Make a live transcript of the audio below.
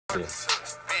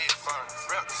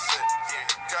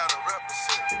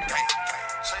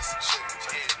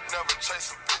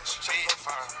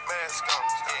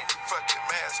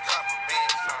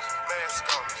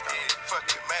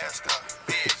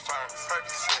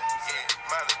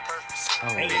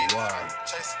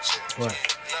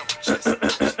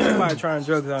Somebody trying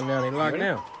drugs out now. They locked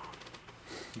down.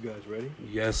 You guys ready?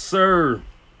 Yes, sir.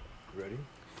 Ready?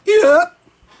 Yeah.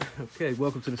 Okay,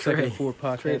 welcome to the Second Floor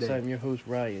Podcast. I'm your host,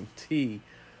 Ryan T.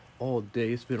 All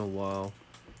day. It's been a while.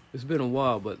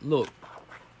 But look,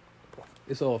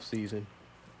 it's off season.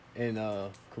 And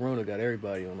Corona got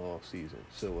everybody on off season.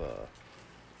 So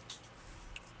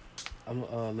I'm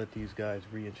gonna let these guys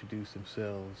reintroduce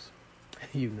themselves.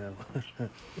 You know.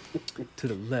 To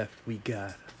the left, we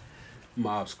got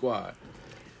Mob Squad.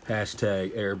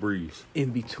 Hashtag Air Breeze.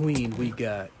 in between, we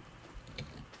got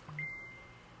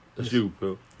That's you,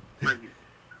 Bill.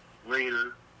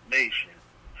 Raider Nation.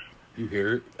 You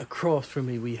hear it? across from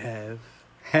me, we have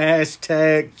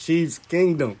Hashtag Chiefs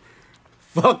Kingdom.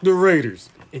 Fuck the Raiders.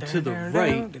 and to the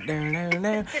right.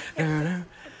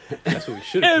 That's what we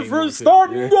should have. Every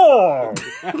starting guard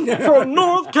from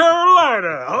North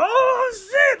Carolina. Oh,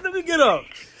 shit. Let me get up.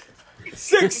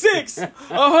 6'6",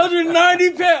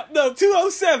 190 pounds. No,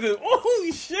 207.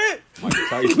 Holy shit.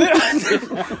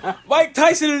 Mike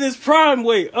Tyson in his prime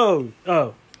weight. Oh.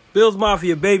 Bills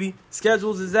Mafia, baby.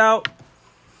 Schedules is out.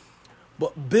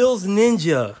 But Bills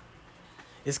Ninja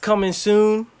is coming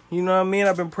soon. You know what I mean?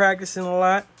 I've been practicing a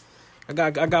lot. I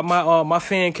got my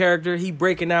fan character. He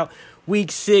breaking out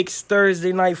week 6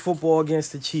 Thursday night football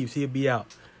against the Chiefs. He'll be out.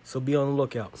 So be on the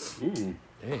lookout. Ooh.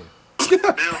 Damn.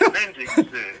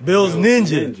 Bills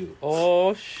Ninja.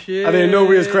 Oh shit! I didn't know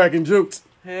we was cracking jokes.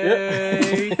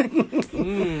 Hey,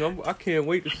 I can't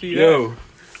wait to see Yo,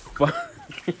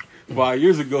 5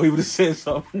 years ago, he would have said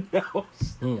something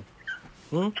else.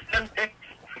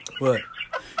 What?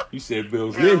 You said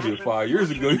Bill's Ninja 5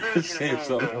 years ago. You would have said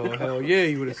something. Oh hell yeah,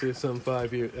 you would have said something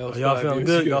 5 years. Y'all feeling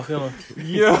good? Y'all feeling?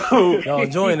 Yo, Y'all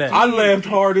enjoying that? I laughed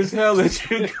hard as hell at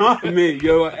your comment.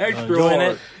 Yo, extra enjoying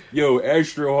hard. it? Yo,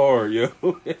 extra hard, yo.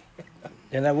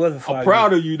 And that wasn't 5 I'm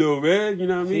proud of you, though, man. You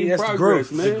know what I mean? See, that's the Progress,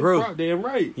 growth. man. The growth. Damn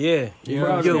right. Yeah.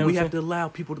 Yo, we have to allow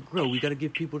people to grow. We got to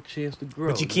give people a chance to grow.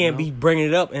 But you can't be bringing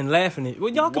it up and laughing it.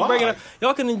 Well, y'all can Why? bring it up.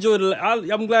 Y'all can enjoy the.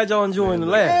 I'm glad y'all enjoying the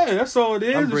laugh. Yeah, that's all it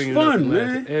is. I'm It's bringing fun, it up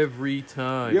man. every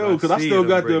time. Yo, because I see still it,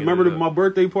 got I'm the bringing remember it my up.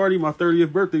 birthday party, my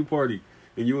 30th birthday party,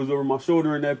 and you was over my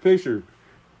shoulder in that picture.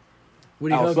 What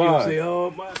do you hug you and outside. say?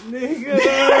 Oh my nigga.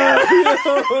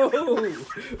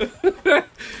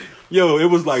 Yo, it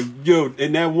was like, yo,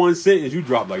 in that one sentence, you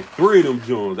dropped like 3 of them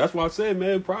joints. That's why I said,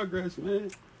 man, progress,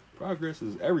 man. Progress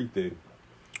is everything.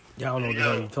 Y'all don't know what the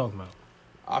hell you talking about.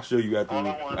 I'll show you after All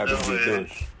I want to we know get done.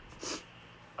 is,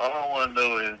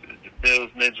 the Bills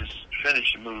Ninjas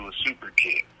finishing move was super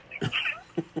kick.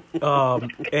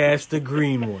 Ask the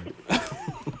green one.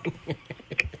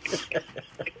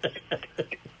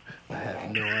 I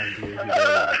have no idea who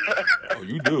that is. Oh,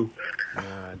 you do.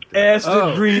 Ask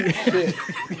the green.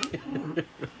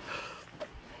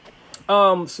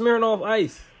 Smirnoff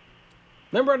Ice.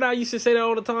 Remember how I used to say that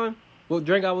all the time? What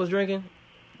drink I was drinking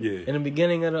Yeah. in the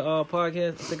beginning of the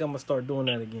podcast? I think I'm gonna start doing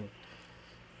that again.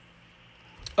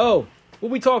 Oh,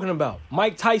 what we talking about?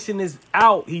 Mike Tyson is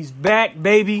out. He's back,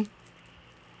 baby.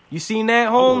 You seen that,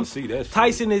 I want Holmes? to see that shit.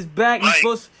 Tyson is back.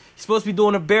 He's supposed to be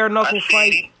doing a bare knuckle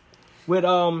fight with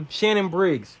Shannon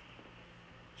Briggs.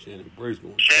 Shannon Briggs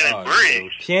going Shannon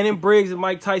Briggs. Shannon Briggs and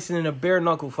Mike Tyson in a bare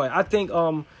knuckle fight. I think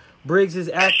Briggs is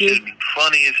That active. should be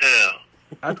funny as hell.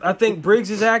 I think Briggs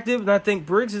is active, and I think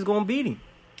Briggs is gonna beat him.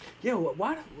 Yo,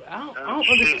 why? I don't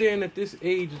understand at this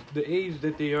age, the age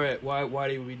that they are at, why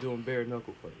they would be doing bare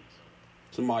knuckle fights.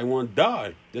 Somebody want to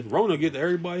die. This Rona get to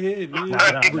everybody's head, man.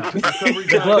 Nah. Recovery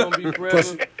time gonna be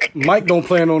forever. Mike don't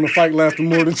plan on the fight lasting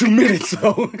more than 2 minutes,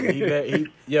 so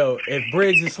If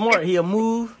Briggs is smart, he'll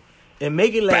move and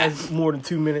make it last more than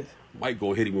 2 minutes. Mike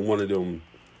gonna hit him with one of them.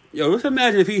 Yo, let's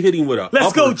imagine if he hit him with a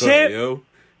Let's go, uppercut, champ. Yo.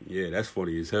 Yeah, that's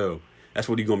funny as hell. That's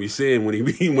what he gonna be saying when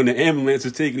when the ambulance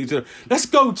is taking each other. Let's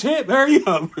go, champ. Hurry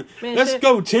up. Man, Let's shit.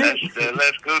 go, champ. That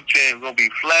Let's Go champ gonna be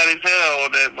flat as hell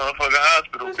on that motherfucking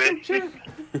hospital bed.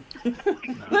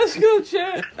 Let's go,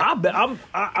 Chad.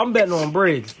 I'm betting on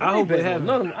Briggs. I hope it happens.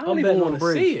 None of them. I don't I'm even betting want on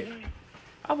to see it.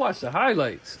 I watched the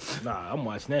highlights. Nah, I'm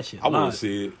watching that shit. I want live. to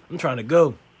see it. I'm trying to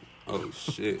go. Oh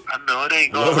shit. I know it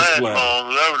ain't gonna Love last flag.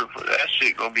 long. That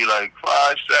shit gonna be like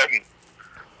 5 seconds.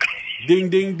 Ding,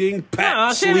 ding, ding. Pat.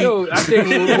 Nah, sleep. Yo, I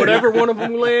think whatever one of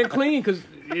them land clean because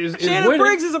is Shannon winning.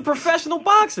 Briggs is a professional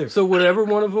boxer. So whatever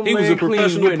one of them He was a land clean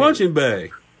professional winning. punching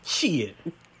bag. Shit.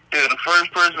 Yeah, the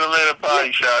first person to let a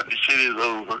potty shot, the shit is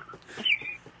over.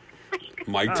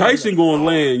 Mike Tyson gonna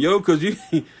land, yo, cause you,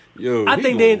 yo.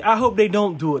 I hope they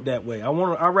don't do it that way.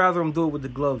 I'd rather them do it with the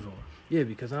gloves on. Yeah,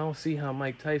 because I don't see how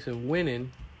Mike Tyson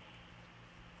winning.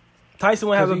 Tyson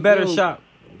would have a better shot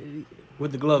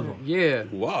with the gloves on. Yeah.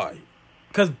 Why?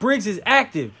 Because Briggs is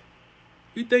active.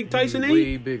 You think Tyson ain't?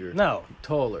 Way bigger. No.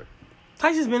 Taller.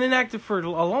 Tyson's been inactive for a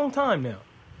long time now.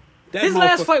 That His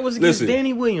last fight was against Listen,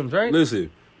 Danny Williams, right?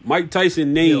 Listen, Mike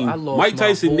Tyson name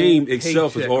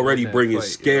itself is paycheck already on that bringing fight,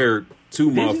 scared to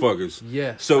motherfuckers.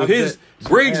 Yes. So I his bet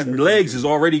Briggs' some legs is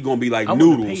already gonna be like I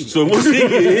wouldn't have paid noodles. So once he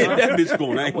get hit, that bitch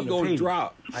gonna wouldn't have gonna paid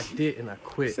drop. I did and I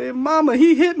quit. Said, "Mama,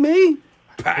 he hit me."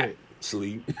 Pat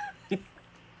sleep.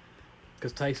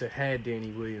 Because Tyson had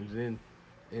Danny Williams in,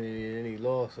 and he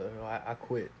lost. So I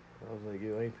quit. I was like,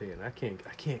 yo, I ain't paying. I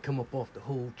can't come up off the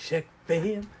whole check,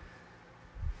 fam.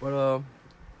 But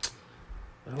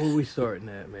who we starting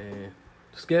at, man?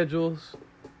 Schedules.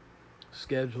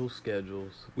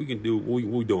 We can do.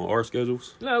 We doing our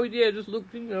schedules. No, yeah, just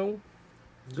look. Go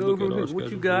look over at our what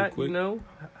you schedules got. real quick. You know,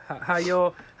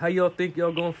 how y'all think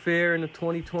y'all gonna fare in the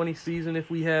 2020 season if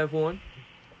we have one?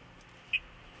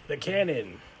 The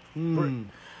cannon. And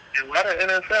why the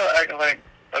NFL acting like,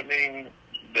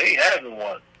 they having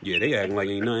one? Yeah, they acting like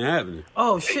ain't nothing happening.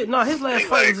 Oh, shit. No, his last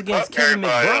fight was against fuck Kevin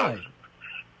everybody McBride. else.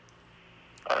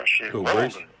 Oh, shit. Who, rolling.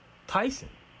 Briggs? Tyson.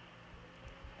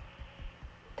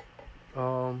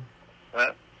 Huh?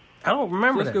 I don't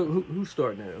remember Let's that. go. Who's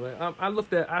starting at? Like, I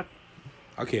looked at I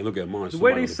can't look at mine. the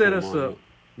way Somebody they set pull us mine up.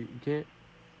 You can't.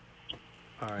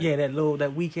 All right. Yeah,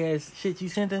 that weak ass shit you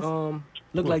sent us.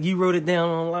 Looked what? like you wrote it down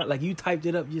online, like you typed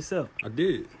it up yourself. I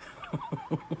did.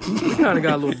 We kind of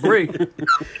got a little break.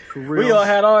 For real. We all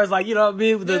had ours, like, you know what I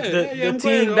mean, with the I'm glad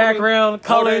team all background, all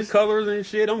colors. that colors and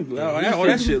shit. All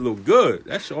that shit look good.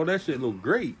 All that shit look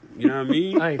great. You know what I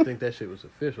mean? I didn't think that shit was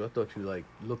official. I thought you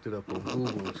looked it up on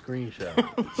Google and screenshot.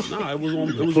 Nah, it was on.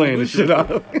 It was Playing on the shit out.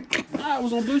 Nah, it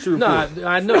was on Bleacher Report. Nah,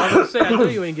 I know. I was gonna say, I know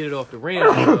you ain't get it off the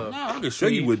Rams. Nah, I can show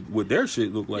you what their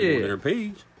shit look like Yeah. on their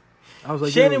page. I was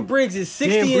like, Shannon yo, Briggs is damn,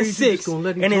 60 and Briggs, you 6, just gonna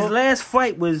let him and his talk? last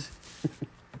fight was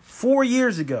 4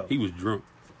 years ago. He was drunk.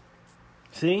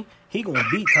 See, he gonna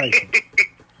beat Tyson.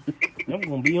 I'm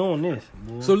gonna be on this.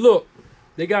 Boy. So look,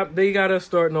 they got us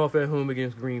starting off at home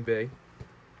against Green Bay.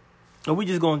 Are we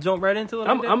just gonna jump right into it?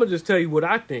 I'm gonna just tell you what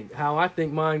I think, how I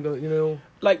think mine go.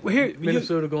 like here,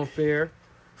 Minnesota gonna fare.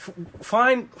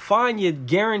 find your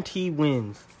guaranteed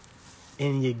wins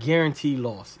and your guaranteed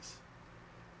losses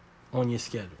on your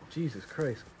schedule. Jesus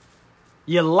Christ.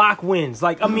 Your lock wins,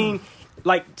 like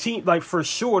team, like for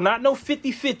sure, not no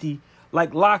 50-50,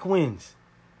 like lock wins.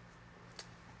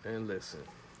 And listen,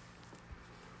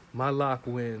 my lock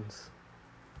wins: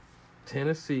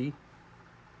 Tennessee,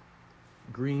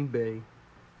 Green Bay.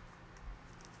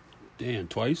 Damn,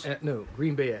 twice.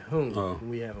 Green Bay at home. Oh.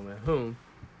 We have them at home.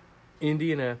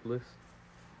 Indianapolis,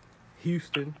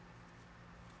 Houston,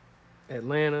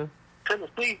 Atlanta,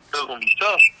 Tennessee still gonna be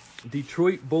tough.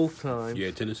 Detroit both times.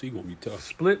 Yeah, Tennessee gonna be tough.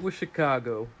 Split with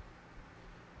Chicago,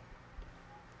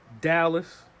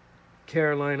 Dallas,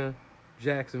 Carolina,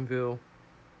 Jacksonville.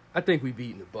 I think we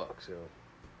beating the Bucks, yo.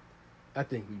 I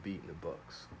think we beating the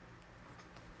Bucks.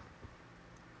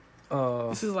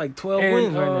 This is like 12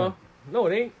 wins right now. No,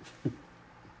 it ain't.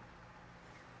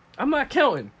 I'm not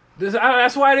counting.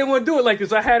 That's why I didn't want to do it like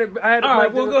this. I had it. All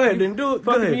right, well, go ahead then. Do it.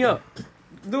 Go Fucking ahead. me up.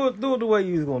 Do it the way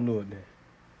you was gonna do it then.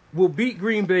 We'll beat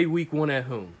Green Bay week 1 at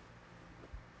home.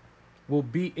 We'll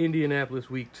beat Indianapolis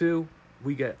week 2.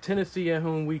 We got Tennessee at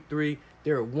home week 3.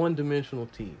 They're a one-dimensional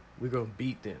team. We're gonna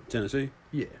beat them. Tennessee.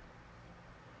 Yeah.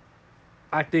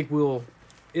 I think we're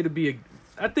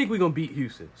gonna beat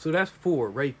Houston. So that's 4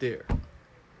 right there.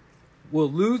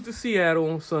 We'll lose to Seattle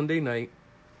on Sunday night.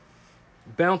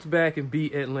 Bounce back and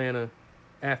beat Atlanta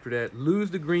after that.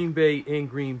 Lose to Green Bay in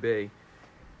Green Bay.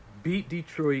 Beat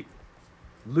Detroit.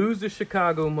 Lose to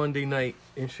Chicago Monday night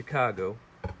in Chicago.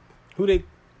 Who they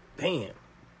paying?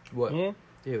 What? Yeah.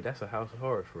 Yeah, that's a house of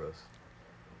horrors for us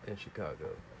in Chicago.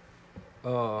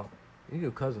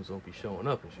 Cousins won't be showing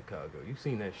up in Chicago. You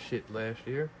seen that shit last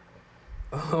year.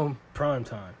 Prime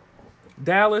time.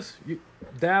 Dallas,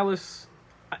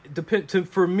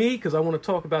 for me, because I want to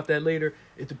talk about that later.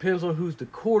 It depends on who's the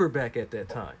quarterback at that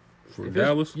time. For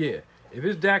Dallas? Yeah. If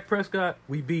it's Dak Prescott,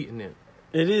 we beating them.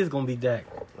 It is gonna be Dak.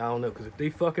 I don't know, because if they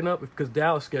fucking up, because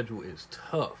Dallas' schedule is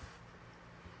tough.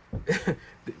 If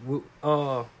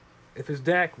it's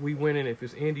Dak, we winning. If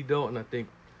it's Andy Dalton, I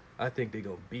think they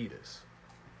gonna beat us.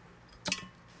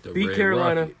 Beat Red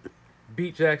Carolina, Rocket.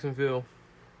 beat Jacksonville.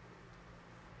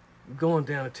 Going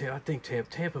down to Tampa, I think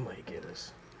Tampa might get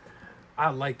us. I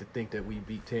like to think that we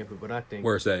beat Tampa, but I think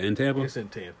Where's that, in Tampa? it's in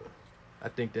Tampa. I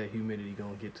think that humidity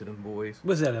gonna get to them boys.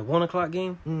 What's that, a 1 o'clock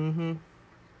game? Mm-hmm.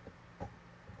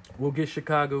 We'll get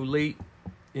Chicago late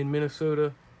in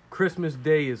Minnesota. Christmas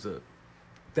Day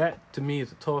that to me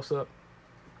is a toss-up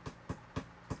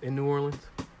in New Orleans.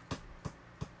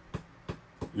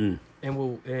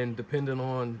 And depending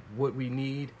on what we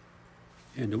need,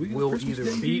 And do we get we'll Christmas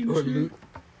either Day beat this or year? lose.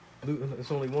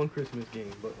 It's only one Christmas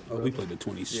game, but We played the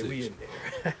 26th. yeah, we in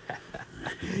there.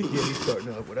 Yeah, he's starting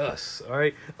off with us. All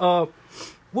right.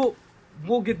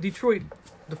 We'll get Detroit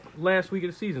the last week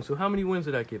of the season. So how many wins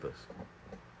did that give us?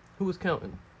 Who was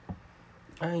counting?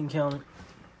 I ain't counting.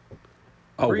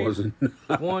 I Three. wasn't.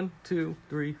 1, 2,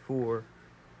 3, 4,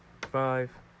 5,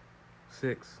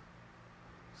 6,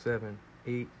 7,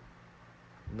 8,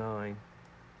 9.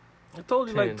 I told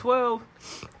you 10. like 12.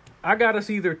 I got us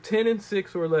either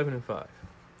 10-6 or 11-5.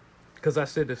 Because I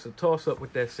said it's a toss up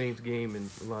with that Saints game and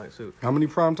Lions. So How many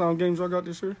primetime games y'all got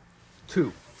this year?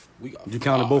 2. We got You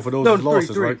counted both of those No, as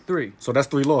losses, three, right? three. So that's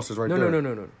 3 losses right No, there.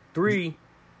 no. 3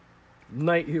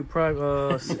 night here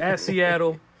at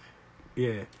Seattle,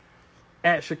 Yeah.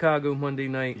 at Chicago Monday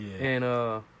night, Yeah.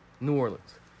 and New Orleans.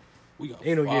 We got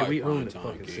Ain't no, yeah, 5 we own the primetime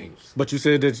fucking games. Saints. But you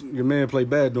said that your man played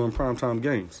bad during primetime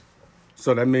games.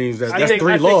 So that means that I that's think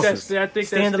 3 losses. I think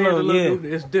that's Standalone, standalone.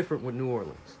 It's different with New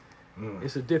Orleans.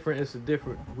 It's a different.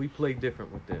 We play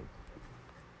different with them.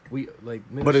 We like.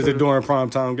 Minnesota, But is it during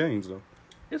primetime games, though?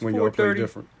 It's when y'all play 4:30.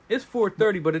 different? It's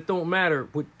 4:30, but it don't matter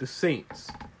with the Saints.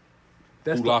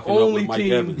 That's Who the locking up only with Mike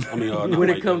team Evans? I mean, not when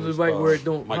it Mike comes Evans, to right where it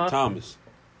don't. Mike Thomas.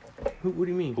 What do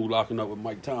you mean? Who locking up with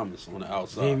Mike Thomas on the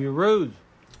outside? Xavier Rhodes.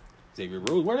 Xavier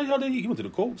Rhodes. Where the hell did he? He went to the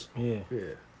Colts. Yeah. Yeah.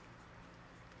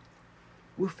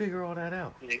 We'll figure all that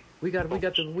out. We got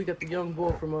the young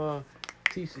boy from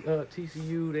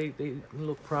TCU. They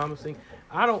look promising.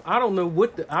 I don't know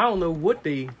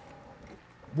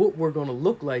what we're gonna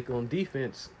look like on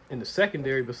defense in the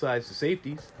secondary besides the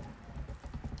safeties.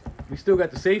 We still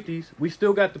got the safeties. We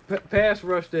still got the pass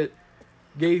rush that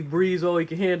gave Breeze all he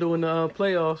can handle in the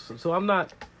playoffs. So I'm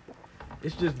not.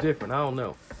 It's just different. I don't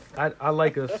know. I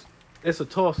like us. It's a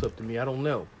toss up to me. I don't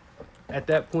know. At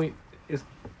that point, it's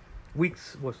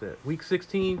weeks. What's that? Week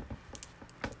 16.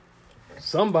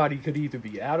 Somebody could either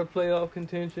be out of playoff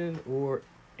contention or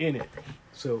in it.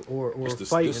 So or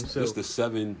fighting. It's So the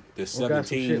seven, the or got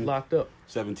some shit 17, locked up.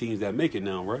 17s that make it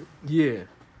now, right? Yeah.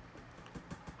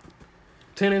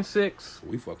 10-6.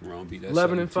 We fucking around beat that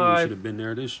 11 and 17. 5. Should have been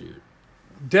there this year.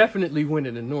 Definitely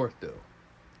winning the North though.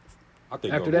 I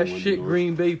think After y'all that gonna win shit the North.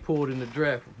 Green Bay pulled in the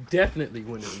draft, definitely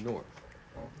winning the North.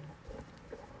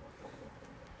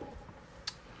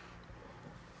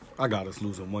 I got us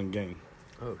losing 1 game.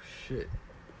 Oh shit.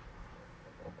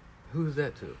 Who's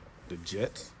that to? The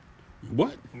Jets.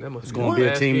 What? That must It's be going the to be a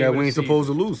last team game that of we the ain't season. supposed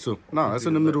to lose to. No, that's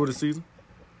in the middle of the season.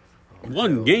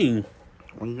 One game.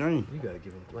 1 game. You gotta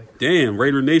give him like Damn,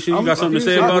 Raider Nation, you got something to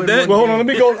say I'm- about that? Well, hold on. Let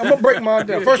me go. I'm going to break mine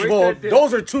down. Yeah, First of break all, that down.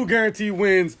 those are 2 guaranteed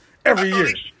wins every year.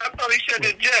 I thought he said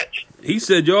the Jets.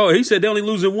 He said they only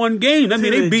losing 1 game. That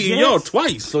mean To they the beating Jets? y'all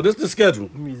twice. So this is the schedule.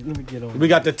 Let me get on. We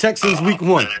got the Texans week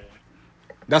 1. Man.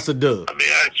 That's a dub. I mean,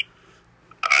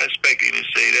 I expect you to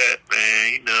say that,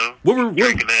 man. You know, What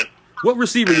drinking that. What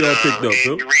receiver y'all picked up,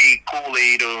 Phil? Andy Reid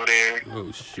Kool-Aid over there.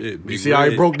 Oh shit! You Big see how he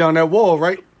Red. broke down that wall,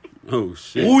 right? Oh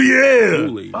shit! Oh, yeah.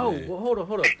 Kool-Aid, Oh, man. well,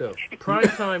 hold up though. Prime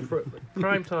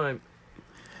time,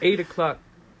 8 o'clock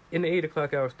in the 8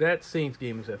 o'clock hours. That Saints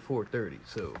game is at 4:30,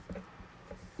 so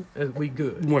we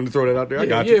good. You wanted to throw that out there? I Yeah,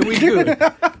 got yeah, you. we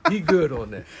good. He good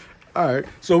on that. All right.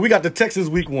 So we got the Texans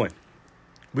week 1.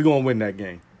 We're going to win that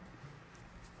game.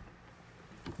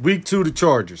 Week 2, the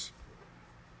Chargers.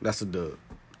 That's a dub.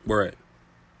 Where at?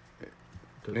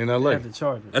 In L.A. At the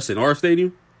Chargers. That's in our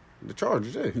stadium. The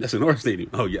Chargers, yeah. That's in our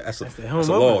stadium. Oh yeah, that's a the home that's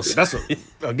a opener. loss. That's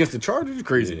against the Chargers? You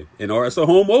crazy. Yeah. And that's a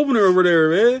home opener over there,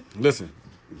 man. Listen,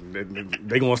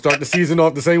 they going to start the season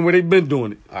off the same way they've been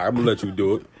doing it. All right, I'm gonna let you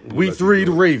do it. I'm gonna Week let you 3, do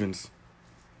the it. Ravens.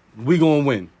 We going to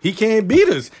win. He can't beat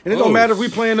us. And it don't Oh, matter if we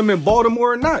playing them in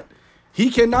Baltimore or not. He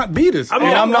cannot beat us. And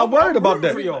I'm not worried about rooting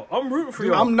that. For y'all. I'm rooting for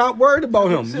y'all. I'm not worried about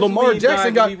him. Since Lamar we ain't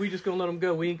Jackson diving, got... We just gonna let him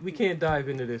go. We can't dive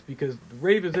into this because the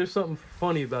Ravens. There's something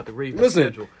funny about the Ravens Listen.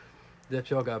 schedule that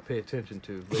y'all gotta pay attention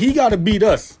to. He got to beat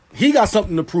us. He got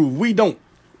something to prove. We don't.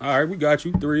 All right, we got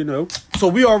you 3-0. So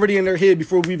we already in their head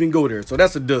before we even go there. So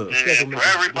that's a dub. And schedule for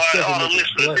everybody, the all the schedule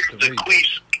listeners, bless this the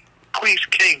is the Queens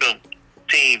Kingdom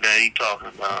team that he talking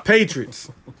about. Patriots.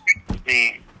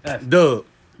 The Dub.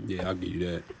 Yeah, I'll give you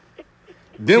that.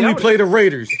 Then See, I we would've- play the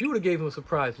Raiders. If you would have gave him a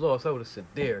surprise loss, I would have said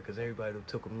there because everybody would've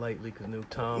took him lightly because no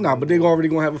Tom. Nah, but they already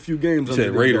going to have a few games. You under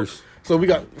said their Raiders. belt. So we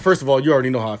got, first of all, you already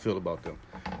know how I feel about them.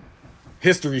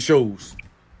 history shows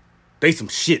they some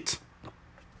shit.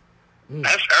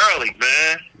 That's early,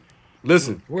 man.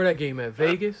 Listen, Where that game at?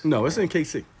 Vegas? no, it's in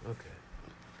KC. Okay.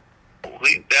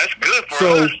 That's good for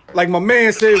So, us. like my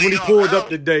man said when he pulled up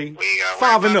today, We ain't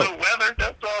got 5-0. weather.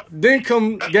 That's all. Then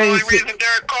come That's the game only 6. reason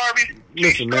Derek Carr be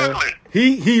Listen, man, struggling.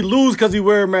 he lose because he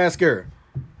wear mascara.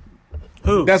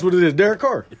 Who? That's what it is. Derek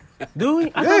Carr Do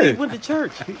he? I thought he Yeah. went to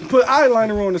church. put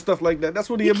eyeliner on and stuff like that. That's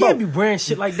what he You about. can't be wearing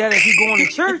shit like that if you going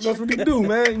to church. That's what he do,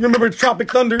 man. You remember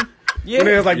Tropic Thunder? Yeah. When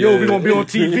they was like, yo, Yeah. we gonna be on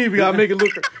TV. We gotta make it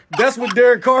look. That's what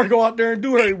Derek Carr go out there and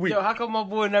do every week. Yo, how come my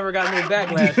boy never got no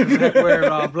backlash for that wearing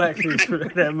blackface for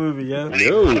that movie, yo?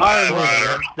 Yo. I remember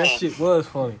that. That shit was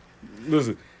funny.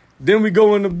 Listen, then we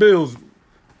go in the Bills.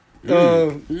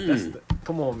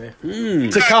 Come on, man.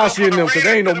 Takashi and them, because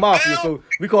they ain't no mafia, so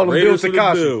we call them Raiders Bill to the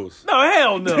Takashi. Bills. No,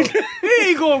 hell no. He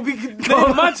ain't gonna be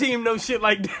naming my team no shit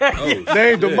like that. Oh,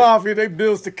 They ain't the shit. mafia, they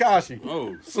Bills Takashi.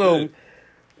 Oh, So shit.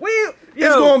 it's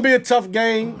Yo, gonna be a tough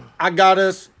game. I got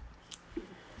us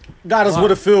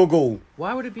with a field goal.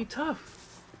 Why would it be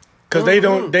tough? Because they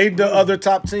the other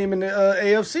top team in the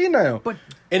AFC now. But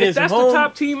And if it's that's home- the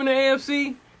top team in the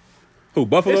AFC, Who,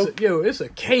 Buffalo? it's a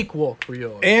cakewalk for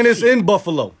y'all. And it's in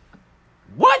Buffalo.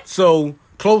 what? So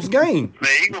close game.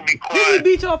 Man, you gonna be Did we quiet.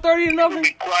 beat y'all 30 to You nothing? gonna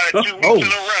be quiet 2 weeks Oh in a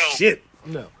row. shit.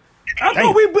 No. I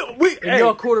thought we And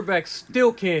y'all quarterback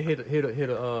still can't hit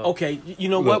a okay, you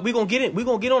know what? We gonna get it. We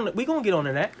gonna get on to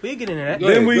that. We'll get into that. Go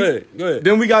Then ahead, we go ahead, go ahead.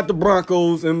 Then we got the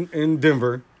Broncos in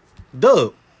Denver.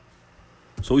 Dub.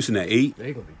 So we sitting at 8,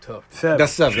 they gonna be tough.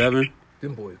 That's 7. 7.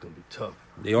 Them boys gonna be tough.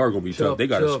 They are going to be tough. They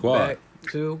got a squad. Back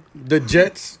too. The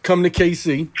Jets come to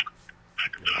KC.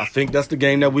 I think that's the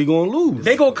game that we gonna lose.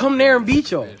 They gonna come there and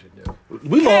beat y'all.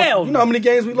 We Hell lost. You know how many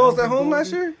games we lost at home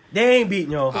last year? They ain't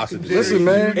beating y'all. I said the Listen, same.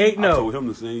 man. 8-0. I told him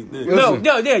the same thing. Listen. No,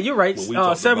 no, yeah, you're right. When we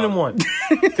talked 7-1.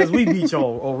 Because we beat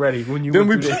y'all already when you Then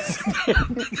went we through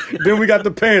this. Then we got the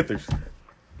Panthers.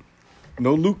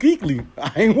 No Luke Kuechly.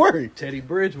 I ain't worried. Teddy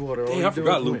Bridgewater. all Damn, he I do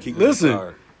forgot is Luke win. Kuechly. Listen.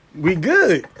 Sorry. We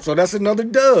good. So that's another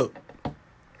dub.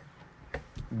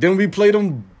 Then we play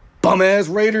them bum ass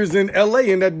Raiders in LA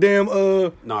in that damn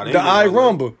Nah, they the ain't I in LA.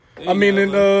 Rumba. They I ain't mean in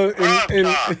in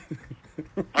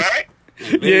All right?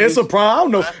 yeah, it's a prime. I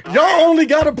don't know. Y'all only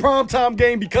got a primetime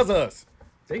game because of us.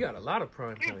 They got a lot of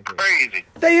prime time games. Crazy.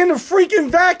 They in the freaking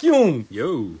vacuum.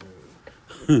 Yo.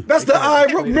 That's the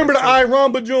remember the I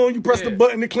Rumba joint? You press the Yeah.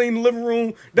 button to clean the living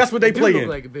room. That's what they They play look in.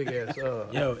 like a big ass.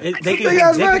 Yo, they Big can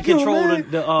ass vacuum, control man.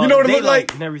 the You know what it look daylight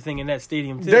like? and everything in that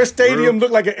stadium too. Their stadium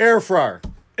looked like an air fryer.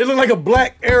 It looked like a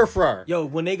black air fryer. Yo,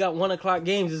 when they got 1 o'clock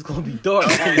games, it's gonna be dark.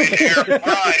 Pride in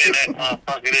that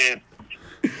motherfucker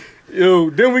then. Yo,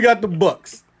 then we got the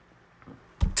Bucks.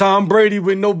 Tom Brady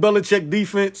with no Belichick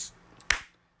defense.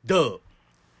 Dub.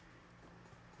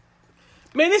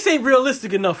 Man, this ain't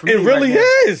realistic enough for me. It really right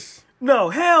now. is. No,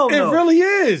 hell It no. really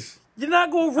is. You're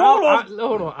not gonna roll off.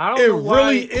 Hold on. I don't It know why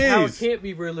really how is. it can't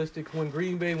be realistic when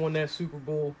Green Bay won that Super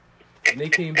Bowl and they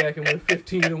came back and went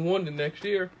 15-1 the next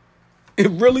year. It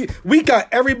really. We got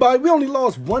everybody. We only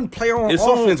lost one player on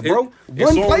offense, bro. It's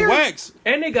One on player. wax.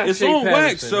 And they got It's Shea on Patterson.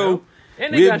 wax, so now.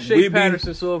 And they got we Shea be-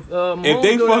 Patterson. So if If Mahomes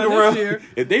they go fuck down around, this year,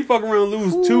 if they fuck around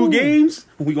and lose 2 games,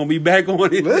 we gonna be back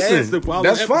on it. Listen,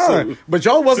 that's fine. But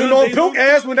y'all wasn't Soon on as they Pilk lose-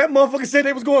 ass when that motherfucker said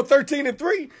they was going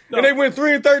 13-3, and they went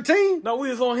 3-13. No, we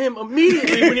was on him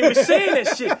immediately when he was saying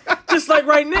that shit. Just like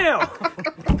right now.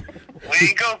 We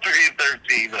ain't go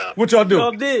 3-13 though. What y'all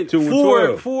Y'all do? did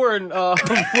 2-12. four and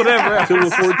whatever.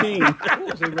 2-14. what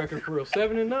was their record for real?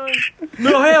 7-9.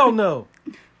 No, hell no.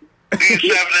 We 7-9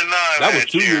 That was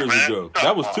 2 last year, years man. ago.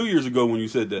 That was 2 years ago when you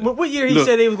said that. What year he Look,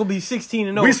 said they was gonna be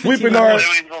 16-0? We sweeping 15-0. our.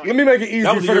 our- Let me make it easy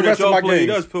That was the for the year rest that of my y'all played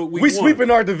games. us, Pilk, week We 1. sweeping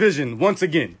our division once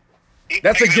again. He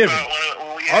That's a thinking given. about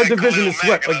when we Our had division Khalil is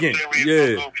swept Mack, and I again. said we was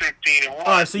Yeah. gonna go 15-1. All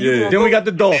right, so you Yeah. gonna Then go, we got the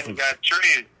and Dolphins. got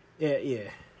traded. yeah.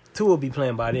 Two will be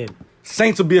playing by then.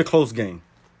 Saints will be a close game.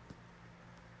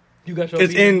 You got y'all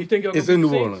It's beat- in. you think y'all It's gonna in beat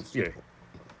New the Orleans. Saints?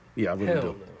 Yeah. Yeah, I really Hell do.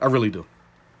 no. I really do.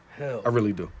 Hell. I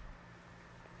really do.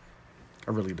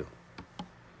 I really do.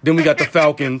 Then we got the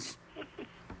Falcons.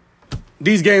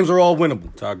 These games are all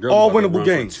winnable. Todd Gurley All about to winnable run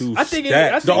for games. 2 I think it-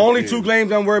 stacks. I The think- only 2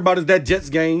 games I'm worried about is that Jets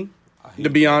game. hate To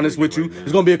be honest with you, right now.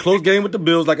 it's gonna be a close game with the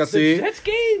Bills, like I The said, Jets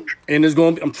game? and it's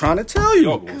gonna be. I'm trying to tell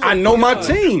Y'all you, gonna- I know my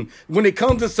team. When it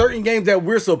comes to certain games that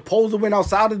we're supposed to win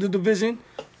outside of the division,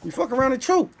 we fuck around and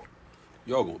choke.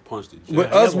 Y'all gonna punch the Jets.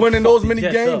 With they're us gonna winning fuck those the many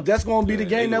Jets games, up. that's gonna be the Yeah,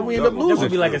 game they that we gonna- end up y'all That gonna would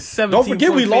losing. be like a 17. Don't forget,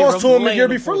 we point lost favorite to them the laying year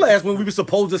the before fourth. last when we were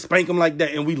supposed to spank them like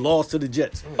that, and we lost to the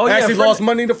Jets. Oh, yeah, Actually, friend- lost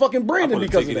money to fucking I Brandon put a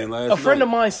because of ticket in that. last A friend night. of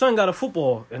mine's son got a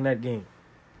football in that game.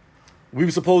 We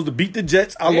were supposed to beat the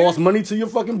Jets. I Yeah. lost money to your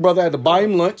fucking brother. I had to buy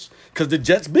him lunch because the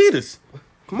Jets beat us.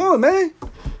 Come on, man.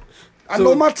 I So-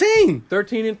 know my team.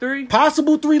 13-3.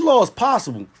 Possible 3 loss,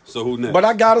 possible. So who next? But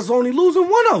I got us only losing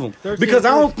one of them 13 because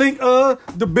I and don't think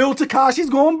the Bill Takashi's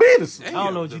going to beat us. I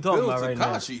don't know what you're talking about right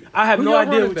now. Takashi. I have Who no y'all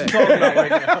idea running what you're back? talking about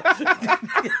right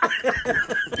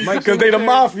now. Mike Because they the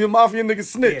Singletary? mafia niggas Yeah,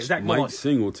 snitch. Zach Mike Moss.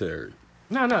 Singletary.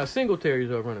 No,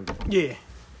 Singletary's our running back. Yeah.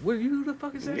 What you the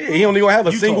fuck is that? Yeah, he only gonna have a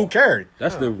Utah. single carry.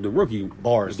 That's the rookie.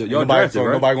 Bars. Y'all Nobody, drafted,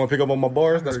 right? nobody gonna pick up on my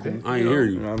bars. That's cool. I ain't hear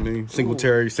You you. know what I mean? Single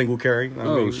carry, single carry. I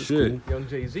Oh mean, it's shit. Young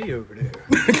Jay-Z over there.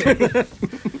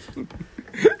 cool.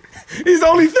 He's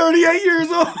only 38 years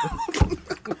old.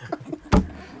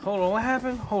 Hold on, what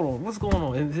happened? Hold on, what's going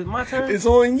on? Is it my turn? It's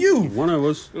on you. One of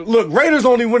us, Look, Raiders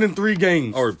only winning 3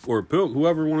 games. or Pilk,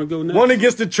 whoever want to go next. One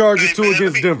against the Chargers, Hey, 2 man,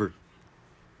 against let me- Denver.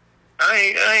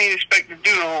 I ain't expecting to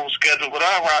do the whole schedule, but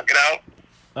I'll rock it out.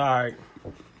 All right.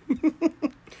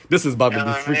 This is about to be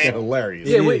Yeah, freaking man. hilarious.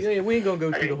 Yeah, we ain't gonna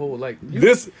go through the whole like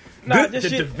This, Nah, this- this the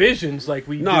shit. divisions like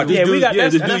we Nah, do. just Yeah, do- we got yeah,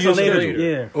 that's, just do that's your a later. schedule.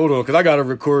 Yeah. hold on, because I got to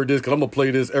record this because I'm going to play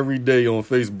this every day on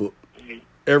Facebook.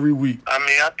 Every week. I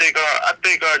mean, I think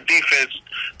our defense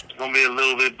is gonna be a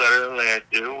little bit better than last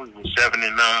year. We were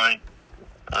 7-9.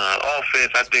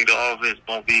 Offense, I think the offense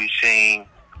won't be the same.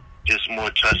 Just more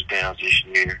touchdowns this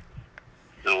year.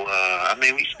 So I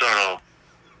mean, we start off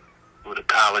with a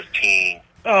college team,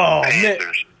 Oh man,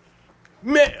 Panthers.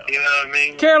 man, You know what I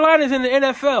mean? Carolina's in the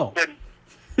NFL.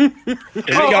 And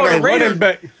they got the a running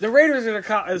back. The Raiders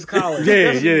are is college. Yeah,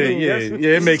 That's what yeah, you mean. yeah. That's- Yeah,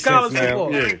 it makes it's college sense now.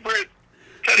 football. Yeah.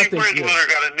 Teddy think, Bridgewater yeah.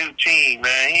 got a new team,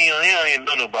 man. He don't even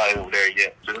know nobody over there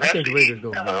yet. So I that's think the the Raiders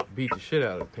easy gonna job. beat the shit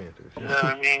out of the Panthers. You know what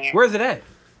I mean? Where's it at?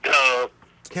 Uh,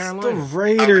 The Carolina.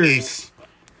 Raiders.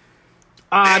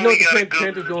 I then know we the gotta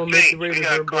Panthers go gonna to make the Saints. Raiders We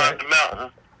gotta her climb back. the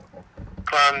mountain.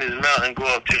 Climb this mountain, go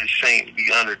up to the Saints,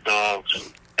 be underdogs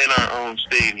in our own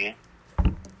stadium.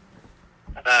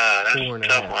 That's a 4.5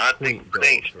 tough one. I think point the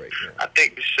Saints. dogs right now. I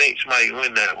think the Saints might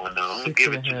win that one though. I'm gonna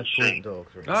give it to 6.5 the point Saints.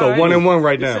 dogs right All now. So right. 1-1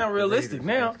 right You now. sound realistic Raiders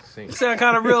now. against the You Saints. sound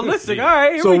kind of realistic. All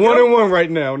right, here So we go. 1-1 right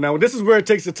now. Now this is where it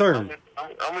takes a turn. I'm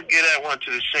gonna give that one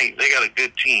to the Saints. They got a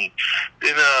good team.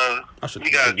 Then I should we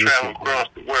gotta take this travel one. across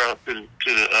the world to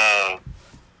the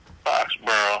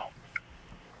Foxborough.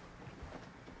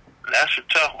 That's a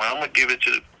tough one. I'm gonna give it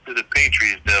to the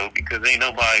Patriots though, because ain't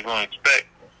nobody gonna expect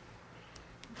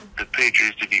the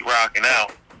Patriots to be rocking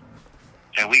out,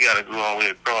 and we gotta go all the way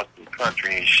across the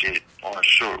country and shit on a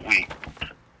short week.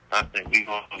 I think we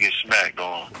gonna get smacked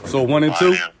on. So 1 and by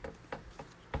 2. them.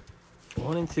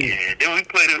 1 and 2. Yeah, then we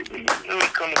come to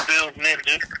Bill's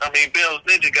Ninja. I mean, Bill's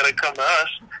Ninja gotta come to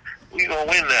us. We gonna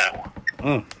win that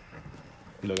one.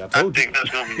 Look, I I told you. think that's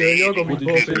gonna be Yeah, the y'all gonna be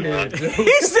easiest bumping one. heads.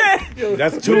 He said.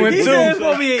 That's 2 and He said it's 2.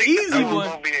 gonna be an easy That's one.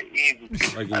 gonna be an easy.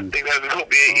 Like I in- think that's gonna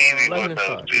be an easy 11 one and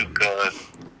though 5. too, cause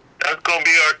that's gonna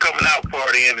be our coming out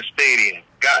party in the stadium.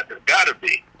 Gotta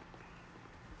be.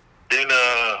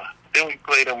 Then we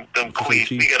play them Queens.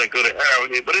 We gotta go to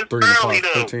Arrowhead, but it's 3 in the early possible,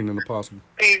 though. 13 in the possible.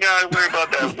 Ain't gotta worry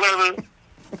about that weather.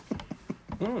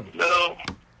 No,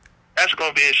 that's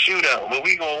gonna be a shootout, but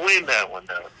we gonna win that one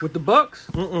though. With the Bucks?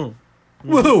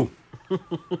 Woohoo!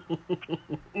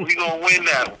 We gonna win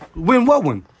that one, Win what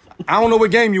one? I don't know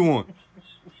what game you want.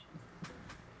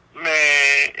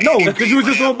 man. No, Andy 'cause you was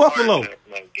Reid just on gonna have a Buffalo. heart attack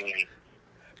in that game.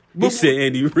 He said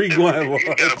Andy Reid going to have a You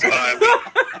heart gotta attack.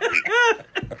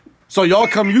 buy So y'all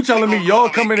come? You telling me y'all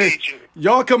coming in? Vacation.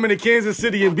 Y'all coming to Kansas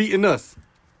City and beating us?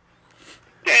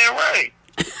 Damn right.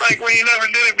 Like when you never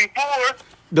did it before.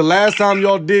 The last time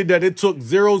y'all did that, it took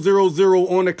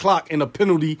 0-0-0 on the clock and a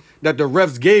penalty that the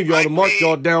refs gave y'all to march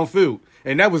y'all downfield,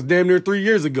 and that was damn near 3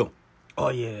 years ago. Oh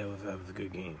yeah, that was a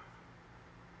good game.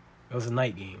 That was a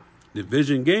night game.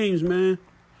 Division games, man.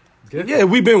 Yeah,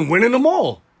 we've been winning them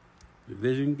all.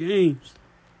 Division games.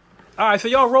 All right, so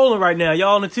y'all rolling right now.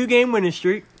 Y'all on a 2-game winning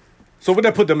streak. So what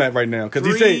that put them at right now? Because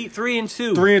he said 3 and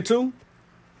 2. 3 and 2.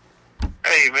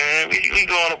 Hey man, we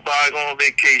go on a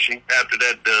vacation after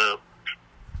that dub.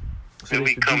 So Then they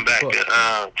we should come beat the back Bucks, to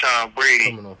Tom Brady.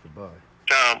 coming off the bye.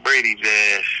 Tom Brady's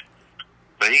ass.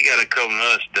 But he gotta come to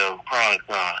us though, prime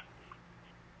time.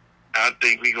 I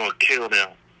think we gonna kill them.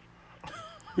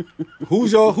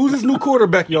 Who's this new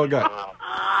quarterback y'all got?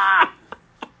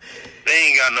 They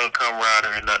ain't got no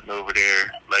camaraderie or nothing over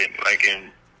there, like in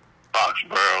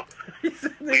Foxborough.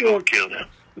 We gonna kill them.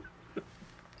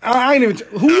 I ain't even.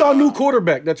 Who y'all new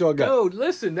quarterback that y'all got? Yo,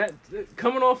 listen, that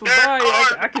coming off a Derek bye,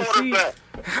 Carr, I can see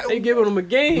quarterback. they giving him a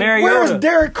game. Mariota. Where is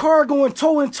Derek Carr going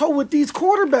toe and toe with these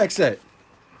quarterbacks at?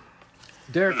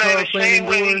 Derek Man, Carr the playing same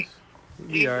way indoors.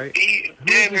 He all right. He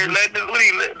damn near led the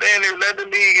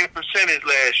league in percentage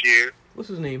last year. What's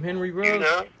his name? Henry You Ruggs.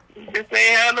 know, Just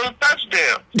ain't had no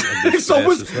touchdown. so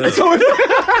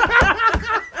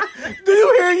do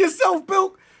you hear yourself,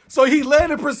 Bill? So he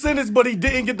landed percentage, but he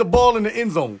didn't get the ball in the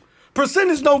end zone.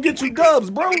 Percentage don't get you dubs,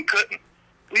 bro. We couldn't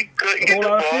get the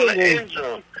ball in the end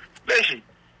zone. Listen,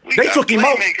 They took him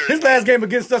out. His last game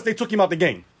against us, they took him out the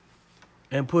game.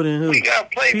 And put in who? We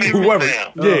got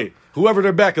playmakers down. Whoever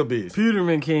their backup is.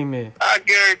 Peterman came in. I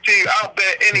guarantee you, I'll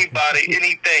bet anybody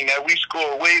anything that we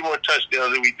score way more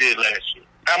touchdowns than we did last year.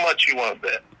 How much you want to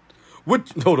bet?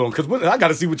 Hold on, because I got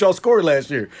to see what y'all scored last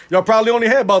year. Y'all probably only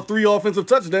had about 3 offensive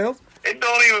touchdowns. It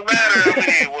don't even matter how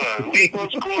many it was. We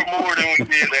gonna score more than we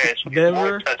did last year. Denver?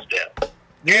 More touchdowns.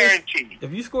 Guaranteed.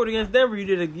 If you scored against Denver, you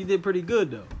did pretty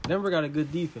good though. Denver got a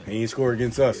good defense. He ain't scored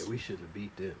against us. Yeah, we should have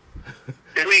beat them.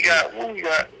 Then we got.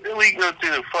 Then we go to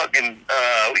the fucking.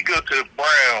 We go to the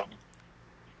Browns.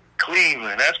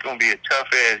 Cleveland. That's gonna be a tough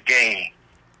ass game.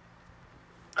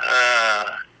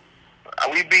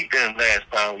 We beat them last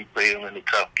time we played them in the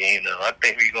tough game though. I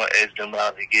think we're gonna edge them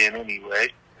out again anyway.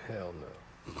 Hell no.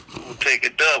 We'll take a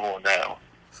dub on that one.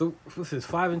 So what's this,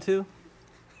 5-2?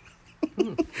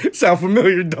 Sound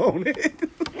familiar, don't it?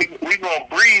 We gonna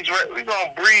breeze right. We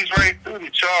gonna breeze right through the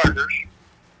Chargers.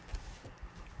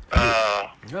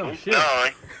 Shit.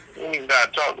 Done. We ain't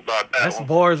gotta talk about that. That's one.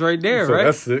 bars right there, So right?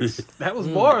 that's 6. That was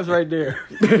bars right there.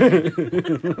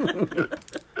 That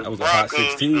was a hot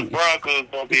 16. The Broncos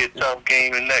gonna be a tough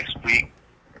game in next week,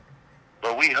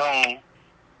 but we home.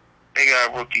 They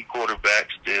got a rookie quarterback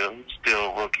still. He's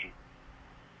still a rookie.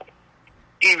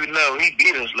 Even though he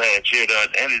beat us last year at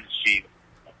the end of the season.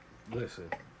 Listen.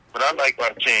 But I like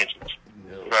our chances.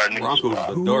 With our new Broncos squad.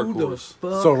 is the dark horse.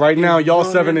 So right now, y'all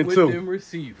 7-2. With them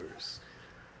receivers.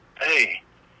 Hey,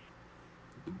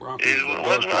 The Broncos it is the dark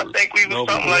wasn't. I horse. think we was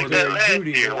something like that last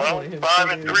Judy, year. Well, him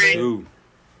 5-3, Dude,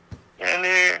 and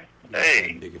there.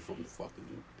 Hey, that nigga from the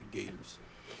fucking the Gators.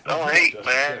 don't hate,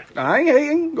 man. I ain't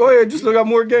hating. Go ahead. You still got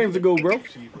more games to go, bro.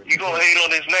 You gonna hate on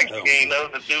this next game, though,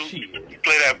 the dude. You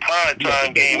play that prime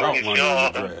time game Route against runner y'all.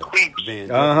 in the draft. Queens.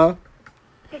 Van Uh-huh.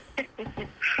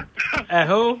 At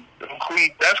home?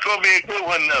 Queens. That's gonna be a good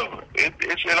one, though.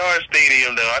 It's in our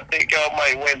stadium, though. I think y'all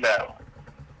might win that one.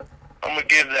 I'm gonna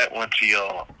give that one to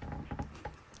y'all.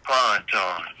 Prime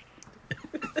time.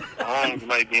 Holmes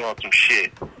might be on some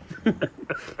shit.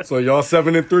 So y'all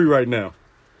 7-3 right now.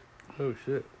 Oh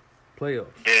shit. Playoffs.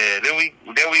 Yeah. Then we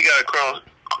gotta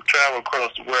travel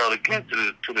across the world again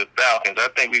to the Falcons. I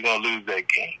think we're gonna lose that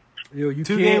game. Yo, you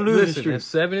 2-game can't losing listen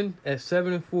streak. at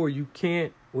 7-4. You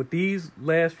can't with these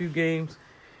last few games.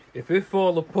 If it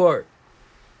fall apart,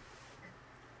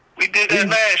 We did that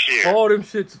last year. all them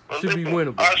shits But should be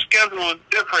listen, winnable. Our schedule is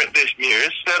different this year.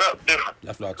 It's set up different.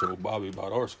 That's what I told Bobby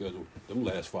about our schedule. Them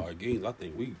last 5 games, I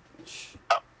think we.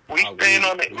 We staying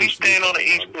on the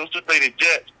East Coast to play the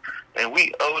Jets, and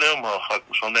we owe them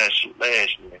motherfuckers from that shit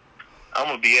last year. I'm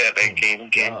gonna be at that game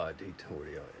again. God, they tore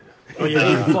y'all ass. Oh yeah,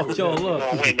 they fucked y'all We're up.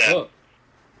 gonna win that.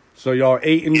 So y'all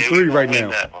 8-3 Yeah, we gonna right win now.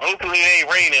 that. Hopefully it ain't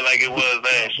raining like it was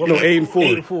last year. No,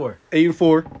 8-4. 8-4.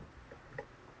 8-4.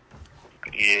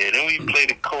 Yeah, then we play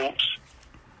the Colts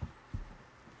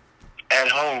at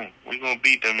home. We gonna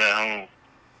beat them at home.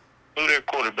 Who their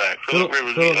quarterback? Phillip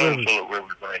Rivers. We own Phillip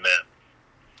Rivers right now.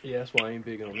 Yeah, that's why I ain't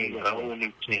big on He's them a whole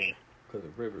new team. because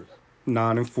of Rivers.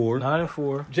 9-4.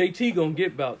 9-4. JT gonna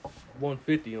get about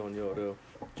 150 on y'all though.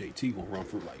 JT gonna run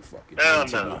through like fucking Hell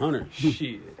no. 100.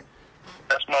 Shit,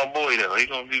 That's my boy though. He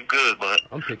gonna do good, but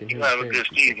I'm picking he him. gonna have a good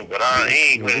season. But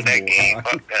he ain't winning that game.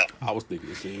 Fuck that. I was thinking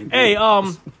the same. Hey,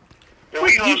 thing.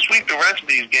 We gonna sweep the rest of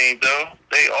these games though.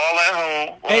 They all at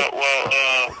home. Hey.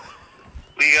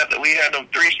 We had them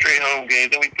 3 straight home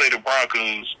games. Then we played the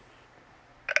Broncos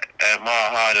at Mile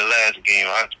High the last game.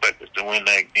 I expect us to win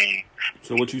that game.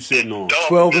 So what you sitting on?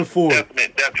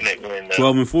 12-4. Definite win.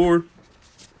 12-4.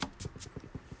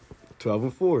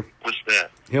 12-4. What's that?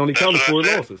 He only That's counted what I 4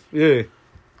 said. losses. Yeah.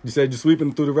 You said you're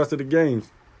sweeping through the rest of the games.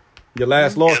 Your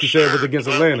last loss, you said, was against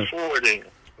Atlanta. 12-4 then.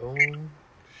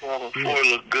 Oh,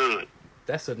 12-4 look good.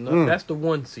 that's enough. That's the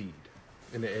 1 seed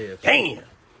in the AFC. damn.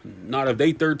 Not if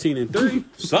they 13-3.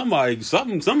 Somebody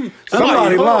Somebody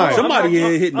Somebody lying.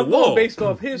 hitting the I'm wall. going based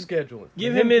off his scheduling.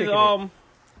 Give Him him his picking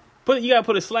it. you gotta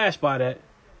put a slash by that.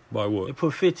 By They what?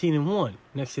 put 15-1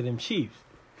 next to them Chiefs.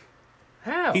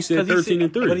 How? He said 'Cause he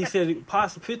said- 13-3. But he said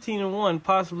 15-1,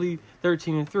 possibly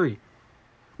 13-3.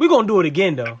 We're gonna do it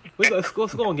again though. Let's go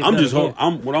and get I'm that just again.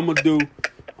 what I'm gonna do.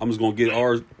 I'm just gonna get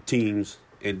our teams,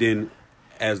 and then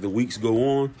as the weeks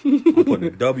go on, I'm putting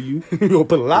a W. You gonna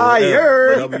put or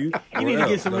liar. L, W. You need to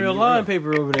get some real W, line L.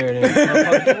 paper over there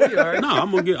then. All right. Nah,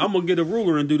 I'm gonna get a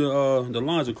ruler and do the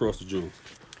lines across the joint.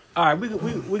 All right, we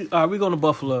going to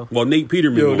Buffalo. Well, Nate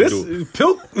Peterman Yo, gonna this do it.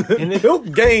 is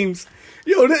Pilk games.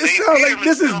 Yo, this sounds like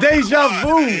this is deja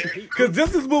vu. Because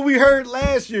this is what we heard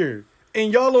last year.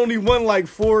 And y'all only won like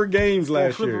 4 games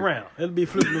last Flip year. around. It'll be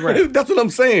flipping around. That's what I'm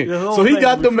saying. The whole So he thing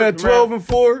got will be them at flipped around. 12 and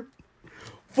 4,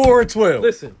 4 and 12.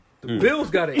 Listen, the Bills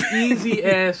got an easy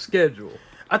ass schedule.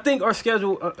 I think our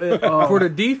schedule For the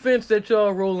defense that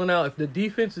y'all rolling out, if the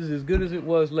defense is as good as it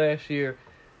was last year,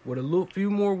 with a few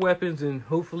more weapons and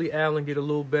hopefully Allen get a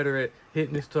little better at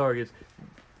hitting his targets,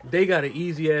 they got an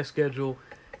easy ass schedule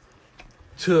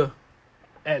to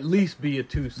at least be a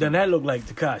 2 seed. then that looked like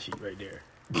Tekashi right there.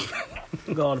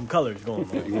 Look at all them colors going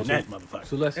on that motherfucker.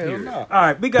 So let's hear it. All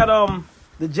right, we got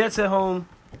the Jets at home.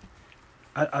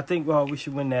 I think we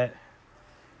should win that.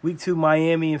 Week 2,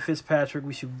 Miami and Fitzpatrick.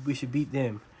 We should beat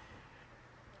them.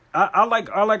 I like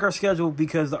our schedule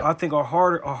because I think our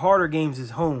harder games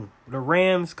is home. The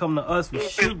Rams come to us. We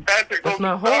should. That's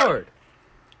not hard.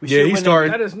 We Yeah, should he's win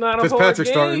starting. That is not a hard Fitzpatrick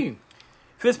game. starting.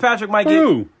 Fitzpatrick might get.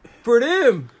 Who? For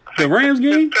them. The Rams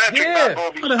game? Yeah.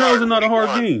 How the hell is it not a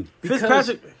hard game?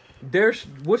 Fitzpatrick.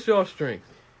 What's your strength?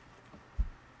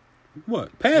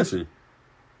 What? Passing.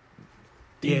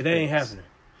 Yeah, that ain't happening.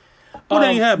 What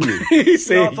ain't happening? He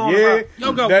said, Y'all throwing yeah, them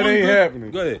Y'all got that one ain't good-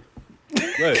 happening. Go ahead.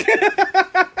 Go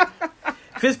ahead.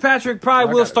 Fitzpatrick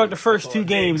probably will start the first 2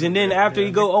 games, and then after he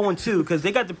go 0-2, because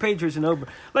they got the Patriots in over.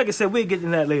 Like I said, we'll get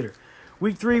into that later.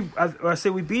 Week 3, I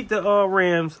said we beat the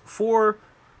Rams. 4,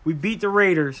 we beat the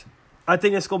Raiders. I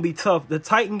think it's gonna be tough. The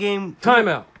Titan game.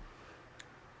 Timeout.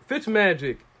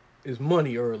 Fitzmagic is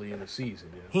money early in the season.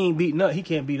 Yeah. He ain't beating us. He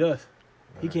can't beat us.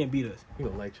 He can't beat us. He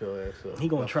gonna light your ass up. He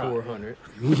gonna About try. 400.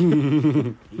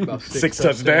 About 6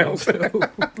 touchdowns. What's that,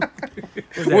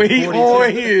 When he 42?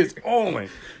 on, he is on.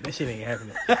 That shit ain't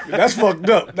happening. That's fucked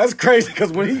up. That's crazy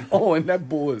because when he on, that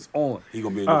boy is on. He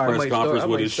gonna be in All the right, press I might conference start-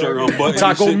 with I his might shirt start- unbuttoned.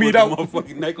 Taco and shit meat with out. the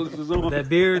motherfucking necklaces on. That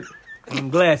beard and them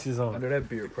glasses I on. know that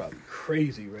beard probably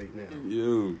crazy right now.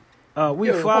 Yo.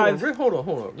 Week Yo, 5. Hold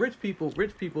on. Rich people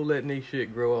letting they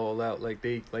shit grow all out like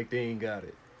they ain't got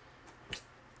it.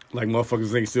 Like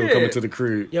motherfuckers ain't still Yeah. coming to the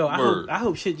crib. Yo, I Word.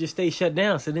 hope shit just stays shut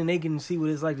down so then they can see what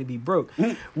it's like to be broke.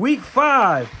 Week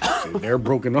 5. They're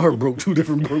broke and are broke. 2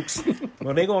 different brokes.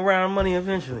 Well, they gonna round money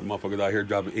eventually. Motherfuckers out here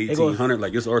dropping gonna- $1,800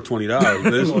 like it's our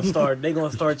 $20. They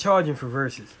gonna start charging for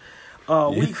verses.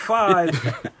 Week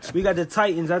 5, we got the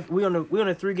Titans. We on a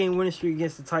 3-game winning streak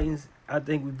against the Titans. I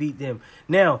think we beat them.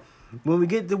 Now, when we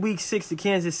get to week 6 to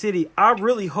Kansas City, I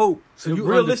really hope. So you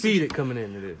realistically, undefeated coming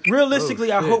into this.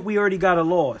 realistically, Oh, I shit. hope we already got a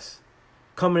loss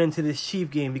coming into this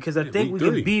Chief game because I think week we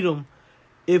 3. can beat them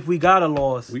if we got a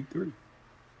loss. Week 3.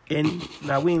 And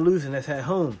now we ain't losing. That's at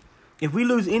home. If we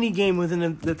lose any game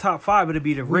within the top 5, it'll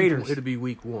be the Raiders. It'll be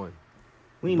week 1.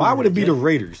 We ain't Why losing would it be that the game.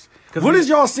 Raiders? 'Cause What we- is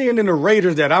y'all seeing in the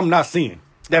Raiders that I'm not seeing?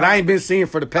 That I ain't been seeing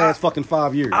for the past fucking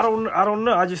 5 years? I don't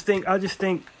know. I just think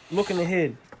looking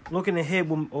ahead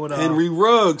would Henry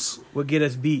Ruggs. get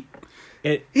us beat.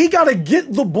 He got to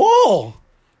get the ball.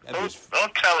 That bitch,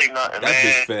 Don't tell him nothing, that man.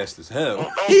 bitch fast as hell.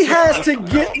 Don't He fill has his- to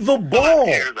get the don't ball. fill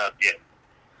his ears up yet.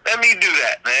 Let me do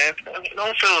that, man.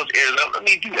 Don't fill his ears up. Let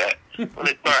me do that when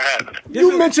it start happening.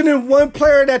 You mentioning one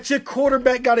player that your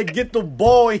quarterback got to get the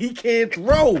ball and he can't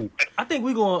throw. I think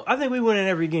we win in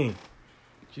every game.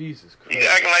 Jesus You Christ.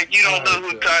 acting like you don't know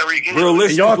who Tyreek is. And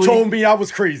Realistically, y'all told me I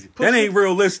was crazy. that ain't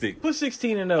realistic. Put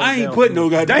 16-0. I ain't down putting for no me.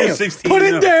 goddamn Damn, 16. put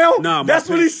it up. down. Nah, That's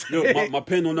my what he pen- said. yo, my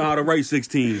pen don't know how to write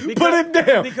 16. Put it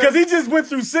down. because- Because he just went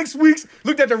through 6 weeks,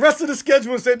 looked at the rest of the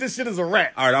schedule and said this shit is a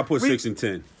wrap. All right, I'll put 6 and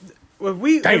 10. If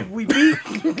we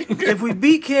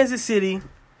beat Kansas City,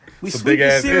 we It's a sweep the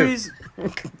big-ass series.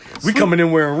 We coming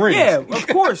in wearing rings. Yeah, of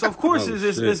course. Oh,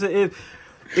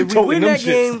 If we Toting win them that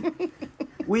game,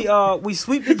 we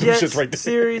sweep the Jets shits right there.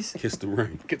 series. Kiss the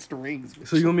ring. Gets the rings.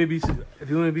 So you want me to be? If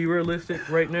you want to be realistic,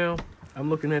 right now, I'm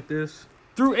looking at this,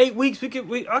 Through 8 weeks, I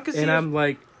could see. and I'm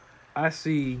like, I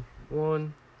see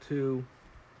 1, 2.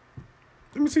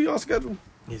 Let me see y'all schedule.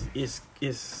 It's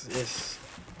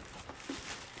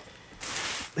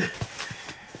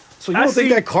So you don't think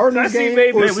that Cardinals game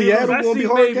or Seattle going to be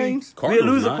hard games? We'll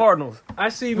lose the not. Cardinals. I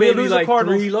see We'll maybe lose the like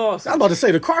Cardinals. 3 losses. I was about to say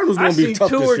the Cardinals I going to be see tough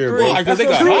 2 this or year, 3. bro. Why? Because they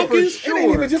That's got what I'm Hopkins? saying. It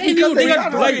ain't even just Ain't because no- they they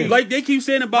got got like they keep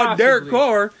saying about Derek Possibly.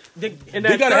 Carr. And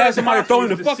They gotta have somebody throwing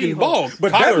the fucking ball.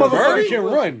 But that Kyler motherfucker Murray? can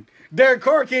run. Derek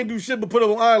Carr can't do shit but put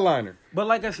on eyeliner. But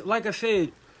like I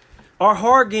said, our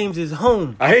hard games is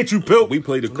home. I hate you, Pilk. We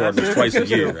play the Cardinals twice a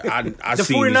year. I The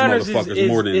see these 49ers motherfuckers is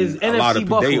more than a lot NFC of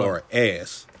people. They Buffalo. are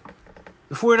ass.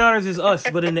 The 49ers is us,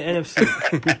 but in the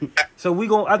NFC. So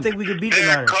I think we can beat the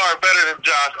Derek Niners. Carr better than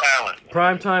Josh Allen.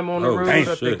 Prime time on the Oh, road. dang,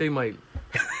 I shit. think they might.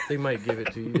 They might give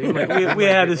it to you. We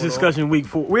had this discussion week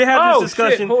 4. We had this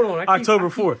discussion Hold on. October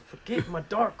 4th. Forget my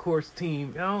dark horse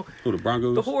team, Who, the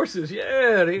Broncos? The horses,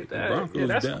 yeah. The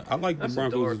Broncos. I like the that's a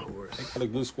Broncos. dark horse. They got a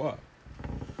good squad.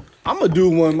 I'm gonna do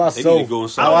one They myself. need to go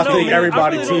inside. How I don't know, think man.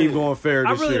 everybody I really team going fair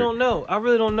I this really year. don't know.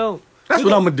 That's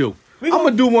what I'm gonna do. I'm gon-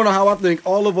 gonna do one on how I think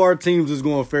all of our teams is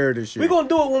going fair this year. We're going to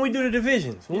do it when we do the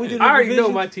divisions. When we do the I already know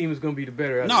divisions, my team is going to be the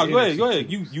better. No, go ahead.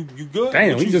 You good?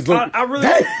 Damn, What he just looked. I really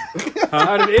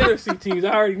Out of the NFC teams, I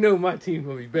already know my team's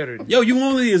going to be better. Than Yo, you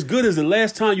only as good as the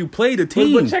last time you played a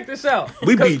team. But check this out.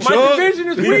 We beat my y'all. division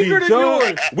is We weaker beat than y'all.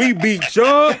 yours. We beat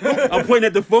y'all. I'm pointing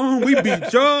at the phone. We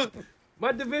beat y'all.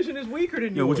 My division is weaker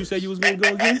than yours. Yo, what you say you was gonna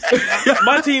go again?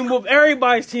 my team whooped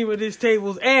everybody's team at this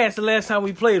table's ass the last time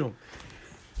we played them.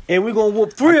 And we're going to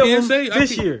whoop 3 of them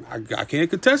this year. I can't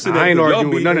contest it. I ain't arguing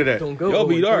with none of that. Don't go Y'all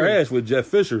beat 0-3. our ass with Jeff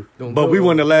Fisher. Don't But go we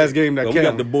won the last game that But we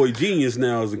got the counted. boy genius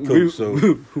now as a We, coach. So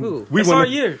Who? we It's won our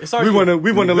the- year. It's our we year. won the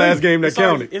we won the last game that It's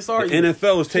our, counted. it's our the year.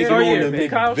 NFL is taking our on year, the man.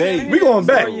 Kyle McVay. Shanahan. We going It's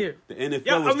back. our year. The NFL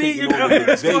Yeah, I is mean, taking on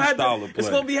the it's McVay gonna style of it's play.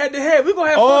 gonna be head to head. We're gonna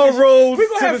have fun. All this year. roads We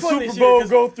gonna to have the fun Super this year, Bowl 'cause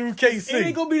go through It KC.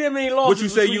 ain't gonna be that many losses. What you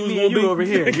say between you was me gonna and you be? over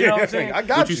here? You know what I'm saying? I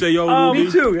got What you say y'all Um, will Me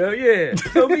be? too. Yeah.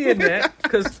 Throw me in that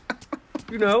because,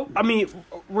 I mean,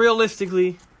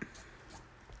 realistically,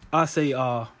 I say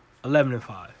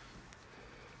 11-5.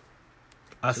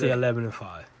 I say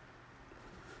 11-5.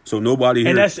 So nobody here,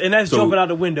 And that's so- jumping out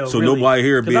the window. So really. nobody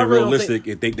here 'Cause being I really don't realistic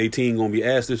and think they team gonna be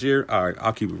ass this year. All right,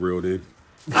 I'll keep it real then.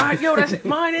 yo, that's it.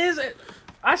 Mine is.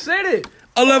 I said it.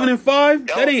 11-5.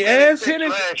 That ain't ass. 10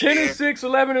 and 6,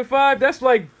 11 and 5. That's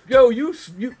like, yo, you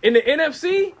in the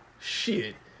NFC.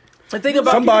 Shit. The thing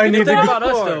about Somebody the need thing to about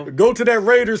us go- though. Go to that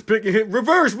Raiders pick and hit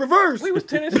reverse. We was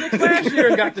 10 and 6 last year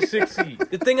and got the 6th seed.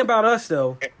 The thing about us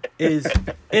though is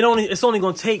it's only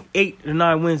gonna take 8 or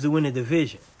 9 wins to win the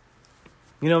division.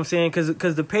 You know what I'm saying?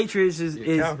 Because the Patriots is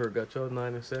Cowher got y'all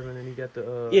 9 and 7, and he got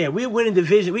the. yeah, we win the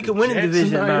division. We can win the Jets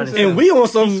division at 9 9 and and And 7. we on He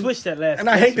some. switched that last. And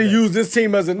I hate to yesterday. use this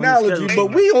team as an analogy, schedule.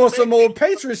 but we on some old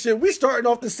Patriot shit. We starting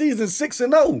off the season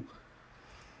 6-0.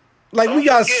 Like we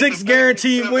got 6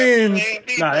 guaranteed wins.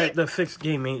 Nah, the fixed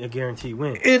game ain't a guaranteed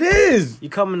win. It is. You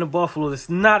come into Buffalo, it's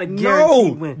not a No,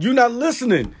 guaranteed win. you're not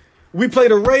listening. We play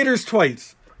the Raiders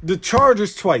twice, the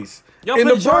Chargers twice, Y'all and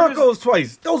play the the Chargers? Broncos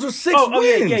twice. Those are 6 Oh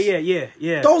wins.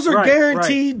 yeah. Those are Right,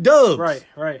 guaranteed dubs.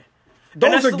 Right.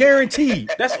 Those that's are the- guaranteed.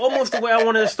 That's almost the way I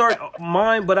wanted to start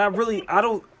mine, but I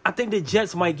think the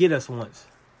Jets might get us once.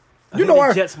 I You think know the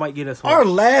our Jets might get us our once.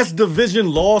 last division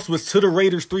loss was to the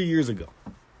Raiders 3 years ago.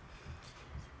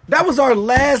 That was our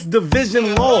last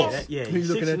division loss. Yeah, He's he's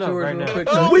looking at 6-0 yours right real now. quick.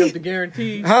 Oh, So we- the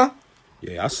guarantee. Huh?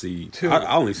 Yeah, I see.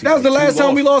 I only see. That was the like last 2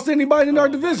 time we losses. lost to anybody in our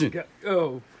division.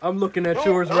 Oh, I'm looking at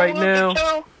yours right now.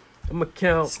 I'm gonna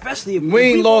count. Especially if We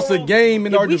ain't lost a go- game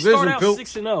in if our we division, start out Pilt.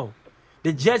 6-0.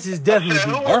 The Jets is definitely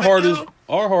beat. Our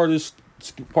hardest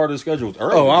part of the schedule is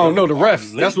early. Oh, I don't know the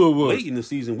refs. Late- That's what it was. Late in the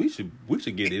season, we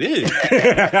should get it in.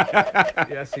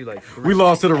 Yeah, I see like 3. We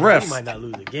lost to the We refs. might not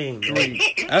lose a game. though.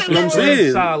 That's what I'm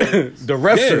saying. Solid. The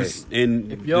refs. Yeah,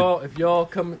 and If y'all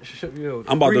come, yo,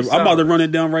 I'm about to 3 run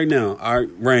it down right now. All right,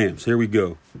 Rams. Here we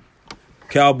go.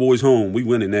 Cowboys home. We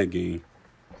winning that game.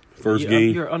 First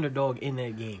game. You're an underdog in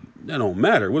that game. That don't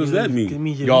matter. What does that It mean?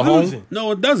 means you're Y'all home? losing.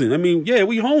 No, it doesn't. I mean, yeah,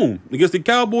 we home against the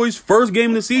Cowboys. First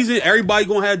game of the season. Everybody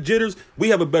gonna have jitters. We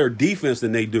have a better defense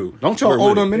than they do. Don't y'all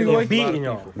We're owe them winning. anyway? Beating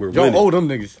y'all. We're Y'all winning. owe them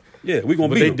niggas. Yeah, we gonna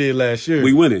But beat they them. did last year.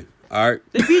 We winning. All right.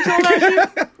 They beat y'all last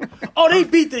year? Oh, they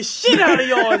beat the shit out of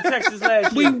y'all in Texas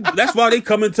last year. That's why they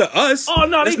coming to us. Oh,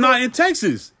 no, they it's not in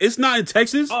Texas. It's not in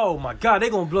Texas. Oh my God, they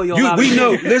gonna blow y'all out. We of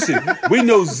know. the game. Listen, we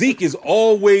know Zeke is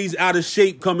always out of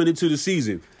shape coming into the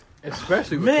season.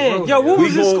 especially with Man, Corona, yo, what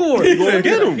was the score? We gonna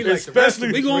get him. He like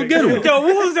Especially- We gonna get him. Yo,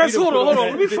 what was that He done score? put Hold on on,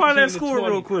 let me find that 15 to score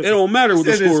 20. real quick. It don't matter what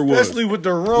the Said score was. especially with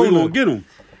the We gonna Rona. get him.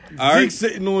 All right. Zeke's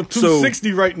sitting on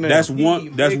 260 right now. That's He one.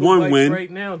 eating That's bagel one bites win.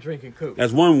 right now, drinking Coke.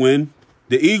 That's one win.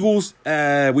 The Eagles,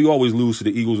 we always lose to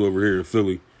the Eagles over here in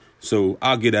Philly. So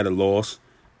I'll get at a loss.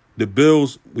 The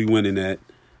Bills, we winning that.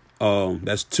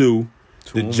 That's 2.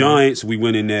 The Giants, we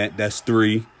winning that. That's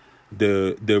 3.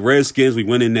 The Redskins, we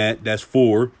winning that. That's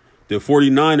 4. The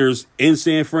 49ers in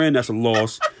San Fran, that's a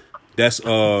loss. That's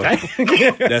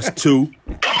 2.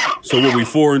 So what we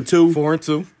 4-2?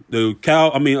 4-2.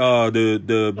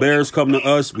 The Bears come to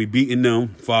us, we beating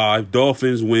them 5.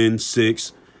 Dolphins win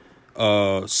 6.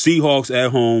 Seahawks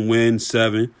at home win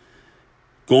 7.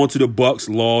 Going to the Bucks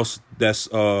loss. That's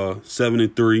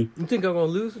 7-3. You think I'm gonna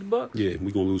lose to the Bucks? Yeah,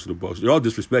 we gonna lose to the Bucks. Y'all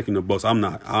disrespecting the Bucks. I'm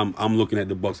not. I'm looking at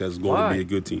the Bucks as going Why? to be a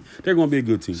good team. They're going to be a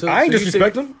good team. So- I ain't you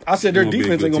disrespect them. I said their Gonna be a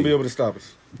defense good ain't going to be team. able to stop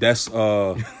us. That's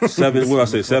 7. What did I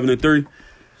say? 7-3.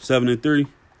 7-3.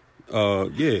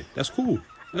 Yeah, that's cool.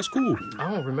 That's cool.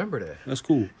 I don't remember that. That's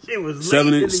cool. It was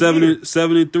Seven late and in the year.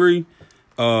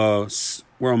 7-3.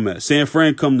 Where I'm at. San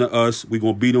Fran come to us. We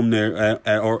gonna beat them there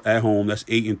at home. That's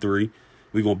 8-3.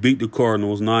 We gonna beat the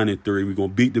Cardinals 9-3. We gonna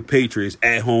beat the Patriots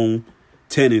at home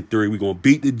 10-3. We gonna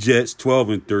beat the Jets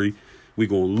 12-3. We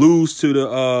gonna lose to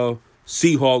the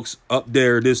Seahawks up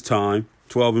there this time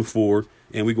 12-4,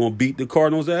 and we gonna beat the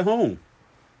Cardinals at home.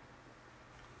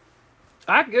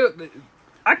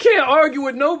 I can't argue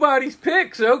with nobody's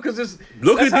picks, yo, because it's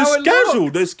Look at that's the how it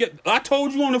schedule. look. I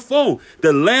told you on the phone.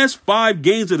 The last 5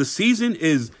 games of the season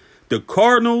is the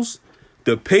Cardinals,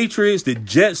 the Patriots, the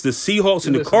Jets, the Seahawks,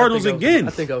 and the Listen, Cardinals I think again.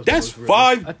 I was That's the most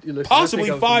 5, realistic. possibly I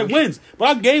think I was 5 the most- wins. But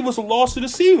I gave us a loss to the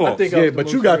Seahawks. I think I Yeah, was the but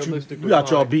most you got realistic you with got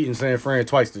y'all mine. beating San Fran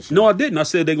twice this year. No, I didn't. I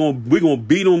said we're gonna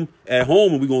beat them at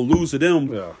home, and we're gonna lose to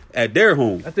them Yeah. at their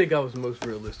home. I think I was the most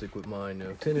realistic with mine,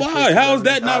 though. 10 and Why? 6, How is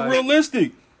that not 11 and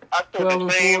realistic? I thought 12 and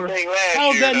the same 4. thing last How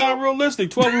is year. that not though. realistic?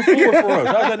 12-4 for us.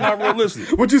 How's that not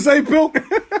realistic? What you say, Pilk?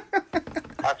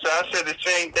 I said the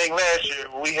same thing last year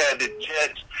when we had the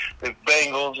Jets, the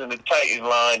Bengals, and the Titans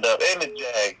lined up, and the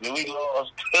Jags, and we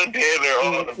lost damn near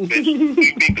all of them. bitches.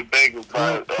 We beat the Bengals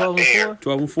by 12 and air.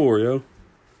 4. 12-4, yo.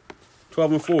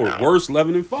 12-4. Worst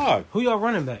 11-5. Who y'all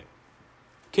running back?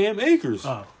 Cam Akers.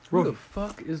 Oh, Who the rookie.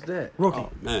 fuck is that? Rookie. Oh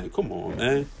man, come on,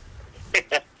 man.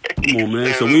 Come on,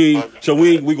 man. So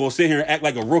we gonna sit here and act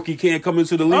like a rookie can't come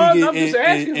into the league I'm and, just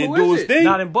asking, and who do is his it? thing?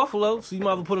 Not in Buffalo, so you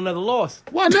might as well put another loss.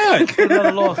 Why not? Put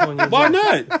another loss on you. Why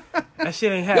not? That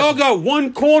shit ain't happening. Y'all got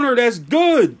one corner that's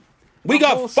good. We My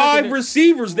whole got 5 second-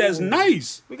 receivers that's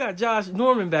nice. We got Josh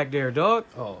Norman back there, dog.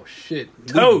 Oh, shit.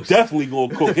 We Toast. definitely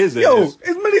gonna cook his Yo, ass.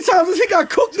 as many times as he got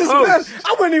cooked this Oh. past,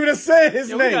 I wouldn't even have said his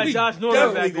Yo, we got name. Josh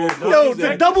Norman back definitely there, gonna dog. Yo,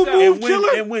 the double move killer.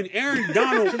 And when Aaron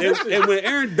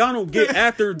Donald get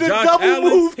after the Josh double Allen,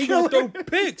 move he gonna killer. throw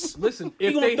picks. Listen, He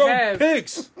if gonna they throw have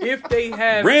picks. training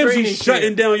Ramsey's shutting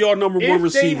camp, down y'all number 1 if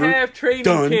receiver. they have training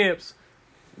Done. camps,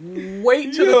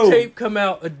 wait till Yo. the tape come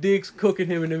out of Diggs cooking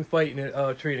him and them fighting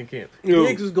at training camp. Yo.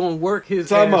 Diggs is gonna work his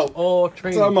Time ass out. all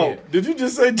training Time camp. out. Did you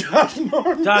just say Josh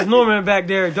Norman? Josh Norman back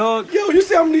there, dog. Yo, you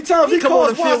see how many times he He come on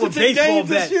the caused field with Washington baseball games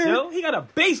this bats, year? yo. He got a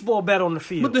baseball bat on the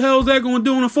field. What the hell is that gonna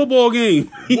do in a football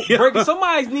game? Breaking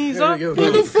somebody's knees up. Yo,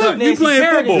 What the fuck? You Nancy playing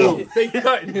Kerrigan football? shit. They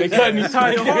cutting his cutting ass. his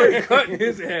tiny They heart. cutting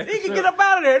his ass. He can get up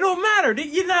out of there. It don't matter.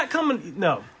 You're not coming.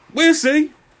 No. We'll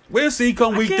see. We'll see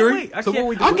come I week can't 3. wait. I So can't. what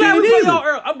we do? I'm glad we can't play either. all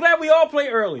early. I'm glad we all play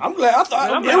early. I'm glad. I thought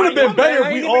I'm it would have been glad- better I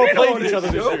if ain't we all even in played on each this, other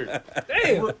this yo. year.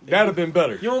 Damn. That'd have been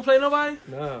better. You don't play nobody?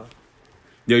 No.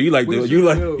 Yo, you like We the should you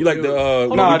like know, you like yo.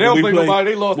 the Nah, they don't we play nobody.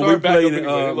 They lost when our we backup played, anyway.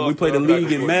 They lost we played the our league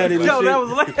backup in Madden and Yo, shit. that was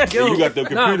last. you got the Nah,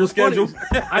 computer what's funny schedule. is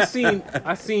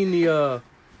I seen the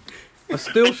a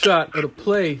still shot of the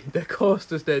play that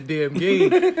cost us that damn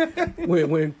game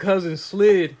when Cousins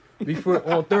slid before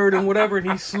on 3rd and whatever,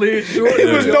 and he slid short. He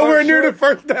was Yeah. nowhere near the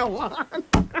first down line.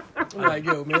 I'm like,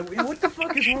 yo, man, what the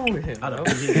fuck is wrong with him? I bro? don't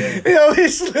think Yo, he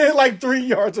slid like 3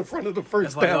 yards in front of the That's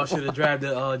first why y'all down. should have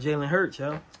drafted Jalen Hurts,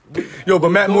 yo. Yo, but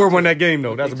Matt Moore won that game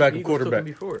though. That's a backup Eagles took him quarterback.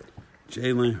 before.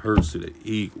 Jalen Hurts to the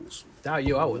Eagles. Nah,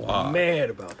 yo, I was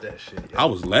mad about that shit. Yo. I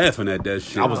was laughing at that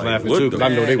shit. I was Like, laughing what too, the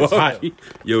 'cause I know they was fuck? hot.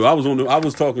 Yo, I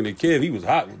was talking to Kev. He was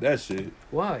hot with that shit.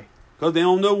 Why? Cause they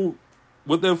don't know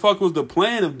what the fuck was the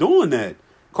plan of doing that.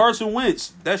 Carson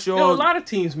Wentz, that's your. Yo, a lot of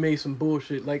teams made some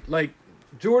bullshit. Like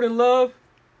Jordan Love,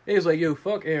 it was like, yo,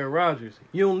 fuck Aaron Rodgers.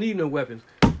 You don't need no weapons.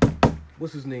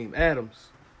 What's his name? Adams.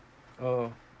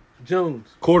 Jones.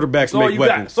 Quarterbacks That's all make you got.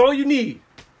 weapons. That's all you need.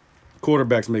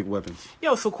 Quarterbacks make weapons.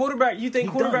 Yo, so quarterback, you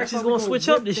think He done. quarterbacks That's is how going we to switch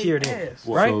gonna up this whip year they then? ass.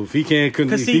 Right? So if he can't,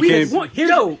 Because if see, he we can't,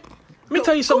 let me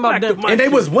tell you something about back to Denver. my- and they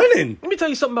was winning. Let me tell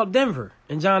you something about Denver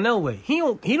and John Elway. He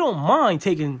don't mind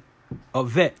taking a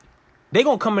vet. They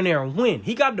gonna come in there and win.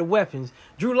 He got the weapons.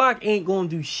 Drew Lock ain't gonna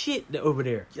do shit over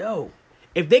there. Yo,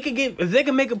 if they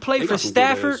can make a play They for got some good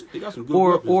Stafford ass- they got some good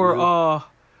or weapons, man.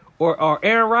 or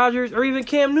Aaron Rodgers or even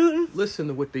Cam Newton, Listen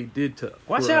to what they did to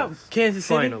watch for out, us. Kansas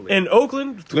City Finally. and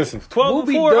Oakland. Listen, 12 We'll and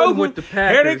be 4 done Oakland. with the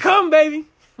Here they Packers. come, baby.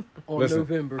 on listen.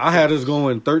 November. I had us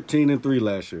going 13-3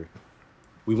 last year.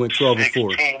 We went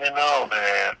 12-4. 16-0,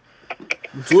 man.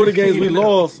 2 of the games we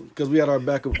lost because we had our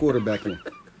backup quarterback in.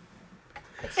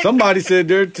 Somebody said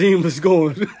their team was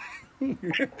going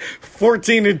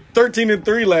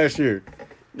 13-3 last year.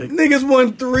 Niggas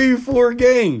won 3-4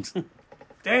 games.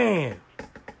 Damn,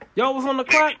 y'all was on the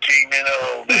clock.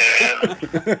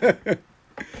 16-0, man.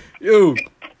 Yo,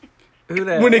 Who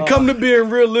that? when it come to being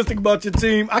realistic about your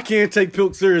team, I can't take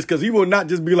Pilk serious because he will not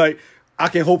just be like, I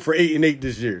can hope for 8-8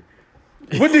 this year.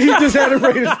 What did he just have the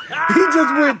Raiders? He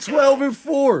just went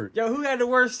 12-4. Yo, who had the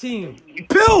worst team?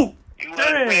 Pilk! You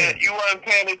weren't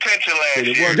paying attention last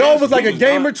year. Y'all was like a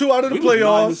game or two out of the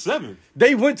playoffs. 9-7.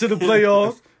 They went to the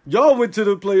playoffs. Y'all went to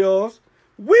the playoffs.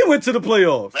 We went to the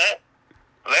playoffs.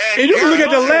 And you can look at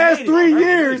the last 3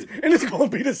 years, and it's gonna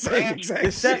be the same exact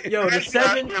The shit.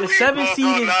 seven seed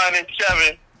is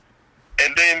 9-7,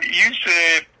 and then you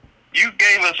said you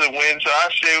gave us a win, so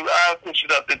I'll push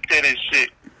it up to 10-6.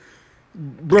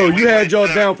 Bro, you had y'all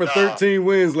down for 13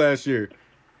 wins last year.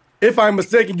 If I'm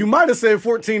mistaken, you might have said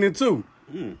 14-2.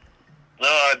 No,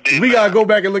 I didn't. We gotta go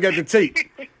back and look at the tape.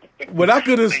 What I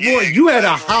could have sworn, you had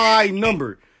a high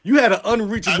number. You had an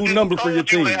unreachable number for your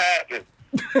team.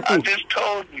 I just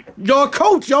told you. Y'all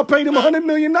coach, y'all paid him $100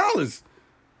 million.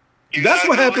 That's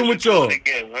what happened with y'all.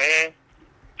 Again, man.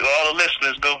 To all the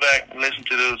listeners, go back and listen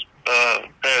to those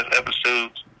past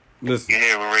episodes. Listen, You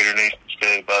hear what Raider Nation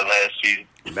said about last season.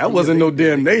 that wasn't no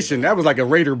damn nation. That was like a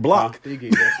Raider block. They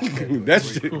gave that That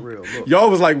shit. for real. Look, Y'all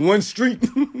was like one street,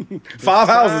 5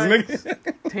 houses,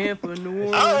 nigga. Tampa, New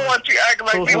Orleans. I don't want you acting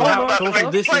like we were about to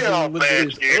make the playoff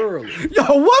last year. Early.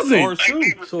 Y'all wasn't. Like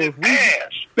we was So if we-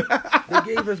 ass.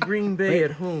 They gave us Green Bay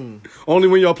at home. Only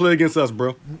when y'all play against us,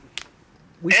 bro.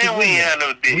 We And should we win ain't that. had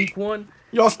no D. Week 1.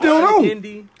 Y'all still don't.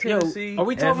 Indy, Tennessee. are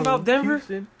we at talking home, about Denver?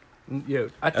 Houston. Yeah,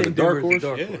 I a think dark Denver's a horse?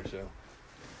 dark Yeah. horse. Yo.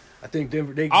 I think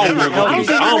Denver. I don't want to go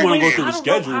through. I don't want to go through the I don't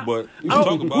schedule, know. but we I can don't-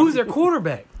 talk about who's it. their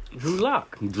quarterback? Drew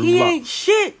Lock. He ain't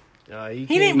shit. He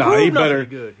didn't Nah, prove he nothing. better.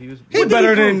 good. He was. He What did better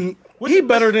he than. He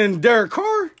better than Derek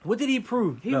Carr. What did he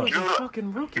prove? He No. was a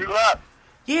fucking rookie. Drew Lock.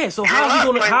 Yeah, so Drew how's he Lock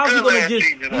gonna played how's he good gonna last just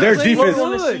season. Their play defense-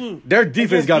 on the Good. scene Their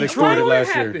defense Against got Detroit? extorted Why last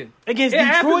would it year. happen? against It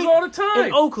happens Detroit all the time.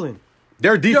 and Oakland?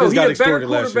 Their Yo, defense he got a better extorted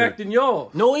last year. quarterback than y'all.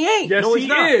 No, he ain't. Yes, no, he's he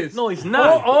not. is. No, he's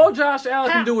not. All Josh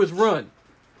Allen can do is run.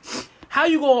 How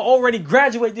you gonna already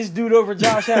graduate this dude over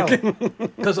Josh Allen?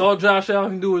 Because all Josh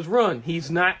Allen can do is run.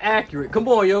 He's not accurate. Come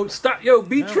on, yo. Stop. Yo,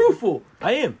 be truthful.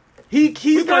 I am.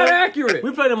 He's not played- accurate.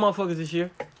 We play them motherfuckers this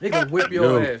year. They gonna whip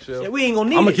your Yo. ass, yo. Yeah, we ain't gonna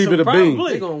need I'ma it. keep so it a bean.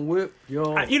 probably. They gonna whip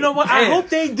your You know what? I ass. hope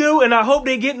they do, and I hope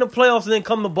they get in the playoffs and then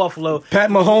come to Buffalo. Pat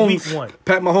Week Mahomes. one.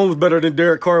 Pat Mahomes better than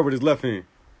Derek Carr with his left hand.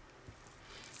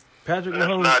 Patrick That's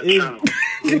Mahomes not is. true.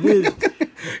 It is.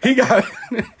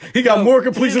 He got more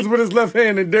completions with his left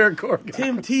hand than Derek Carr got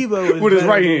Tim Tebow is with his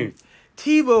better right than- hand.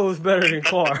 Tebow is better than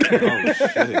Carr. Oh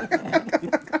shit!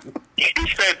 He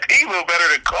said Tebow better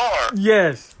than Carr.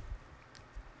 yes.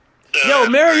 Yo,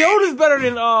 Mariota's better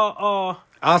than I'll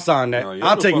sign that. Mariota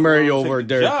I'll take fucking Murray take over the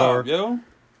Derek job, Carr. Yo,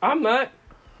 I'm not.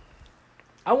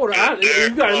 You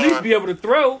gotta at least be able to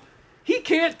throw. He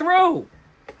can't throw.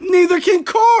 Neither can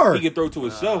Carr. he can throw to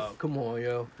himself. Oh, come on,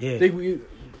 yo. Yeah.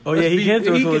 Oh yeah, he can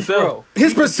throw to himself.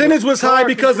 His percentage was high Carr can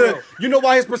because of, throw. you know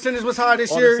why his percentage was high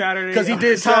this On year? Saturday- Because he on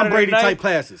did Tom Saturday Brady night. type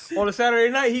passes. On a Saturday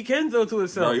night, he can throw to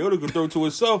himself. Mariota can throw to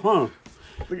himself, huh?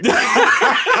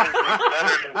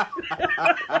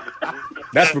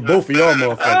 That's for both of y'all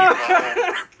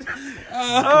motherfuckers.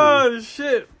 Oh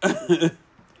shit.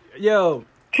 Yo,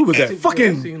 Who was that? That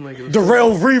Fucking seemed like it was-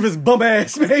 Darrell Reeves bum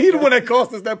ass, man. He the one that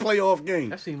cost us that playoff game.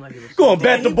 That seemed like it was. Go and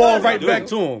bat the he ball was. right They back do.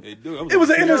 to him. They do. It was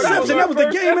an That interception. was That our was the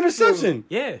first game episode. interception.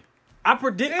 yeah. I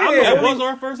predict. Yeah. I'm That the was only,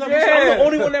 our first episode. Yeah. I'm the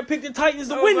only one that picked the Titans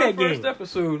to That win was that our first game.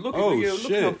 episode. Look Oh, at look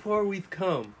shit. how far we've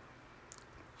come.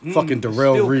 Fucking it's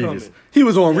Darrell still Reeves. coming. He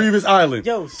was on Reeves Island.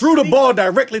 Yo, Threw the speak- ball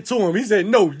directly to him. He said,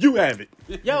 "No, you have it."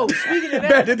 Yo, speaking of that,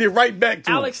 Batted it right back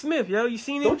to Alex Smith, yo, you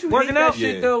seen Don't it you working hate that out?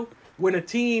 shit Yeah. though? When a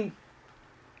team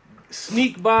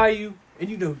sneak by you and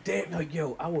you know, damn, like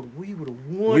yo, we would have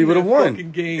won. him. We would have that won.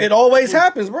 Fucking game. It always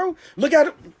happens, bro. Look at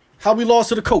it. How we lost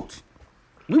to the Colts.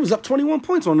 We was up 21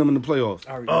 points on them in the playoffs.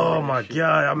 I remember Oh that my shit.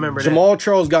 god, I remember Jamal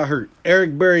Charles got hurt.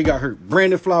 Eric Berry got hurt.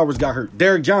 Brandon Flowers got hurt.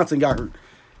 Derek Johnson got hurt.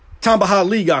 Tamba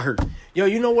Lee got hurt. that. Yo,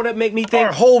 you know what that make me think?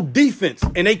 Our whole defense,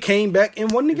 and they came back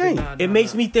and won the game. It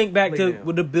makes me think back Lay to down.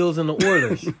 with the Bills and the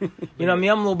Oilers. You know what I mean?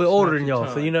 I'm a little bit older than your y'all,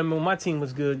 so time. you know what I mean. When my team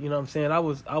was good, you know what I'm saying. I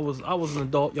was an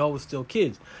adult. Y'all was still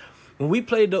kids. When we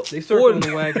played the They circling the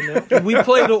Oilers, wagon though. we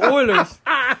played the Oilers.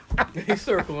 They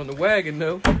circling the wagon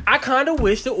though. I kind of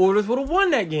wish the Oilers would have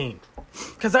won that game,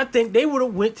 because I think they would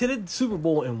have went to the Super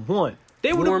Bowl and won.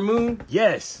 They would Warren have. Moon.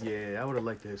 Yes. Yeah, I would have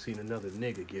liked to have seen another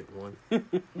nigga get one.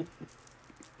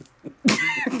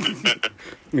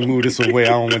 Let me move this away. I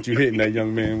don't want you hitting that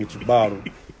young man with your bottle.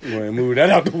 Go ahead, move that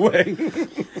out the way.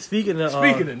 Speaking of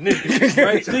niggas,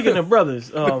 right? Speaking of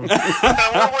brothers, When was the last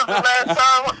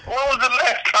time? When was the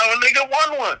last time a nigga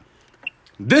won one?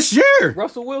 This year.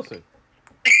 Russell Wilson.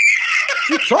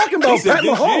 You talking about said Pat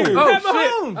this Mahomes? year. Pat shit.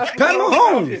 Mahomes. Pat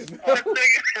Mahomes. That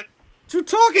nigga, What you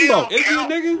talking about? Is he a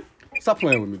nigga? Stop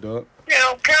playing with me, dog. you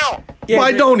know, don't count. Yeah,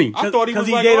 Why man. don't he? I thought he 'Cause was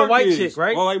he like dated a our white kids. chick,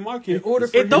 right? Or like my In kids. order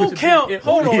for It you don't to count. Be,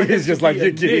 hold on. It's just like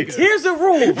your kids. Here's the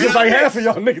rule. Just like half of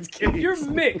y'all niggas If kids. you're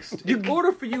mixed, in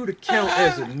order for you to count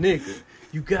as a nigga,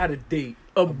 you gotta date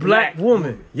a Black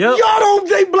woman. Yep. Y'all don't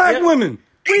date black Yep. women.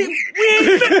 We ain't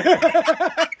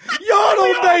Y'all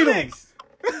don't date them.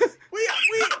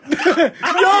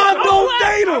 Y'all don't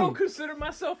date I don't them. consider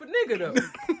myself a nigga though.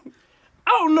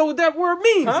 I don't know what that word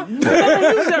means. Huh? I don't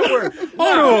use that word.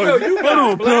 Hold You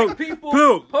got black people.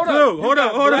 Pilk, hold Pilk, on. hold You on,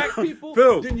 got hold black on. people.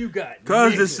 Pilk. Then you got Cuz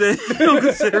niggas. just said he don't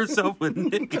consider himself a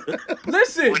nigga.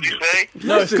 Listen. What'd you say?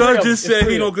 No, it's Cuz real. just said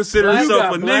he don't consider Black himself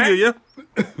got a black. nigga, yeah?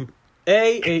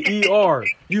 A-E-R.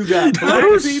 You got black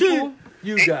Oh, people. shit.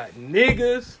 You got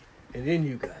niggas, and then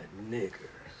you got niggers.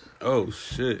 Oh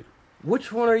shit.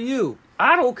 Which one are you?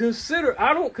 I don't consider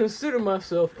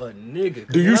myself a nigga.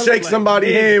 Do you I shake look somebody's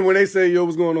nigga. hand when they say, yo,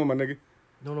 what's going on, my nigga?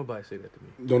 Don't nobody say that to me.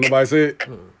 Don't nobody say it?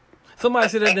 Somebody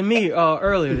said that to me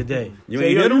earlier today. You Say,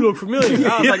 ain't yo, hit you him? look familiar.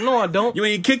 I was like, no, I don't. You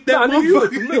ain't kicked that Nah, nigga, you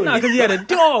look motherfucker. familiar. Nah, because he had a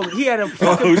dog. He had a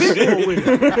fucking pit bull with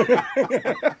him.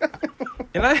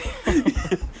 And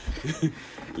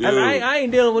I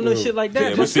ain't dealing with no shit like that. Yeah,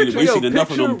 we Just seen picture- enough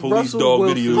of them picture police Russell dog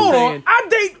Wilson. videos. hold on. Man. I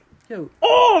date Yo,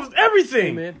 all hey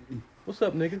everything. man, what's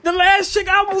up, nigga? The last chick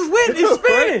I was with is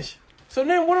Spanish. So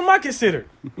then what am I considered?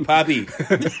 Poppy.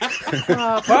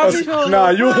 Bobby? Nah,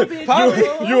 you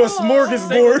a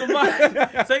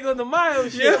smorgasbord. Cinco de Mayo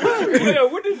shit. Yeah,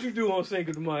 what did you do on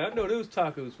Cinco de Mayo? I know those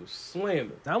tacos was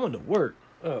slamming. I went to work.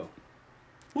 Oh,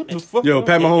 What the fuck? Yo,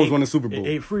 Pat Mahomes won the Super Bowl.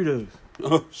 Ate Fritos.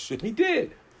 Oh shit. he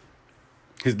did.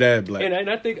 His dad black. And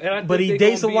I think But he they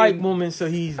dates a gonna be white in- woman, so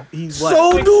he's black.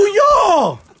 So do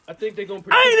y'all. I think they're gonna.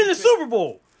 I ain't in the Super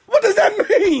Bowl. What does that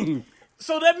mean?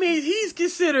 So that means he's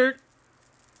considered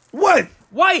What?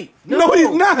 white. No, he's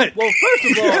not. Well, first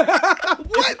of all,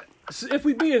 what? If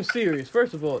we being serious,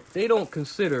 first of all, they don't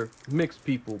consider mixed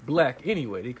people black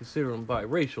anyway. They consider them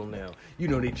biracial now. You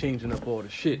know, they changing up all the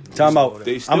shit. Time All out. that.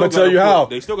 They still I'ma tell gotta you put- how.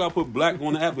 They still got to put black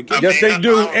on the application. Yes, they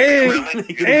do.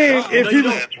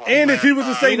 And if he was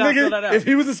to say You gotta fill that out. nigga, if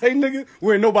he was to say nigga,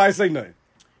 wouldn't nobody say nothing.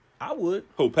 I would.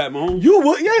 Oh, Pat Mahomes. You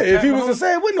would, yeah. If he was to Mahomes.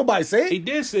 say it, wouldn't nobody say He it.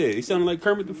 did say it. He sounded like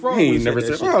Kermit the Frog. He when ain't never that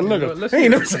said, shit. oh, nigga. let's He ain't see.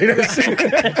 never say that shit.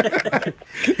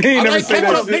 He ain't never say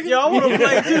that shit. Yo, I want to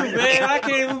play too, man. I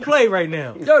can't even play right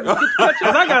now. Yo, get Cause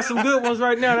I got some good ones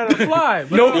right now that'll fly.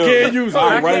 But Nope, can't use All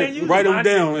it. right, can't use write it. them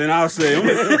down, and I'll say them.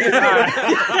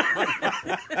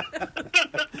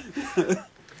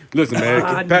 Listen, man.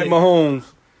 Ah, Pat nigga. Mahomes,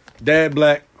 dad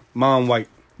black, mom white.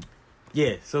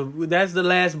 Yeah, so that's the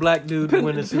last black dude to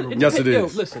win the Super Bowl. Yes, it Yo,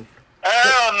 is. listen.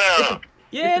 Hell no.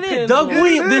 Yeah, it is. depends Doug on-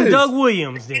 Williams. It Then is. Doug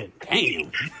Williams. Then Damn. They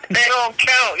don't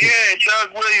count. Yeah,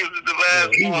 Doug Williams is the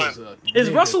last He one. was a is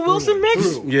nigga Russell Wilson through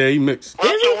mixed? and through. Yeah, he mixed.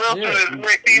 Russell Wilson Yeah. is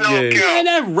Rick. He don't Yeah. Man, count.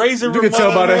 that razor. You can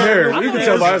tell by the hair. I You thought can it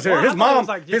tell was- by his hair. I His thought it mom, was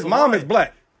like just his mom is white.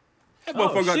 black. That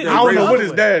motherfucker got shit. that I don't know razor. what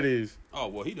his dad is. Oh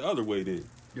well, he the other way then.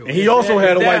 Yo, And he also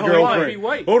had a his white dad Hawaiian, girlfriend. he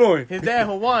white. Hold on. His dad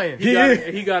Hawaiian.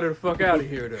 He got her the fuck out of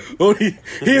here though. Oh, he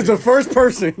is the first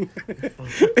person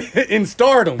in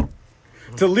stardom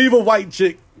to leave a white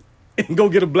chick and go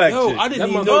get a black Yo, chick. I didn't That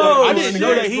even motherfucker- know that. I Oh, didn't shit.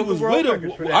 know that he Broke was the world with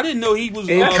records for her. that. I didn't know he was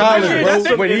in uh, college, that's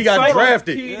bro, a- when he got that's a-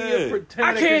 drafted. Encyclopedia Yeah.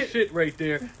 Britannica I can't- shit right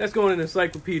there. That's going in the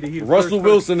encyclopedia. He the Russell first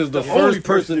Wilson is the only first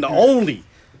person, the to do it. only,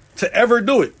 to ever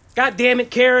do it. God damn it,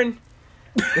 Karen.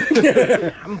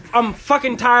 I'm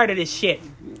fucking tired of this shit.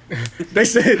 They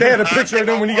said they had a picture of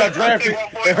them when he got drafted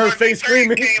and her face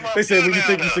screaming. They said, "When you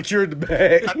think you secured the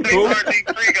bag?" I think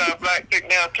RG3 got a black chick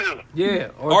now too. Yeah,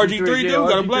 RG3 dude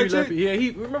got a black left- chick? Yeah,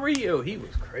 he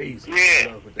was crazy. Yeah.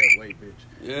 In love with that white bitch.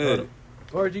 Yeah.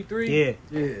 RG3. Yeah.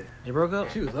 yeah, They broke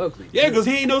up. she was ugly. Yeah, because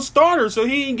he ain't no starter, so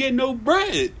he ain't getting no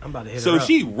bread. I'm about to hit So her up.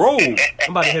 she rolled.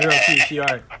 I'm about to hit her up. She all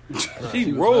right. She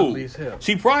she was rolled. ugly as hell.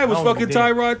 She probably was Oh, fucking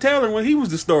damn. Tyrod Taylor when he was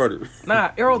the starter.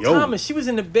 Nah, Earl Yo. Thomas. She was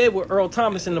in the bed with Earl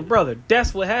Thomas and the brother.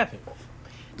 That's what happened.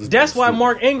 That's why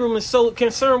Mark Ingram is so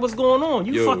concerned what's going on.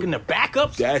 You Yo. fucking the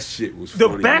backups? That shit was The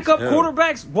funny backup as hell.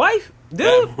 quarterback's wife?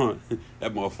 Dude,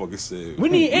 That motherfucker said. we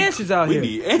need answers out We here.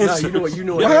 need Nah, answers. you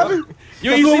know what? What happened?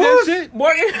 You ain't That's see what that it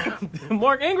was? shit?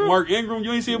 Mark Ingram? Mark Ingram.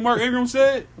 You ain't see what Mark Ingram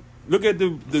said? Look at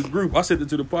the group. I sent it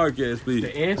to the podcast, please.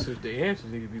 The answers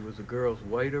need to be: was the girls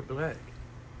white or black?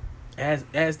 As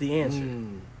the answer.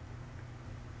 Mm.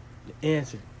 The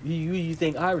answer. You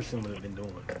think Iverson would have been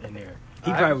doing in there?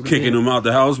 He I- probably would Kicking him out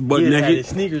the house butt He had his naked.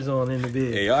 sneakers on in the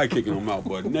bed. AI kicking him out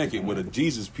butt naked with a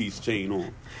Jesus piece chain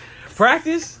on.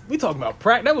 Practice? We talking about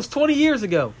practice? That was 20 years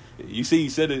ago. You see, he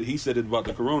said it about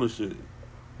the Corona shit.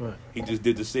 Right. He just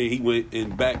did the same. He went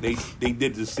and back. They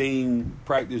did the same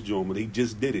practice joint, but he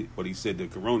just did it. But he said the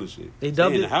Corona shit. They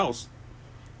dubbed in it? the house.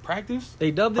 Practice?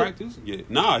 They dubbed it? Practice? Yeah.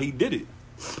 Nah, he did it.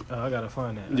 Oh, I gotta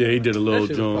find that. Yeah, he did a That little shit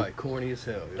was joint. probably corny as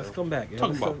hell. Yo. Let's come back. Yo.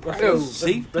 Talking about let's, practice.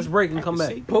 Safety. let's break and come back.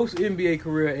 Safety. Post NBA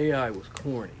career AI was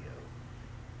corny.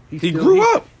 Yo. He grew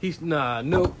up. He's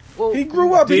no. Well, He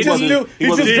grew up. He He just wasn't- he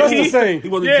dressed wasn't- the same. He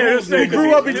wasn't Yeah, doing that's He it.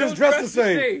 grew up. He Still just dressed the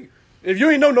same. If you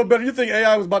ain't know no better, you think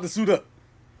AI was about to suit up.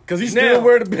 Because he still Now-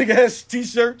 wear the big ass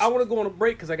t-shirts. I want to go on a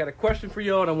break because I got a question for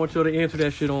y'all, and I want y'all to answer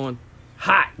that shit on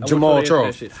hot. I want Jamal y'all to answer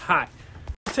Charles. that shit hot.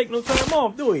 Take no time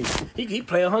off, do he? He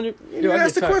play 100. You I asked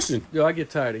get the tired- question. Yo, I get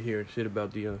tired of hearing shit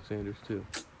about Deion Sanders too.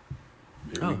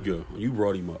 There we go. You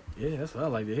brought him up. Yeah, that's what I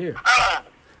like to hear.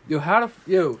 Yo, how the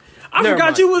yo? I never forgot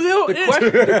mind. you was ill.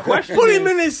 The question Put him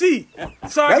is- in his seat.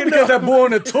 So I That's can because know. that boy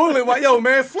in the toilet. Like, yo,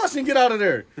 man, flush and get out of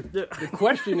there. The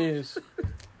question is,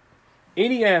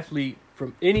 any athlete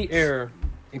from any era,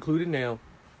 including now,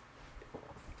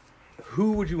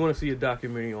 who would you want to see a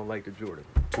documentary on like the Jordan?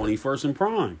 21st and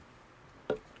prime.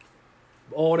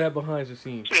 All that behind the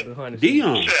scenes. Dion.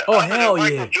 Shit, Oh, other than hell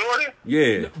Michael yeah. Jordan?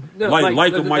 Yeah. No, like a a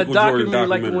Michael Jordan documentary,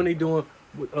 like the documentary. one they doing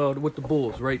with the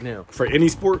Bulls right now. For any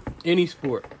sport. Any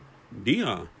sport.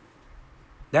 Dion.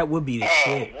 That would be the Oh,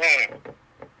 shit. man.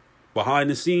 Behind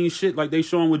the scenes shit like they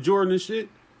showing with Jordan and shit.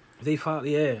 They fought.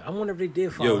 Yeah, I wonder if they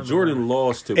did fight. Yo, Jordan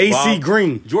lost to AC Bob.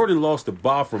 Green. Jordan lost to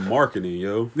Bob for marketing,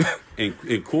 yo. In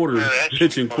quarters, Yeah, that shit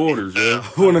pitching funny. quarters, yo.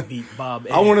 I wanna, beat Bob.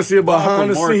 I want to see a Bob behind from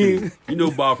the marketing. scenes, You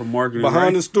know Bob from marketing, behind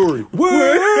right? the story.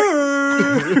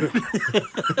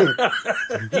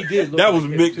 He did. Look That like was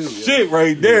him mixed too, yo. shit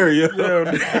right there, yo.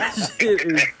 shit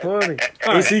is funny.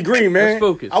 AC Green, man. let's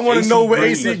focus. I want to AC know what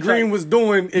Green. AC Green was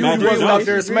doing if he Magic wasn't out Johnson.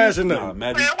 there smashing Nah, them.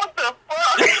 Magic. Man, what the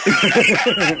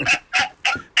fuck?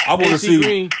 I want to AC see.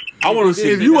 Green, I want to see.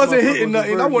 If you wasn't that hitting motherfucker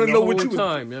nothing, I was wanna virgin know the what whole you was-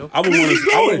 time, yo. I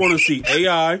would want to see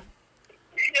AI, Yo,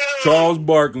 Charles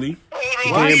Barkley.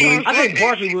 hold on. Gambling. I think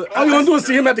Barkley would. All you want to do is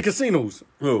see him at the casinos.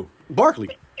 Who?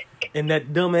 Barkley. in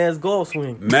that dumbass golf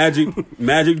swing.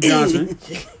 Magic Johnson.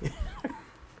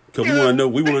 Cause we want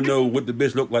to know what the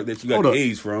bitch looked like that she got Hold the up.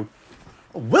 AIDS from,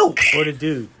 Wilt. Or the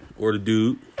dude. or the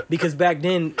dude. Because back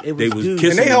then it was, They was dudes. And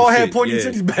kissing. they all and had shit, pointy yeah.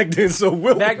 titties back then, so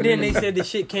Wilt. Back then they said the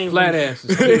shit came Flat from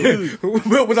asses. dudes.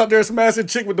 Wilt was out there smashing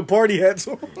chick with the party hats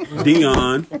on.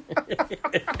 Dion.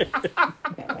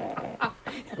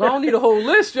 I don't need a whole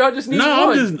list, y'all. Just need No,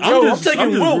 one. I'm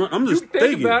taking Wilt. I'm just You think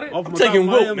thinking. about it. Off my I'm taking top of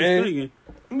my Wilt, head, I'm man. thinking.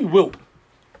 Give me Wilt.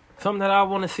 Something that I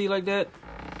want to see like that.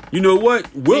 You know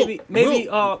what? Wilt. Maybe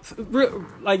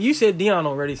Wilt. like you said Dion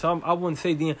already, so I wouldn't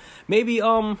say Dion. Maybe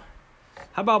how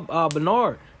about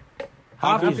Bernard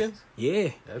Hopkins? Yeah.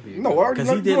 That'd be No, I already 'Cause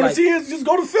know he you did, want to like- see his, just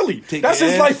go to Philly. Take That's your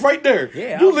his ass. life right there.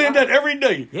 Yeah, You I- live that every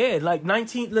day. Yeah, like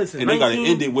 19. Listen, And they got to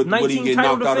 19 end it with when he 19 get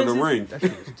title knocked out of the defenses. ring. That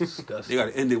shit is disgusting. They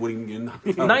got to end it when he get knocked out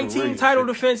of the ring. 19 and title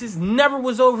shit. defenses. Never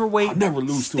was overweight. I'll never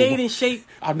lose to Stayed a- in shape.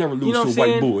 I'll never lose You know to a what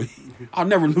white I'm boy. I'll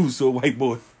never lose to a white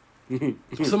boy.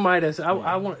 Somebody that's I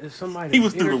want somebody. He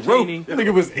That's was through the roof. entertaining. That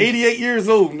nigga was 88 years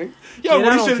old, nigga. Yo, that but he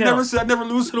don't should have never count. said I never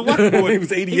lose to the white he boy.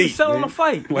 was 88. He was selling man. a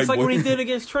fight. White It's like boy. what he did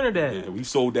against Trinidad. Yeah, we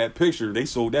sold that picture. They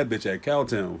sold that bitch at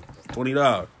Cowtown.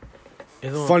 $20.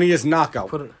 It's on- Funniest knockout.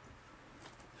 put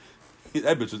it-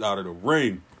 That bitch was out of the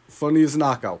ring. Funniest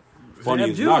knockout.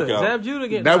 Funniest Zab knockout. Judah. Zab Judah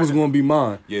getting That was knocked going to be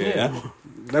mine. Yeah, Yeah.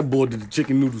 That boy did the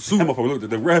chicken noodle that soup. motherfucker looked at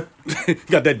the ref.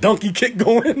 Got that donkey kick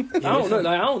going. I don't know.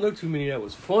 Like, I don't know too many that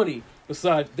was funny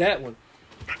besides that one.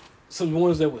 Some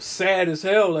ones that was sad as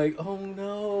hell. Like, oh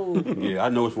no. Yeah, I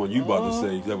know which one you about to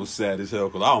say. That was sad as hell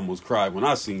because I almost cried when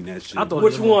I seen that shit. I thought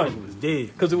Which that one? motherfucker was dead.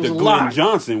 Because it was the a Glenn lot.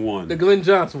 Johnson one. The Glenn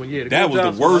Johnson one, yeah. That was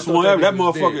Johnson the worst I thought one ever. That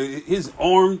was dead. motherfucker, his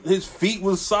arm, his feet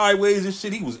was sideways and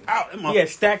shit. He was out. He had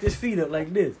stacked his feet up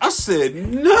like this. I said,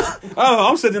 no. Oh,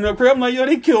 I'm sitting in the crib. I'm like, yo,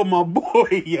 they killed my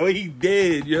boy. Yo, he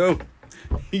dead, yo.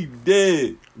 He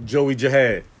dead. Joey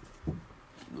Jihad.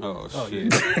 Oh, Oh,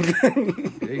 shit.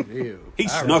 Yeah. He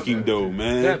snuck him, though,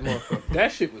 man. That motherfucker.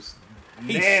 That shit was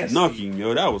He nasty. snuck him,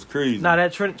 yo. That was crazy. Nah,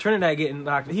 that Trinidad getting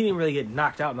knocked. He didn't really get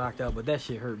knocked out, but that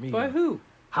shit hurt me. By man. who?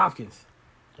 Hopkins.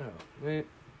 Oh, man.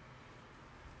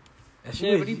 That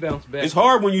shit Yeah, but he bounced back. It's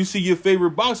hard when you see your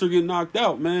favorite boxer get knocked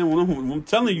out, man. When I'm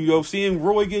telling you, yo, seeing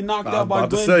Roy get knocked I out by about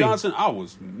to Glenn say. Johnson, I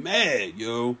was mad,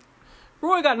 yo.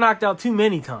 Roy got knocked out too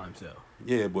many times though.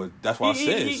 Yeah, but that's why I He-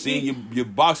 said he- seeing your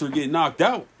boxer get knocked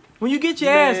out. When you get your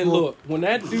ass Man, whooped, look, when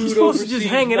that dude supposed to just overseas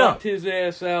hang it up. knocked his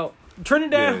ass out,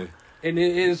 Trinidad. Yeah. and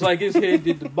it's like his head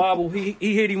did the bobble. He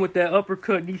hit him with that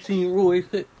uppercut, and you seen Roy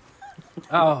hit.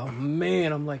 Oh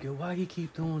man, I'm like, why he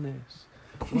keep doing this?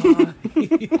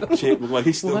 Champ look like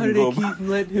he's still Why do gonna they go. keep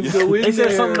letting him go in They said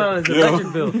there? something about his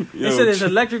electric bill. They Yo, said his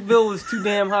electric bill was too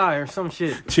damn high or some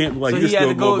shit. Champ look like So he he had still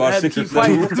to go go, about had to 6 or keep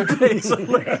fighting 7. to pay some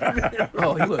electric bill.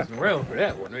 Oh, he wasn't around for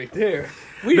that one right there.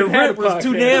 We The didn't have rent a was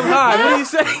too podcast. damn high. What are you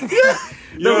saying?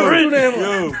 Yo, rent-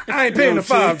 yo, I ain't paying Yo, the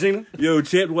 5, Champ. Gina. yo,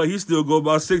 Champ look like he still go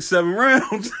about 6, 7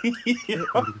 rounds.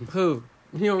 Who?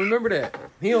 He don't remember that.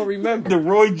 He don't remember. The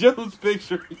Roy Jones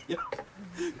picture. Yo.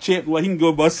 Champ like he can go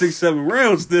about 6, 7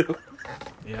 rounds still.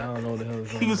 Yeah, I don't know what the hell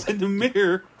is He going on. was in the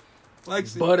mirror.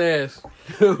 Like, Butt ass.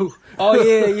 Oh,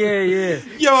 yeah.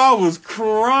 yo, I was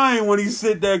crying when he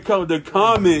said that the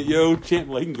comment, yo. Champ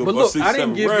like he can go But about look, 6, I 7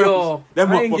 didn't give rounds. y'all. That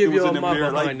I didn't motherfucker give was y'all in the my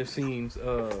mirror behind like, the scenes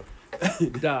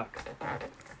doc,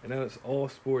 and that's all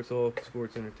sports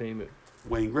entertainment.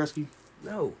 Wayne Gretzky.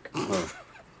 No,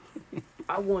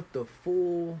 I want the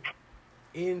full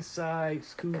inside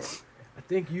scoop. I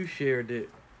think you shared it.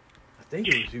 I think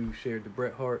it was you who shared the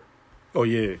Bret Hart. Oh,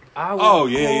 yeah. I Oh,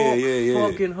 want yeah.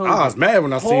 Hulk fucking Hogan. I was mad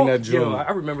when I seen that Yo, joke.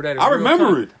 I remember that. in I real remember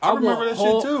time. it. I remember want that shit,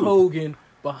 Hulk too. Hogan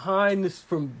behind this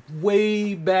from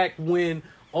way back when,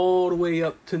 all the way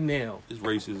up to now. It's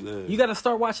racist. You got to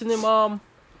start watching them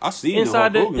I see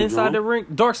inside Hulk Hogan the joint. ring,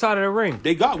 dark side of the ring.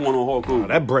 They got one on Hulk Hogan.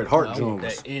 That Bret Hart I joke. want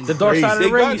that in The dark side of They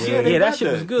the ring. got- yeah, they that got shit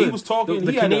that. was good. He was talking-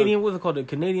 The he had Canadian, what's it called? The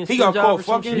Canadian. He screw got job caught or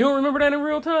some fucking- shit? You don't remember that in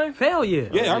real time? Hell yeah.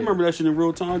 Yeah, I remember that shit in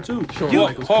real time too. Shawn Hulk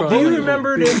Michaels Hulk crying. Do you Hogan.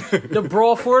 remember the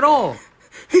brawl for it all?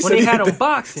 He When they he had hit him the-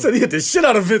 boxing. Said he hit the shit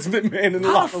out of Vince McMahon in the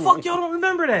How locker the room. fuck y'all don't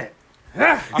remember that?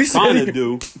 I said kind he- of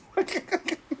do.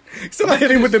 He said I hit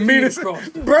him with the Just meanest. across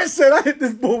the- Brett said I hit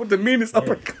this boy with the meanest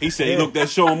uppercut. He said he looked at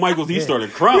Shawn Michaels. He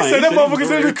started crying. He said that motherfucker's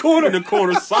in the corner. In the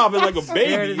corner, sobbing like a Scared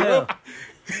baby. as Yo.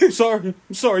 hell.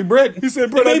 I'm sorry, Brett. He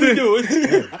said, Brett, They I made me did. do it.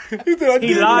 He said, I He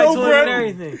didn't lied know, to him Brett. and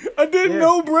everything. I didn't Yeah.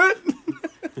 know, Brett.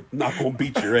 Not gonna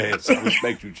beat your ass. I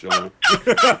respect you, Shawn.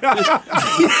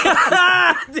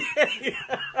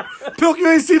 Pilk, you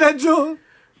ain't see that joke?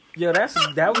 Yo, that was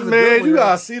a good Man, one, you yo.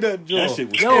 gotta see that joke. That shit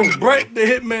was Yo, scary, Bret the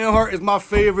Hitman Hart is my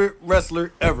favorite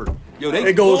wrestler ever. Yo,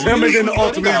 It goes him and then the they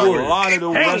Ultimate got Warrior. A lot of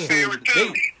them Damn. wrestlers.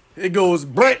 They, It goes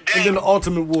Bret and then the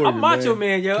Ultimate Warrior. I'm Macho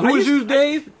Man, yo. Who was you,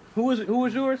 Dave? Who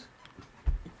was yours?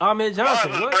 Ahmed I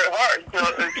Johnson. was What? Bret Hart until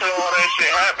all that shit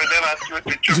happened. Then I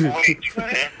switched to Triple H,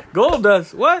 man. Gold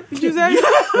Dust. What did you say?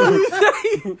 What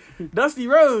did you say? Dusty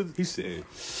Rhodes. he said,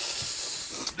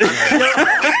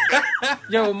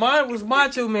 Yo, mine was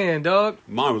Macho Man, dog.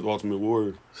 mine was Ultimate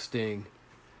Warrior. Sting.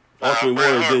 Ultimate Bret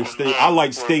Warrior Hart then was Sting. good. I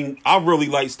like Sting. I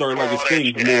really started liking Oh, that Sting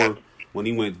shit more happened. when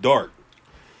he went dark.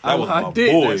 That was I my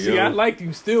did. boy, See, yo. I liked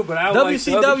him still, but I liked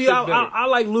the other WCW, shit better. I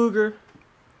like Luger.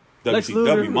 Lex WCW.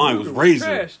 Luger. Mine was Luger Razor.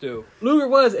 trash, though. Luger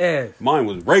was ass. Mine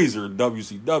was Razor.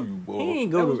 WCW, boy. He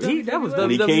ain't That go was to. That was WWF. When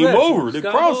he WWF. came over, the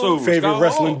Scott crossover. Favorite Scott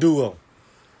wrestling Hall. duo.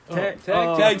 Tag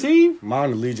Tag team?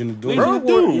 Mine, the Legion of Doom. Legion Road of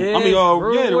Doom. War- yeah, I mean,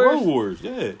 Road yeah, the Warriors. Road Wars.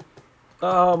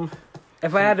 Yeah.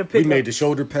 If I had to We pick, made the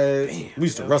shoulder pads. We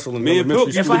used to wrestle in Me and Bill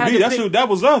elementary used If I to had be. to That's pick- who. That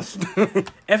was us.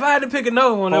 if I had to pick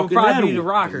another one, it would Fucking probably be animal. the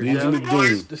Rockers. Legion yo. of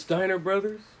Doom. The Steiner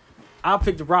brothers, I'll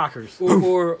pick the Rockers.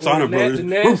 or Steiner the brothers.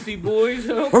 Nasty Boys.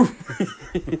 Oh,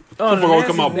 Motherfucker gonna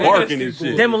come out Nasty barking and Boys.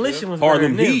 shit. Demolition was better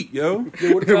Harlem than them. Heat, yo.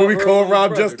 What we call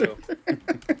Rob Juster.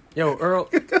 Yo, Earl.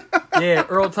 Yeah,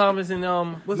 Earl Thomas and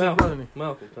what's his brother name?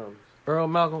 Malcolm Thomas. Earl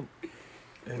Malcolm.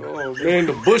 Oh, man,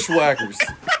 the Bushwhackers.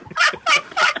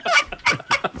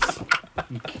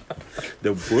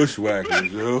 The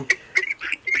Bushwhackers, yo.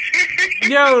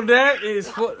 Yo, that is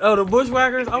the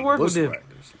Bushwhackers. I work with them.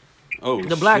 Bushwhackers. Oh,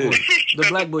 The black shit. ones. The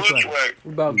black Bushwhackers. Bushwhack.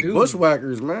 What about Doom?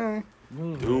 Bushwhackers, man.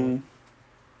 Doom.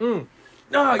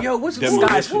 No, yo, what's the Demolition.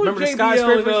 skyscraper? Remember the JBL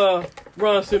skyscrapers? and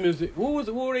Ron Simmons? What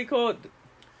were they called?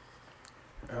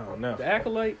 Oh no. The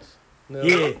Acolytes? No.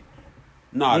 Yeah.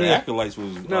 Nah, the Yeah. Acolytes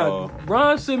was. No,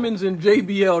 Ron Simmons and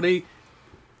JBL,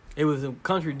 It was some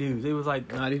country dudes. It was like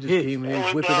they just hits. came in It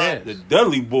was, whipping ass. The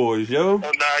Dudley Boys, yo. Oh, nah,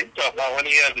 you talking about when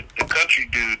he had the country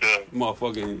dude,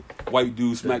 Motherfucking white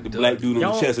dude smacked the black dude on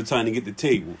Y'all- the chest and trying to get the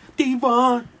table.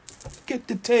 Devon, get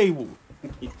the table.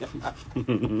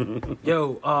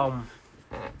 Yo,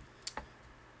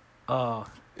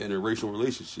 In a racial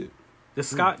relationship. the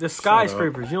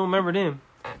skyscrapers. You don't remember them?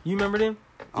 You remember them?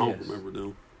 I don't Yes. remember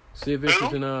them. Sid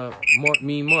Vicious and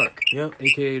Mean Mark, Yep.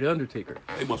 a.k.a. The Undertaker.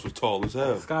 They must was tall as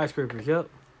hell. Skyscrapers. Yep.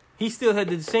 He still had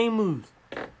the same moves.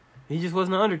 He just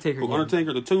wasn't an Undertaker. Who, yet.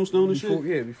 Undertaker, the tombstone and Before,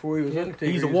 shit? before he was Undertaker.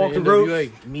 He used to was walk in the rope.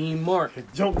 NWA. Mean Mark.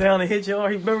 Jump down and hit your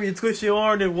arm. Remember you twist your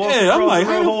arm and walk Yeah, I'm across like,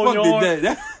 the how road, the hold fuck your arm. did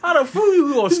that? How the fool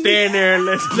you gonna stand there and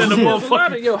let the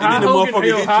motherfucker? Yo,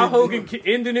 How Hogan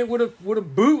ending it with a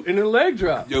boot and a leg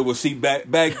drop. Yo, well, see, back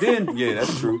then, yeah,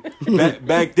 that's true.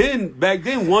 Back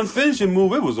then, one finishing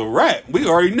move, it was a wrap. We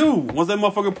already knew once that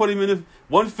motherfucker put him in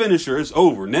one finisher, it's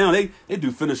over. Now they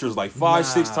do finishers like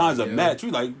 5-6 times a match.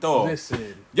 We like, dog,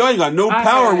 listen, y'all ain't got no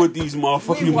power with these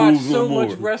motherfucking we watched moves no so more.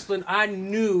 much wrestling, I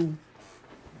knew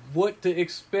what to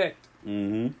expect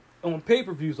on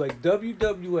pay-per-views. Like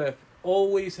WWF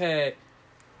always had,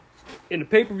 in the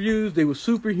pay-per-views, they were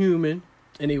superhuman,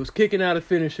 and they was kicking out of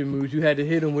finishing moves. You had to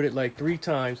hit them with it like 3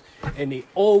 times, and they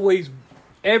always,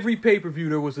 every pay-per-view,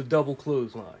 there was a double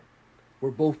clothesline.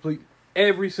 Where both,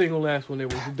 every single last one, there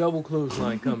was a double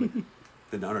clothesline coming.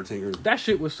 The Undertaker. That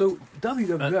shit was so,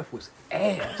 WWF was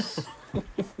ass.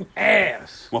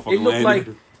 Ass.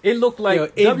 Motherfucker It looked like Yo,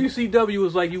 WCW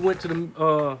was like you went to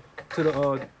the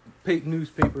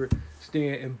newspaper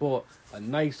stand and bought a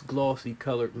nice glossy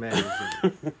colored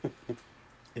magazine.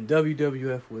 And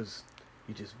WWF was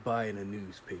you just buying a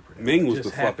newspaper. Ming was just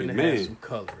the happened fucking to have man. some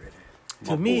color in it.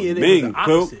 To me, it Ming, was the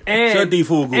opposite.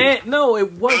 And no,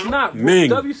 it was not. Ming.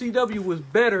 WCW was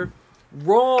better.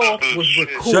 Raw was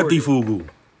recorded. Shut the fugu.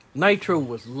 Nitro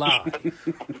was live.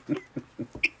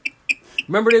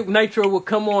 Remember that Nitro would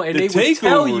come on and The they would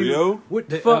tell takeover, you yo. what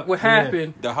the fuck would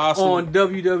happen The hostile, on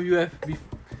WWF.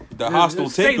 the hostile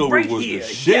Stay takeover right was here. the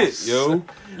shit, Yes. yo.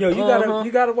 Yo,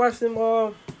 you gotta watch them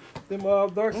Dark I Side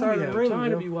don't of the have Ring. time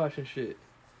to yo. be watching shit.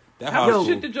 That How much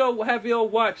hostile, shit did y'all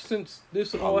watched since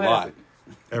this all lot. happened?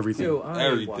 Everything. Yo, I ain't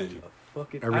Everything. watching a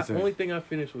fucking. Everything. Only thing I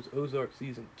finished was Ozark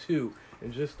season 2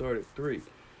 and just started 3.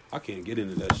 I can't get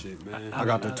into that shit, man. I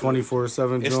got the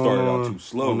 24/7 It joint started out on, too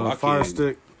slow. on the I Fire can't-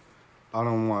 Stick. I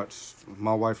don't watch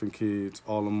My Wife and Kids,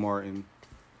 all of Martin,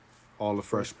 all the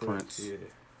Fresh Prince, Yeah.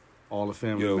 all the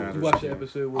Family Yo, Matters. You watched the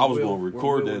episode where I was Will- gonna where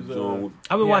record Will that was, joint. I've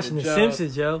been He had watching a The job.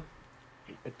 Simpsons, yo.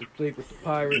 at the plate with the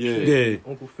pirate Yeah. shit. Yeah.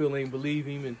 Uncle Phil ain't believe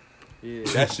him and yeah.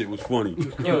 That shit was funny.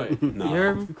 Yo, Nah. You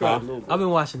heard me? you cried a Huh? little bit. I've been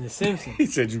watching The Simpsons. He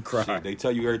said you Shit, cried. they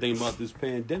tell you everything about this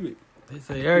pandemic. They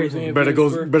say everything. Better go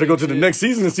to the next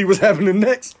season and see what's happening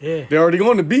next. Yeah. They're already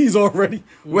on the bees already.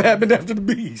 What happened after the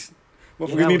bees? Well,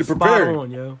 Yeah, we that need to was prepare. Spot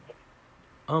on, yo.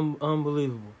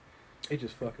 Unbelievable. They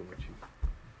just fucking with you.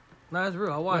 Nah, it's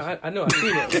real. I No, watched it. I know. I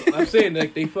seen that. I'm saying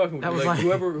like they fucking with That you. was Like like-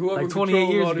 whoever like 28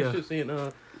 controls years all this ago. shit saying,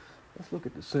 let's look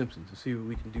at the Simpsons and see what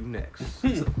we can do next.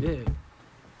 Yeah.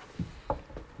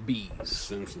 Bees.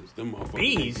 Simpsons, them motherfuckers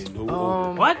Bees? ain't getting no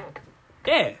older. What?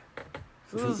 Yeah.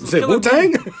 Say Wu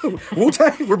Tang? Wu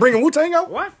Tang? We're bringing Wu Tang out?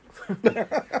 What?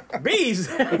 Bees.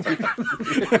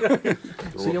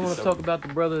 So you want to talk about the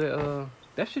brother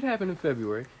that shit happened in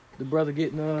February. The brother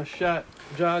getting shot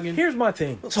jogging. Here's my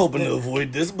thing. I was hoping to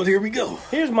avoid this, but here we go.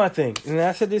 Here's my thing. And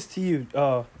I said this to you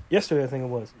yesterday, I think it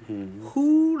was.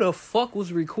 Who the fuck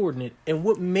was recording it and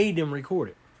what made them record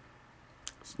it?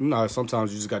 No,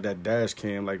 sometimes you just got that dash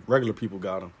cam, like regular people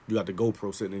got them. You got the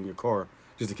GoPro sitting in your car,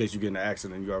 just in case you get in an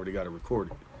accident, you already got it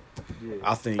recorded. Yeah.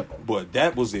 I think But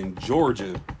that was in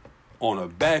Georgia on a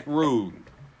back road.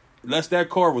 Unless that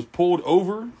car was pulled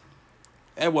over,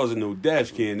 that wasn't no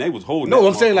dash cam. They was holding No, that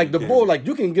I'm saying like the motherfucking bull, camera. like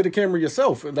you can get a camera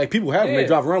yourself. Like people have them, they Yeah.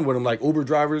 drive around with them, like Uber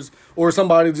drivers or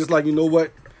somebody just like, you know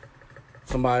what?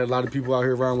 Somebody, a lot of people out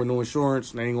here around with no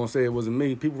insurance. They ain't gonna say it wasn't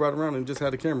me. People ride around and just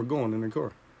had a camera going in their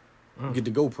car. Get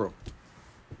the GoPro,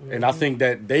 and I think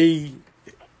that they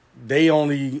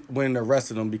only went and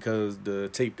arrested them because the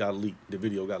tape got leaked, the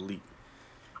video got leaked.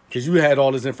 Because you had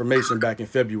all this information back in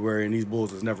February, and these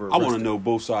bulls was never I arrested. want to know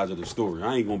both sides of the story.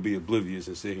 I ain't gonna be oblivious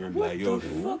and sit here and be What like, the yo.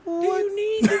 fuck do you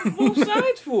need both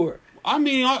sides for? I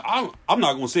mean, I'm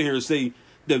not gonna sit here and say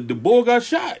the bull got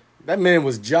shot. That man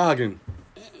was jogging,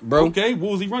 bro. Okay,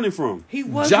 what was he running from? He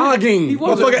was Jogging, He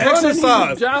wasn't motherfucking running,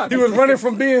 exercise. jogging. He was running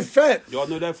from being fat. Y'all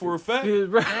know that for a fact?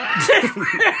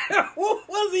 What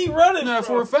was he running Know that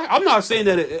for a fact? I'm not saying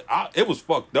that it was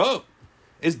fucked up.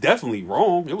 It's definitely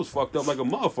wrong. It was fucked up like a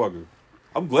motherfucker.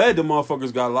 I'm glad the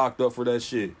motherfuckers got locked up for that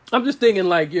shit. I'm just thinking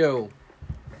like, yo,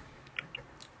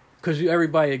 because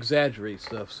everybody exaggerates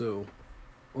stuff, so,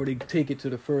 or they take it to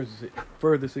the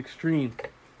furthest extreme.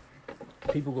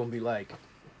 People gonna be like,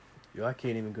 yo, I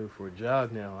can't even go for a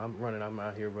jog now. I'm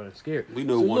out here running scared. We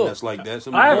know So one look, that's like that.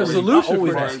 I have a Somebody solution I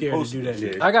always for got that. scared to do that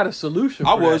shit. I got a solution.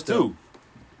 I for was that, though. too.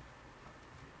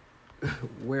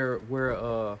 Wear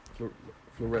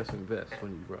fluorescent vest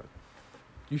when you run.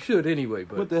 You should anyway,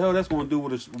 but What the hell that's gonna do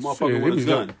with a motherfucker Shit, with a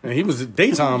gun? And he was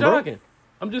daytime, bro. jogging.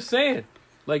 I'm just saying,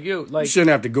 like You shouldn't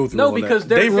have to go through no, all because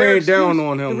that. They their ran excuse- down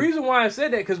on him. The reason why I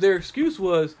said that because their excuse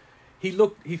was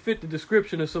he fit the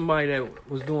description of somebody that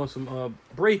was doing some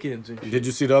break-ins and shit. Did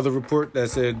you see the other report that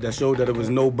showed that it was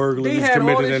no They burglaries had all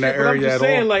committed this in shit, that but I'm area just at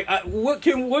saying, all? like,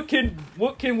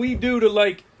 what can we do to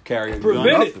like Carry a gun. prevent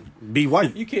it? Nothing. Be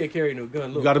white. You can't carry no gun.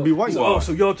 Look, You gotta be white.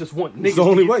 So y'all just want niggas the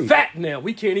only to get way. fat now.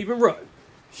 We can't even run.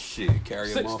 Shit, carry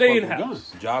a Stay motherfucking in the gun.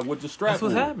 house. Jog with the strap That's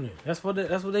what's on. happening. That's what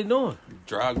they doing.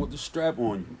 Drag with the strap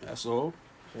on you. That's all.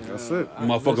 That's it.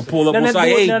 Motherfucker pull up Now and that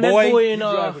say, boy- hey, now that boy. boy You in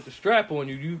drive with the strap on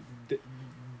you.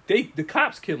 The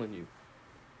cops killing you.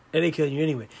 and they kill you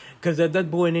anyway. Because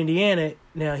that boy in Indiana,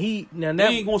 now They that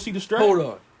ain't gonna see the strap. Hold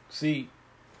on. See,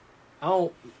 I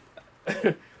don't.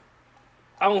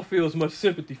 I don't feel as much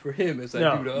sympathy for him as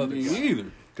I do the other Me guy.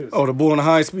 either. Oh, the boy on the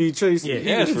high speed chase. Yeah,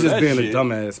 he asked he's for just that being shit. a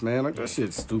dumbass, man. Like that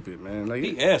shit's stupid, man. Like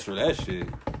He asked for that shit.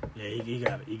 yeah, he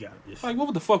got it. He got it. Just Like,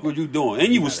 what the fuck were you doing?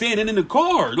 And you was standing in the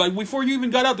car, like before you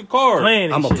even got out the car.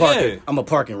 playing. I'm and a shit. park Yeah. it. I'm a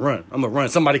park and run. I'm a run.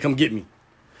 Somebody come get me.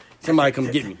 Somebody come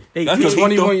get me. They That's did. 'cause he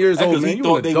 21 thought- years that's old, 'cause man. He You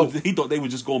thought an they adult. was. He thought they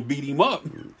was just gonna beat him up.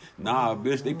 Nah,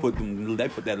 bitch. They put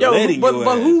that Yo, lead in but your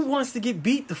ass. who wants to get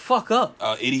beat the fuck up?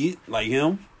 Idiot like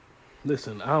him?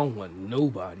 Listen, I don't want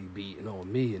nobody beating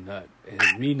on me and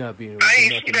me not being able to I do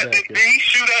ain't see nothing that. back Did there. he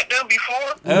shoot at them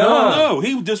before? Hell no.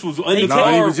 He just was in the No,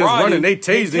 car he was just riding. running. They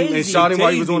tased him and shot him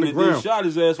while he was on the Tased him and then ground. Shot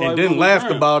his ass while And he was then on the laughed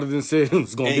ground. about it and said it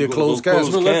was going to be a Ain't closed gonna go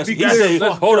casket. Let's be He clear. said,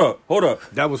 Let's hold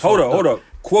up. That was hold fucked up.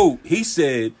 Quote, he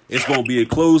said it's gonna be a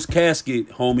closed casket,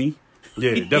 homie.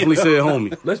 Yeah, definitely said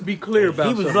homie. Let's be clear about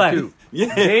He was something black. too.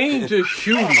 Yeah. They ain't just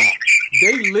shooting.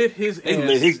 They lit his They ass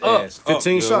lit his up. ass up,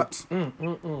 15 yo. shots.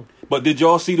 But did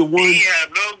y'all see the one? He have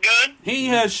no gun. He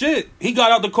ain't had shit. He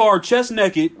got out the car chest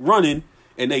naked, running,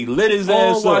 and they lit his All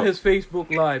ass while up. his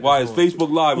Facebook Live. While his was on.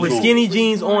 Facebook Live was With on. skinny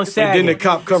jeans on And then sagging. the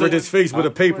cop covered his face with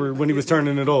a paper when he was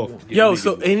turning it off. Yo,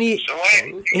 so and he So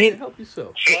why Help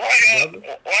yourself. y'all say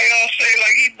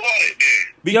like he bought it then?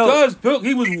 Because Pilk,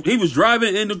 he was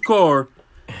driving in the car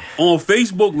on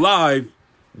Facebook Live,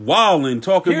 wilding,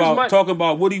 talking Here's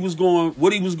about what he was going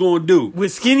to do.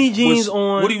 with skinny jeans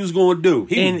on What he was going to do.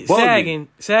 He and was bugging.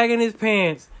 sagging his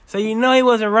pants. So you know he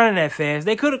wasn't running that fast.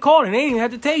 They could have caught him. They didn't even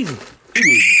have to tase him.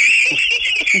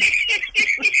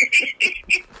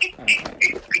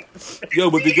 Yo,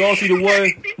 but did y'all see the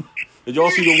one? Did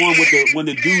y'all see the one with when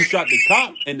the dude shot the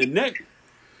cop in the neck?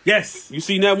 Yes. You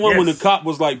seen that one when the Yes. cop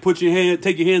was like, take your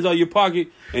hands out of your pocket,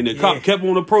 and the cop kept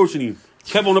on approaching him.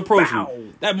 Him.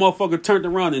 That motherfucker turned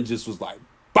around and just was like,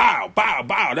 bow, bow,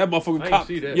 bow. That motherfucker I ain't cop.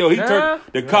 see that. Yo, Nah.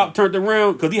 cop turned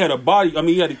around because he had a body. I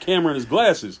mean, he had a camera in his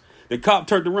glasses. The cop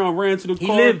turned around, ran to the car.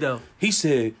 He lived though. He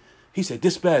said,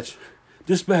 dispatch,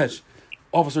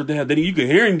 officer down. Then you could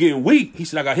hear him getting weak. He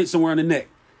said, I got hit somewhere in the neck.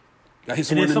 And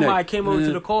then somebody came over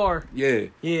to the car. Yeah.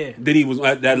 Yeah. Then he was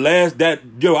at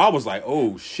I was like,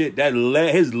 oh shit.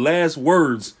 His last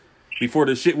words before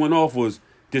the shit went off was,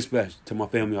 dispatch to my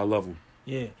family, I love them.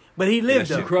 Yeah. But he lived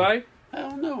That You though. cry? I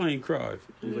don't know, I ain't cried.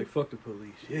 He was like, fuck the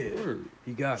police. Yeah. Word.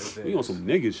 He got his ass. We on some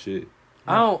nigga shit.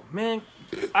 I don't. Man,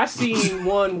 I seen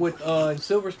one with in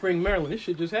Silver Spring, Maryland. This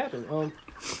shit just happened.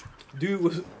 Dude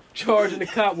was charging the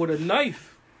cop with a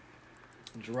knife.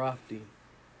 Dropped him.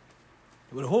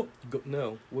 with a hook.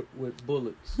 No, with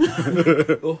bullets.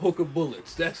 A hook of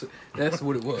bullets. That's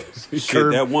what it was.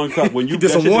 Shit, that one cop when you did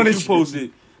that some shit that warning you shit.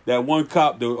 posted, that one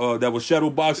cop that was shadow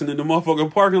boxing in the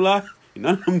motherfucking parking lot.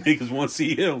 None of them niggas want to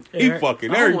see him. He Yeah,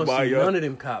 fucking I don't want to everybody see up. none of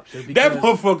them cops. Yo, That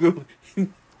because- motherfucker. Yeah.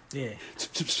 Yeah,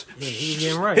 he was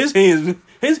getting right.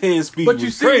 His hand speed But was you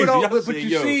see, crazy. what all, I but said, you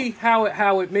yo. see how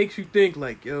it makes you think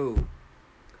like, yo,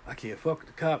 I can't fuck with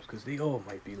the cops because they all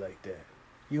might be like that.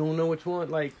 You don't know which one.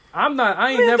 Like I ain't Man,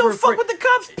 never. don't fuck afraid- with the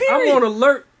cops, period.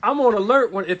 I'm on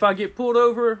alert when if I get pulled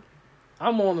over.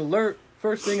 I'm on alert.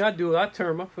 First thing I do is I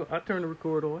turn the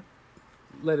record on,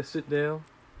 let it sit down.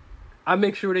 I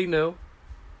make sure they know.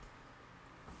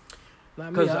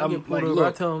 Like 'Cause me, I I'm get pulled like, over. I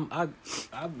look. tell him,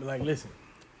 I be like, listen.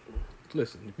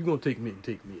 Listen, if you're gonna take me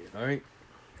in, all right?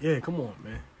 Yeah, come on,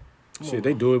 man. Shit,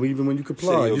 they do it even when you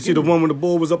comply. Shit, yo, You see the one when the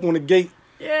bull was up on the gate,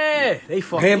 Yeah, they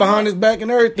fuck. hand behind his back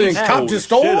and everything. He's Cop stole just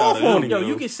the stole shit out off of on him, him. Yo,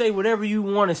 you can say whatever you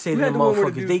want to say to You had them the one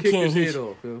where the motherfuckers. dude They kicked can't his hit head you.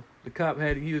 off, yo. The cop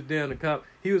he was down. The cop,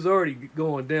 he was already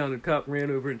going down. The cop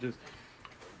ran over and just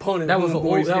punted That was the an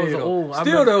boy's old- that was head an off. old- I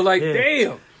Still remember- though, like yeah.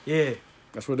 damn. Yeah.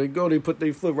 That's where they go. They put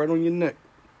their foot right on your neck.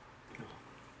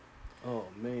 Oh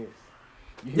man.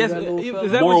 You hear Yes, that little is fella?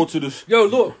 that Moral what to the Yo,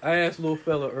 look, I asked little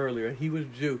fella earlier. He was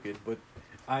joking, but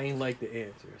I ain't like the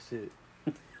answer. I said,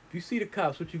 "If you see the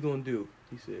cops, what you gonna do?"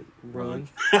 He said, "Run."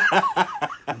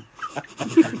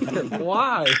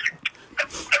 Why?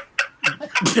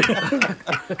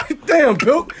 Damn,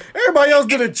 Pilk. Everybody else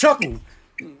did a chuckle.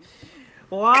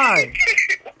 Why?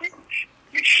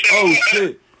 oh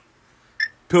shit.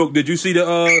 Pilk, did you see the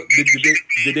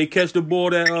did they catch the boy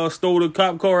that stole the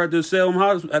cop car at the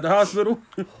at the hospital?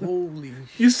 Holy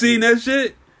You seen that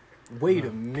shit? Wait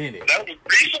a minute. That was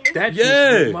recent. That Yeah.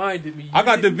 just reminded me. I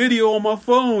got the video on my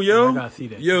phone, yo. I gotta see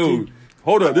that. Yo,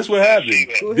 hold up. This what happened.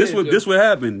 Go This ahead, what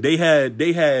happened. They had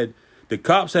the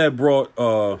cops had brought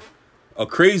a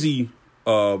crazy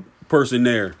person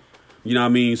there. You know what I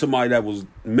mean? Somebody that was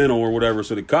mental or whatever.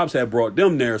 So the cops had brought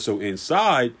them there. So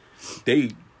inside, they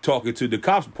talking to the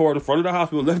cops part in front of the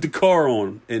hospital, left the car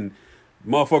on, and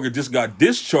motherfucker just got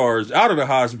discharged out of the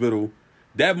hospital.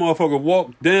 That motherfucker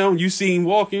walked down. You seen him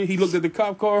walking. He looked at the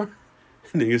cop car.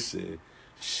 Nigga said,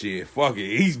 shit, fuck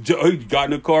it. He got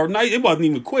in the car. Nah, it wasn't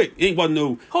even quick. It ain't wasn't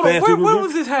no Hold on, fast where people.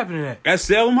 was this happening at? At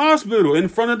Salem Hospital, in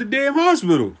front of the damn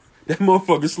hospital. That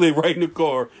motherfucker slid right in the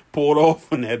car, pulled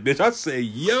off on that bitch. I say,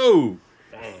 yo.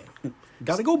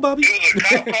 Gotta go, Bobby. It was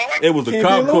a cop car. It was a Can't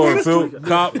cop be alone car, in Phil. this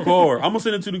Cop car. I'm going to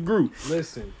send it to the group.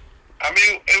 Listen, I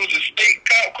mean, it was a state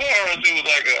cop car, or it was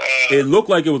like a. It looked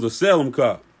like it was a Salem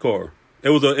cop car. It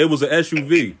was a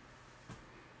SUV.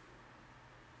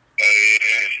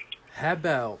 how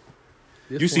about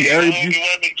this You see one-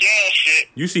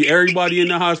 you see everybody in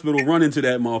the hospital run into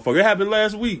that motherfucker. It happened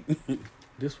last week.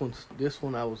 This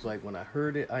one I was like, when I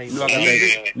heard it, I ain't You know I got believe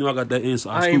it. that, you know I got that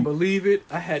inside I ain't scoop. believe it.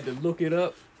 I had to look it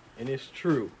up, and it's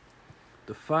true.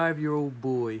 The 5-year-old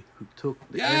boy who took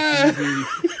the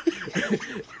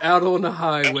SUV out on the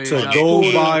highway To got go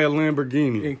pulled buy up a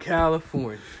Lamborghini. in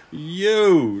California.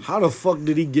 Yo. How the fuck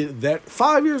did he get that?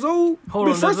 5 years old? Hold I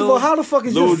mean, on, first that of all, little- how the fuck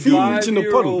is little your feet dude. reaching the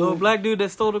 5-year-old. puddle? Little black dude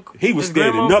that stole the. He was his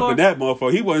standing grandma's up car? in that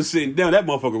motherfucker. He wasn't sitting down. That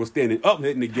motherfucker was standing up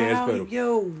hitting the gas How, pedal.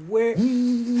 yo, where?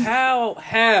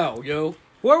 How, yo?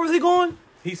 Where was he going?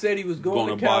 He said he was going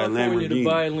Gonna to buy a California to Lamborghini.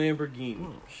 buy a Lamborghini.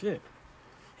 Oh, shit.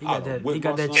 He I got that. whipped He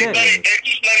got my that son. check. They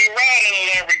just let him ride in a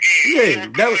Lamborghini.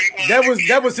 Yeah,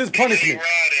 that was his punishment.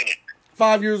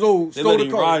 5 years old, They stole let the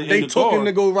him car. ride in They the took car. him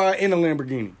to go ride in a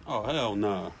Lamborghini. Oh, hell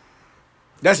nah.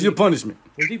 That's your punishment.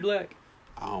 Was he black?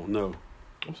 I don't know.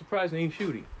 I'm surprised they ain't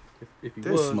shoot him. If he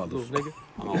This was, motherfucker. little nigga.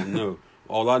 I don't know.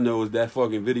 All I know is that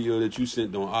fucking video that you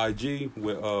sent on IG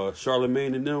with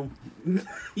Charlamagne and them.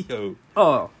 Yo,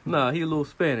 Oh, nah, he a little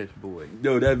Spanish boy.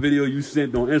 that video you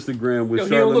sent on Instagram with Yo,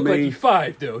 he don't look like he Charlamagne,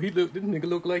 5 though. This nigga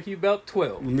look like he about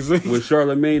 12. Let me see. with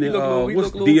Charlamagne He and look a little- he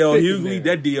what's look a little DL thick in Hughley.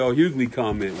 there. That DL Hughley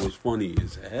comment was funny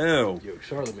as hell. Yo,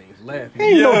 Charlamagne's laughing.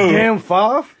 Ain't no Yo. damn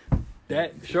 5.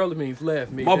 That Charlamagne's laugh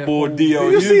made My that boy whole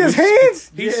DL You video- see his hands?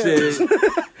 He Yeah.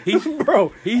 said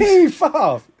Bro, he He's- ain't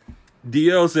 5.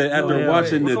 DL said after yeah,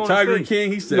 watching what's the on the Tiger screen?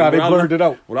 King, he said Nah, they what I blurred learned- it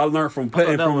out. What I learned from I thought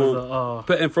petting that from was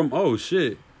petting from oh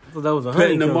shit. I thought that was a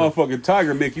Petting the honeycomb. motherfucking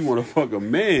tiger make you want to fuck a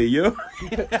man, yo.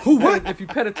 Who what? If you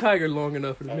pet a tiger long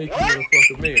enough, it'll make you want to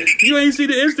fuck a man. You ain't see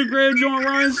the Instagram John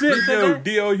Ryan shit? said Yo, that?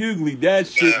 D.L. Hughley, that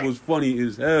shit was funny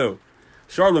as hell.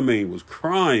 Charlamagne was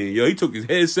crying, yo. He took his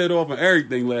headset off and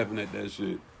everything laughing at that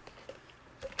shit.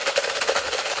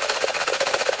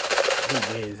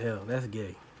 He gay as hell. That's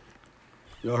gay.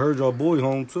 Y'all heard y'all boy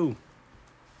home too.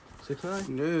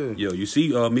 6'9"? Yeah. Yo, you see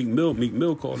Meek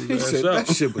Mill called He his ass said out.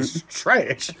 that shit was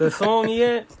trash. The song he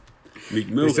had. Meek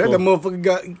They Mill said that called. motherfucker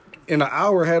got in an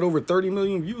hour had over 30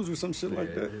 million views or some shit like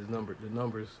Yeah, that. the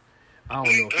numbers. I don't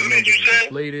know if the numbers are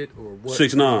inflated or what.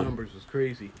 6'9". The numbers was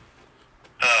crazy.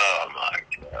 Oh my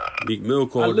god. Meek Mill I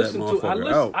called that listened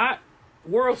motherfucker out.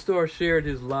 Worldstar shared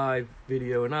his live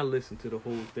video, and I listened to the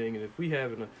whole thing. And if we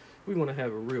want to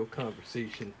have a real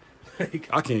conversation, like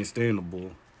I can't stand the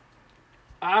bull.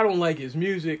 I don't like his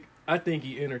music. I think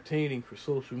he entertaining for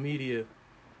social media,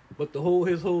 but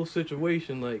his whole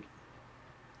situation, like,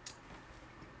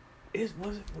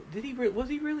 was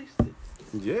he really?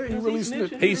 Yeah, he Was really he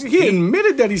snitched. snitching? He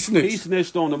admitted that he He snitched.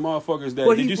 snitched on the motherfuckers that.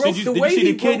 Well, Did he you broke- see? the Did way you see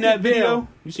he the kidnap broke it video? down.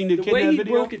 You seen the The way kidnap he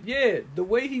video? broke it, yeah, the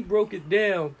way he broke it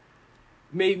down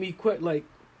made me quite like.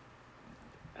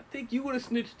 I think you would have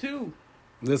snitched too.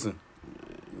 Listen,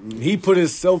 he put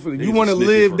himself in. You Niggas want to snitching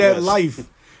live for that less. life.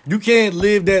 You can't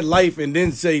live that life and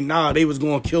then say, nah, they was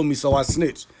going to kill me, so I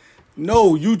snitched.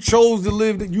 No, you chose to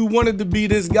live that. You wanted to be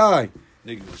this guy.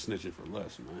 Niggas was snitching for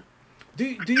less, man. Do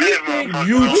you think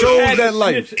You we chose had that the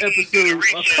life. snitch episode a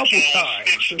couple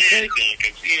times? Okay?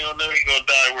 Because he don't know he's gonna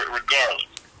die regardless.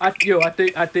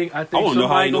 I think I wanna know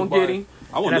how somebody ain't gonna nobody- get him.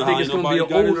 I wanna And I know think how it's ain't gonna be an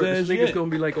nobody got his older. ass This nigga's yet. gonna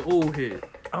be like an old head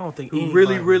I don't think who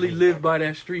anybody really would. lived by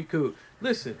that street code.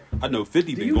 Listen, I know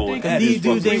 50 Do been you going think at these his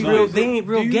dudes fucking ain't real- son. they ain't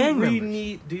real gang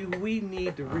members? Do we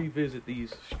need to revisit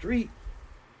these street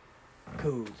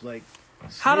codes? Like,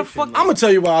 How the snitching, fuck- like- I'm gonna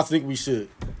tell you why I think we should,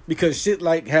 because shit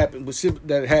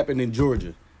that happened in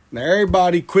Georgia. Now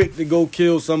everybody quick to go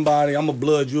kill somebody. I'm a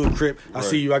blood, you a crip. I Right.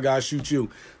 see you, I gotta shoot you.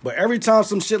 But every time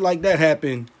some shit like that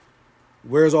happen,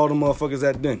 Where's all the motherfuckers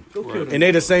at then? Go kill them. And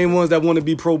they the same ones that want to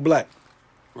be pro-black.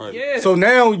 Right. Yeah. So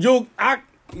now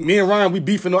me and Ryan, we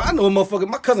beefing. I know a motherfucker.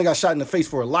 My cousin got shot in the face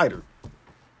for a lighter.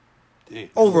 Damn.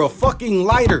 Over a fucking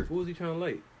lighter. What was he trying to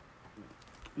light?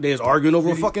 They was arguing over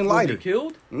a Was he- fucking was lighter. he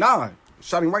killed? Nah,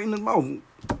 shot him right in the mouth,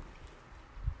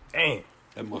 Damn.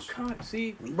 That must. God,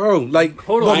 see, bro. Like,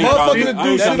 Hold but on. motherfuckers I do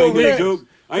ain't shit trying to over make no there. joke.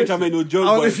 I ain't trying to make no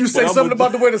joke. If you say something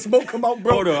about the way the smoke come out,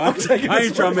 bro. Hold on, I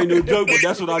ain't trying to make no joke, but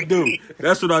that's what I do.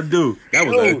 That's what I do. That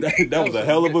was a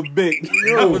hell of a big.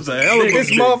 That was a hell of a It's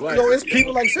big. it's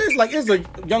people like serious. Like it's a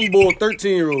young boy,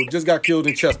 13-year-old, just got killed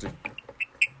in Chester.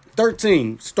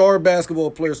 13, star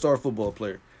basketball player, star football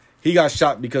player. He got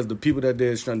shot because the people that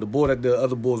the boy that the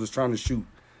other boys was trying to shoot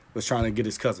was trying to get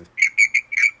his cousin.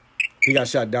 He got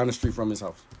shot down the street from his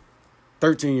house.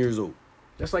 13 years old.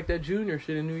 that's like that junior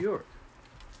shit in New York.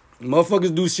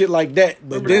 Motherfuckers do shit like that,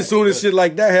 but then soon as shit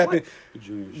like that happened,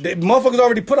 motherfuckers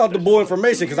already put out the boy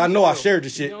information because I know I shared the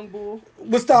shit. Young boy.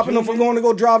 What's stopping them from going to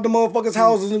go drive the motherfuckers'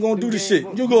 houses and going to do the shit?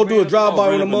 You go do a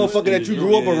drive-by on a motherfucker that you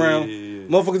grew up around.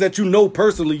 Motherfuckers that you know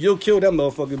personally, you'll kill that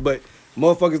motherfucker. But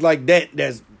motherfuckers like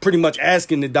that's pretty much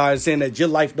asking to die and saying that your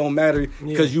life don't matter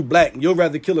because you black. You'll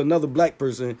rather kill another black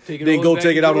person Take it than all go back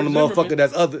take it to out on the George motherfucker Zimmerman.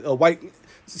 that's a white.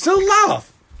 Still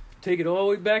alive. Take it all the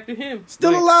way back to him.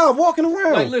 Still Like, alive, walking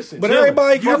around. like, listen, but Jimmy,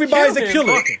 everybody's you a kill him,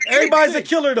 killer. fuck it. Everybody's a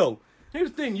killer though. Here's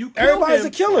the thing: you kill Everybody's him, a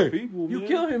killer. You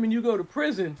kill him and you go to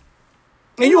prison.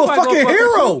 And you a Nobody fucking gonna fuck with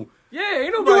hero. you. Yeah, ain't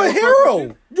You nobody. a gonna fuck with hero.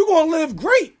 you. You gonna live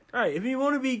great. Right, if you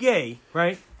want to be gay,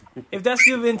 right? If that's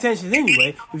your intentions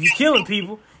anyway, if you're killing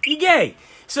people, you're gay.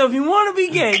 So if you want to be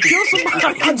gay, kill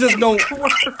somebody. I just don't.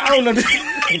 I don't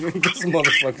understand this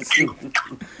motherfucker stupid.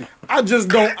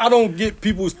 I don't get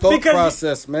people's thought Because-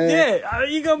 process, man. Yeah,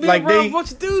 you're gonna be Like around they- a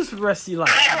bunch of dudes for the rest of your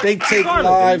life. They take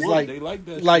Regardless. lives They like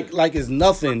that like it's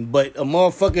nothing, but a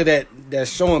motherfucker that's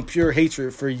showing pure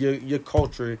hatred for your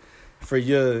culture, for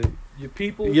your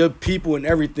people and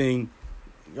everything.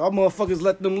 Y'all motherfuckers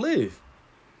let them live.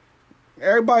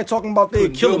 Everybody talking about they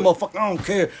kill a motherfucker. I don't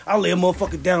care. I lay a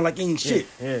motherfucker down like ain't shit.